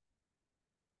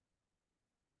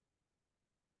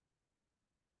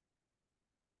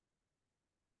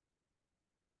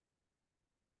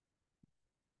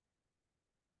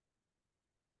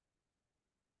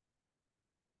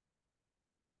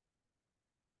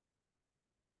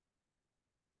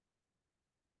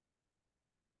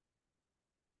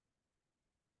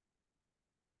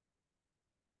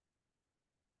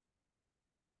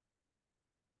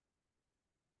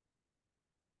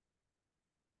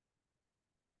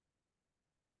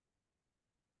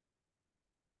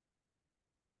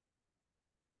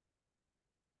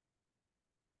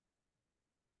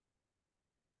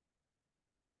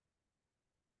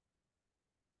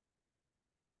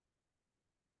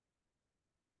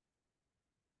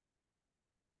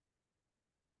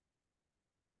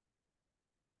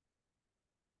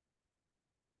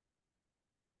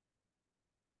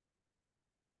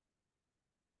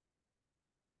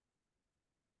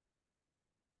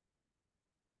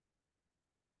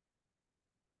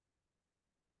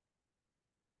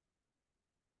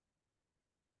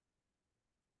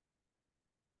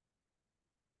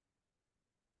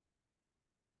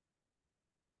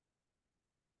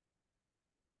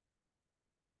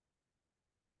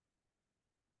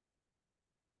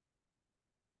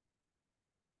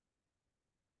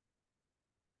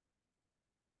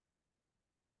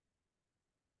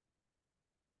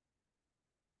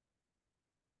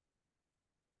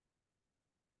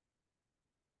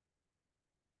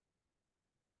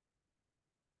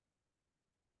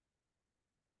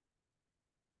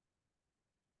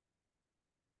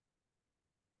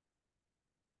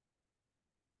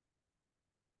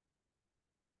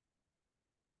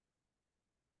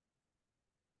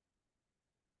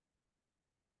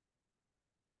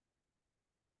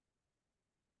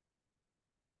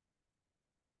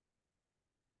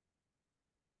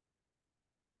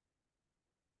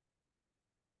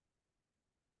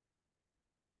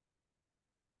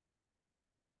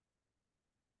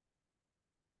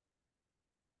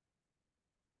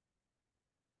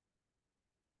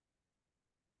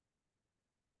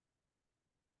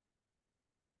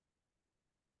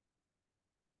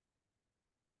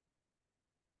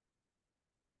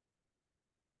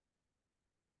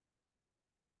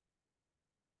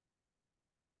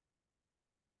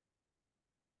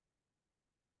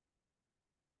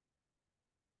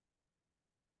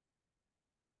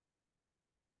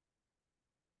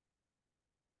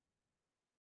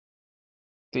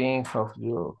 Think of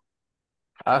you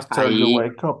after you Ahí,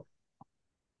 wake up.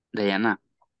 Diana,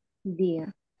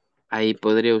 Día. ahí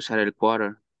podría usar el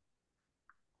quarter.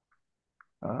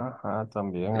 Ajá,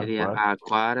 también el Sería quarter. a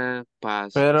quarter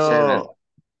past 7. Pero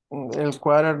el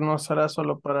quarter no será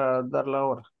solo para dar la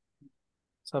hora.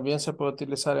 También se puede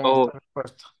utilizar en esta Oh,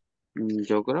 respuesta.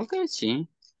 yo creo que sí.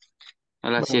 A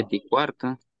las Bueno,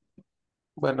 7:15.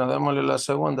 Bueno, démosle la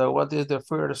segunda. What is the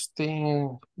first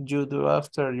thing you do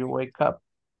after you wake up?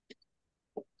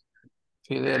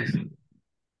 Fidel.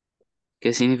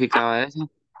 ¿Qué significaba eso?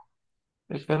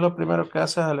 ¿Qué es lo primero que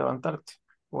haces al levantarte?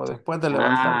 O después de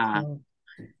levantarte.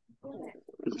 Ah,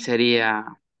 sería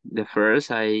the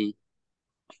first I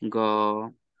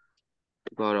go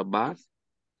to bath,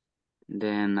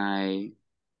 then I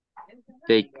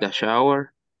take the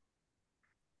shower,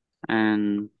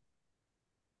 and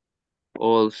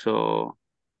also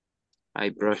I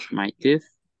brush my teeth,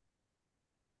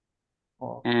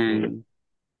 Okay. and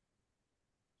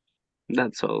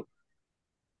that's all.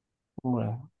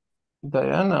 Bueno.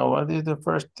 Diana, what is the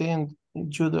first thing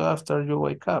you do after you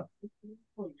wake up?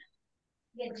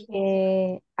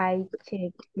 I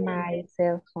check my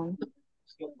cell phone.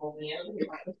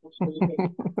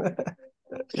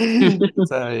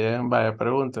 Está bien, vaya,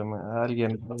 pregúnteme a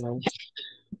alguien. Carla,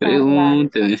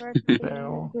 Pregúnteme. first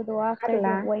thing you do after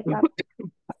you wake up.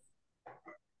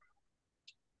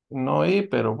 No oí,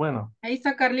 pero bueno. Ahí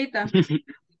está Carlita.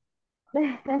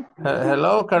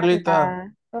 Hello,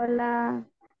 Carlita. Hola.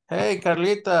 Hey,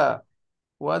 Carlita.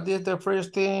 What is the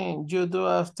first thing you do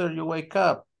after you wake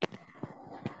up?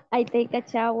 I take a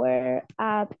shower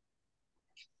at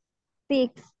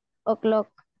 6 o'clock.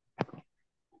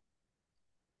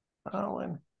 Ah,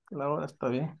 bueno, la hora está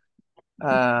bien.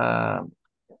 Ah,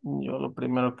 yo lo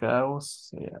primero que hago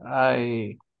es,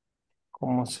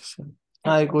 ¿cómo se dice?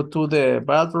 I go to the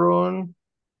bathroom.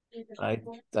 I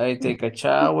take a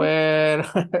shower.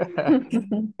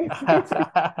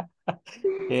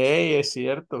 Hey, es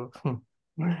cierto.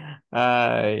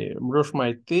 I brush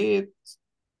my teeth.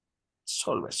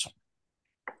 Solo eso.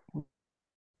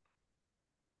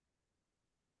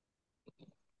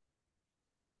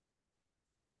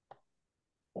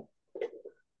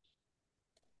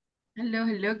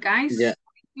 Hello, guys. Ya,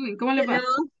 ¿Cómo le va?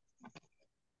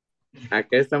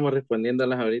 acá estamos respondiendo a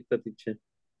las ahorita, teacher.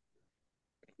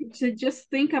 So just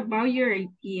think about your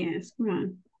ideas. Come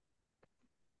on.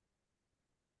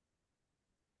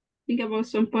 Think about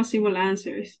some possible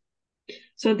answers.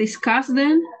 So discuss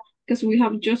them, because we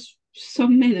have just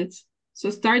some minutes.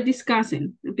 So start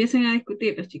discussing. Empiecen a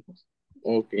discutir, los chicos.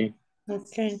 Ok.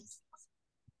 Okay.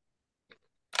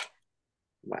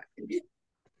 Vale.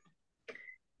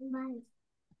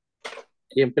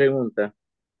 ¿Quién pregunta?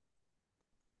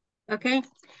 Okay.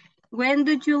 When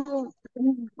do you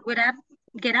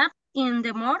get up in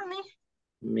the morning?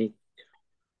 Me.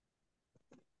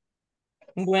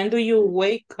 When do you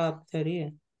wake up,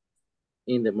 sería?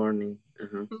 In the morning.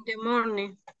 Ajá. In the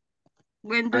morning.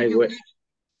 When do I you wake.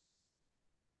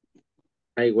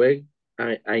 I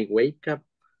wake up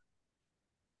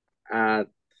at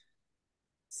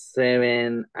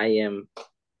 7 a.m.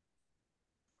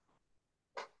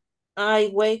 I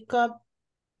wake up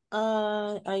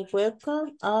at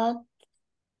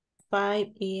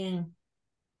 5 p.m.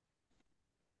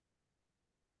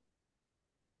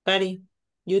 Cari,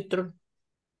 you true.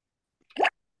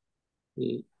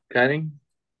 ¿Y Karen?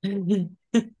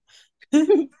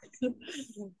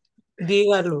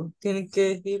 Dígalo, tiene que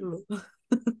decirlo.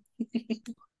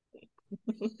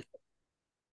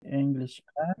 English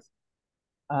class.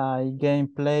 I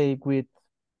gameplay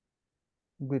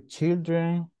with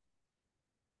children.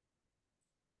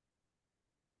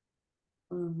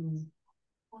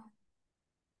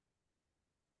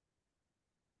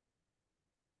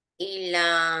 Y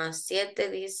la 7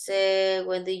 dice,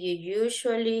 when do you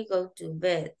usually go to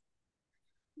bed?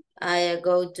 I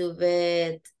go to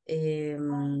bed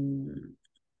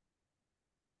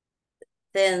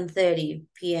 10:30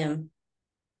 p.m.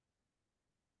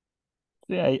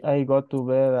 Sí, I go to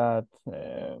bed at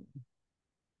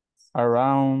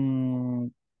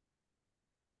around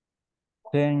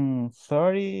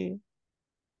 10:30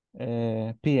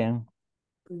 p.m.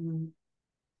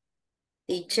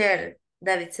 Teacher,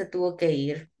 David se tuvo que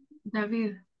ir.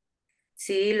 David.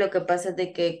 Sí, lo que pasa es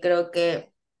de que creo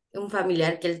que un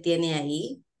familiar que él tiene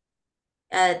ahí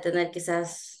ha de tener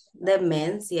quizás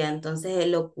demencia, entonces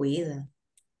él lo cuida.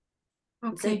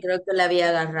 Entonces Ok. creo que le había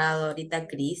agarrado ahorita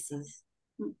crisis.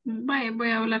 Vaya, voy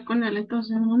a hablar con él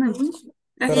entonces en un momento. Sí,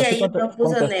 Pero sí ahí nos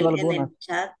puso contestó en algunas. el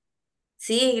chat.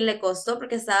 Sí, le costó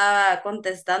porque estaba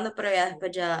contestando, pero ya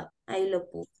después ya ahí lo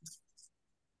puso.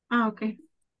 Ah, ok.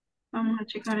 Vamos a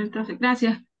checar entonces.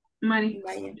 Gracias, Mari.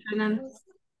 Vaya. Fernanda.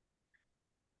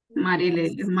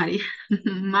 Mari.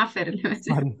 Maffer, le voy a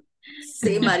decir.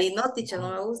 Sí, Marino, teacher,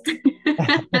 no me gusta.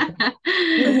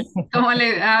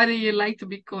 How do you like to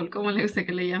be called? ¿Cómo le gusta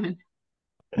que le llamen?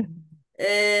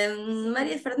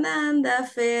 María Fernanda,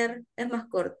 Fer, es más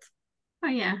corto. Oh,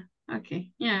 yeah.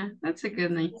 Okay. Yeah, that's a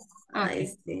good name. Ahí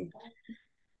Okay. sí.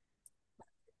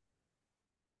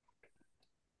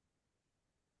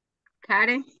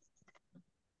 Karen.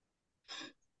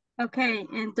 Ok,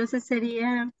 entonces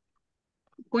sería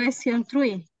question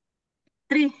 3.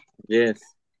 3. Yes.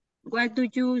 What do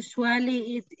you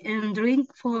usually eat and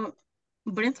drink for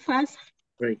breakfast?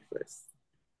 Breakfast.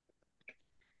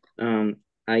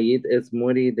 I eat a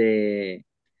smoothie de...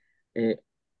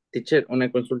 teacher,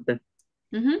 una consulta.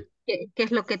 ¿Qué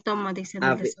es lo que tomo? Dice en el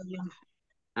Ave- desayuno.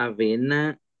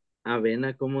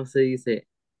 avena, ¿cómo se dice?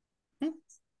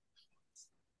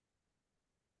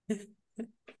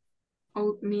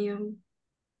 Oatmeal.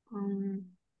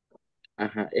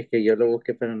 Ajá, es que yo lo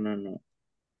busqué, pero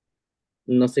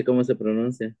no sé cómo se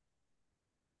pronuncia.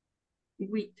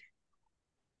 Wheat.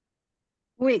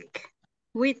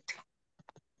 Wheat.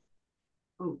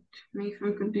 Oat. Made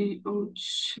from containing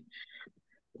oats.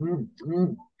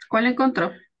 ¿Cuál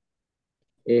encontró?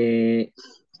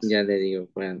 Ya le digo,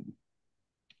 bueno,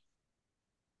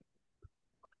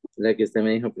 la que usted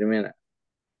me dijo primera.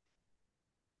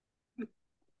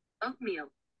 Oatmeal.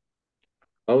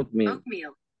 Oatmeal.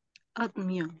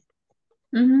 Oatmeal.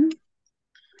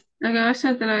 La que va a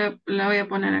hacer la voy a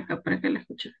poner acá para que la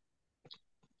escuchen.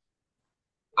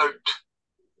 Oat.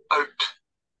 Oat.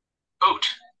 Oat.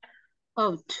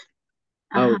 Oat.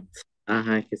 Ajá. Out.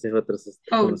 Ajá, es que ese es otro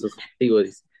como Oat. sustantivo,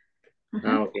 dice.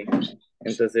 Ajá. Ok.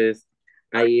 Entonces,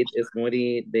 I eat a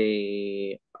smoothie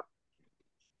de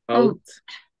Oat. oat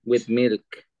with milk.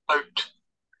 Oat.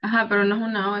 Ajá, pero no es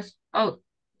una O, es oat.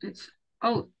 It's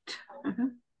oat. Ajá.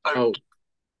 Oat.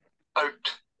 Oat.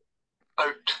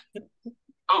 Oat.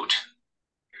 Oat.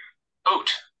 Oat.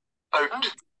 Oat.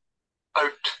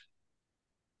 Oat.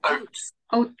 Oat.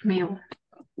 Oatmeal.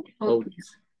 Oat.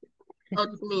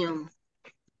 Oatmeal.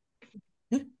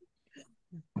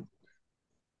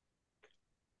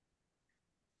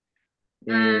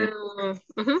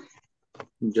 Ujú.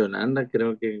 Yolanda,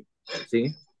 creo que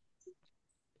sí.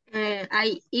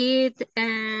 I eat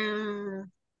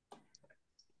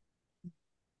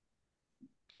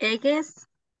eggs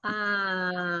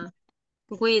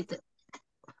with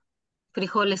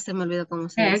frijoles, se me olvidó cómo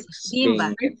se dice. Eggs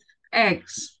Bimba. with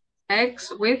eggs.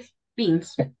 Eggs with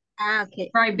beans. Ah, ok.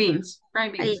 Fried beans.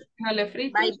 Fried beans. Ay, Jale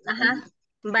fritos.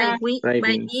 by Fried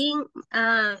beans. being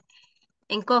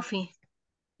and coffee.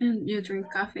 And you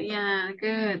drink coffee. Yeah,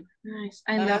 good. Nice.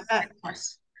 I love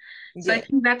breakfast. So I Yeah.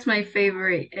 think that's my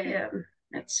favorite,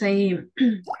 let's say,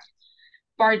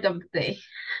 part of the day.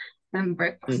 And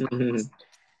breakfast.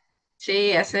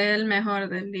 Sí, ese es el mejor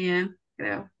del día,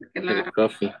 creo. Porque lo El agarro.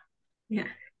 coffee. Yeah.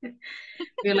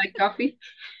 You like coffee?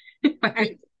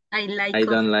 I like I coffee.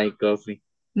 don't like coffee.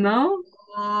 No?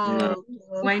 Oh,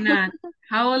 Why not?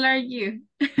 How old are you?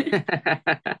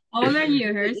 How old are you,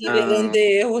 ¿Y Hersa? de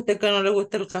dónde es usted que no le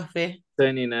gusta el café?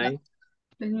 29.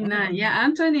 29. Yeah,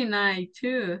 I'm 29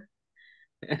 too.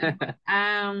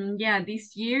 Yeah,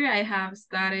 this year I have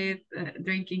started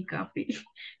drinking coffee.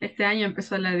 Este año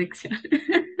empezó la adicción.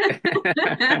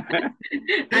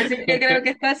 Así que creo que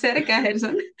está cerca,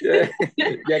 Gerson.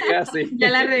 Ya casi. Ya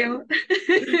la reo.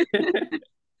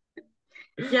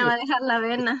 ya va a dejar la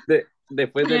avena.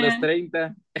 Después de los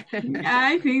 30.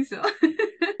 I think so.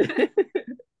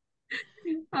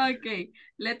 Okay,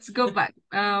 let's go back.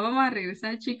 Vamos a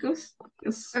regresar, chicos.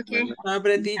 Okay.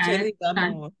 Abre, teacher,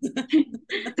 digamos.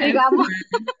 Sigamos.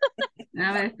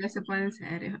 A ver, esto se pone en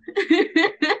serio.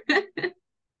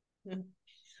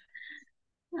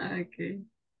 Okay.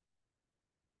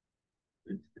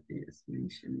 Just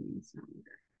mentioning some.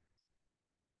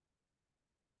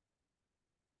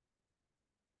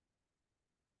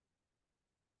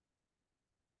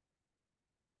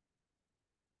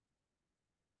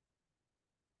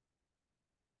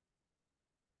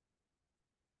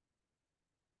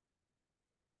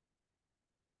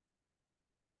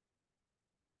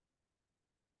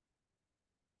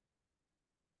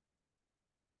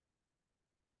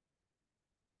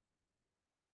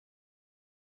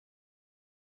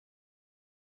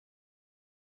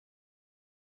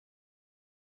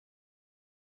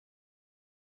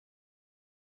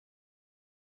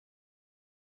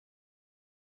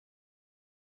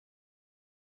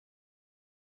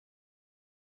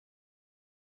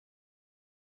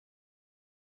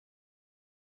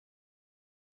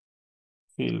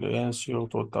 Silencio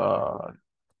total.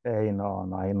 Ey, no,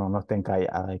 ahí no estén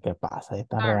calladas. ¿Qué pasa?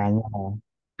 Están regañadas.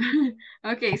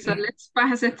 Okay, so let's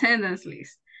pass attendance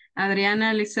list.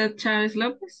 Adriana Lizeth Chávez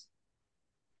López.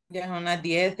 Ya son las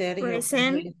 10, Sergio.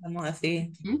 Present. Estamos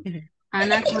así.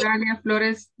 Ana Coralia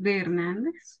Flores de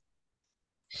Hernández.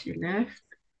 She left.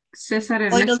 César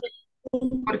Ernesto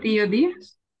Portillo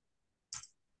Díaz.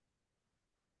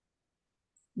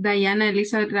 Dayana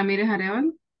Elizabeth Ramírez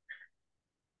Arevalo.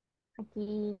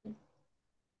 Aquí.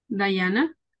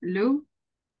 Dayana. Hello.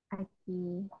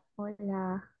 Aquí.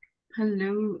 Hola.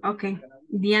 Hello. Ok.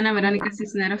 Diana Verónica Hola.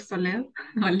 Cisneros Toledo.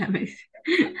 Hola, me dice.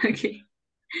 Ok.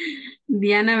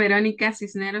 Diana Verónica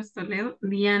Cisneros Toledo.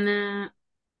 Diana.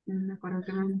 No me acuerdo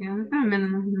que me enviaron.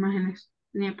 También las imágenes.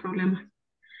 Tenía problemas.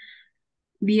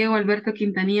 Diego Alberto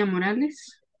Quintanilla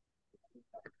Morales.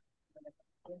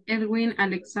 Edwin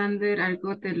Alexander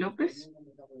Argote López.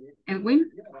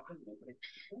 Edwin.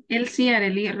 Elsie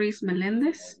Arely Ruiz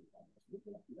Meléndez.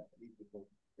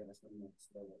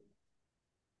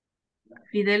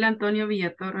 Fidel Antonio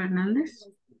Villatoro Hernández.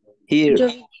 Yo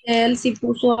vi que él sí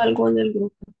puso algo en el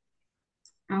grupo.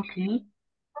 Okay.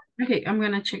 Okay, I'm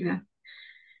gonna check that.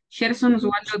 Gerson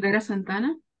Osvaldo Vera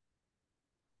Santana.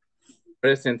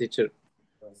 Present, teacher.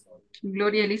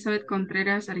 Gloria Elizabeth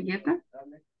Contreras Argueta.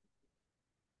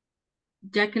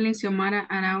 Jacqueline Xiomara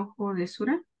Araujo de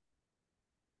Sura.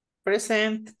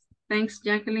 Present. Thanks,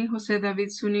 Jacqueline. José David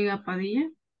Zúñiga Padilla.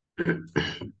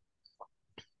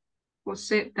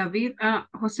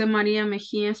 José María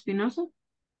Mejía Espinosa.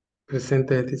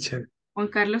 Presente, teacher. Juan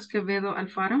Carlos Quevedo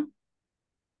Alfaro.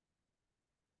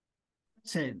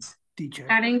 Present, teacher.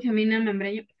 Karen Gemina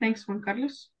Membreño. Thanks, Juan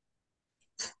Carlos.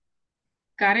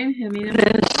 Karen Gemina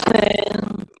Membreño.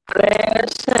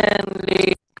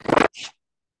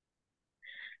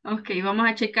 Ok, vamos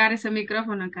a checar ese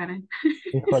micrófono, Karen.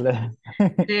 Híjole.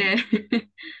 Eh,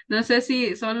 no sé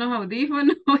si son los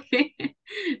audífonos o qué,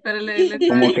 pero le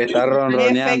Como que está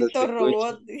ronroneando, se Efecto escucha.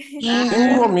 robot.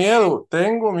 Tengo miedo,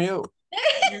 tengo miedo.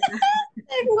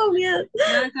 Tengo miedo.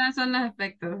 No, esos son los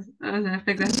efectos. Los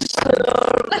efectos.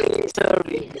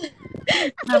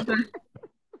 No, pues,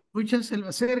 Mucho se lo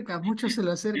acerca, mucho se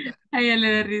lo acerca. a ella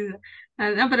le da risa.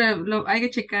 No, pero hay que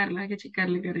checarlo,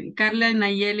 Karen. Carla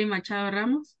Nayeli Machado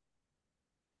Ramos.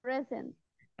 Present.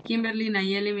 Kimberly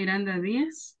Nayeli Miranda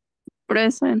Díaz.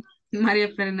 Present. María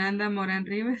Fernanda Morán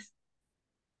Rivas.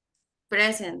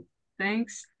 Present.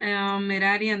 Thanks.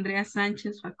 Merari Andrea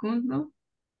Sánchez Facundo.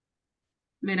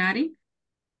 Merari.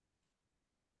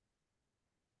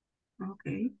 Ok.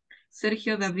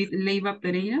 Sergio David Leiva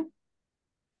Pereira.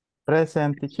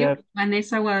 Present, teacher.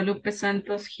 Vanessa Guadalupe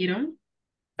Santos Girón.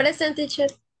 Present, teacher.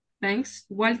 Thanks.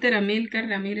 Walter Amilcar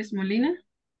Ramírez Molina.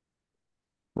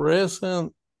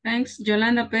 Present. Thanks.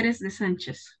 Yolanda Pérez de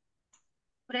Sánchez.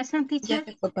 Present, Ya teacher.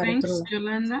 se fue para otro Thanks, lado.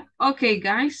 Yolanda. Okay,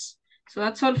 guys. So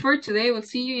that's all for today. We'll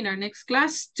see you in our next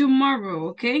class tomorrow,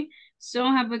 okay? So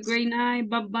have a great night.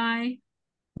 Bye-bye.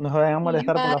 No se vayan a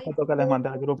molestar por la Bye. foto que les mandé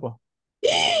al grupo.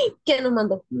 ¿Quién nos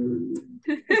mandó?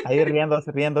 Ahí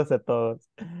riéndose todos.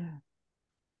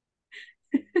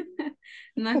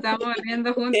 Nos estamos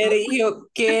riendo juntos. Sergio,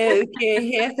 ¿qué es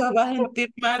eso? Va a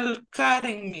sentir mal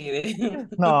Karen, mire.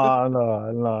 No,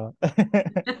 no, no.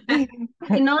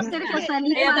 Y no, Sergio,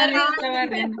 salí Ella para también atrás. estaba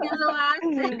riendo. ¿Quién lo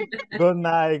hace? Good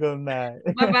night, good night.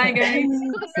 Bye-bye, guys.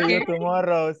 See you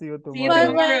tomorrow. See you See you Bye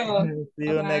tomorrow. bye. tomorrow. See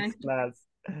you Bye-bye. next class.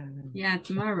 Yeah,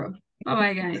 tomorrow.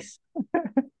 Bye-bye, guys.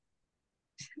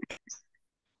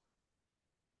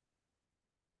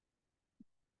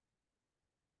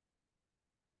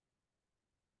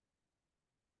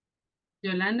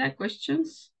 Yolanda,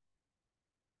 questions?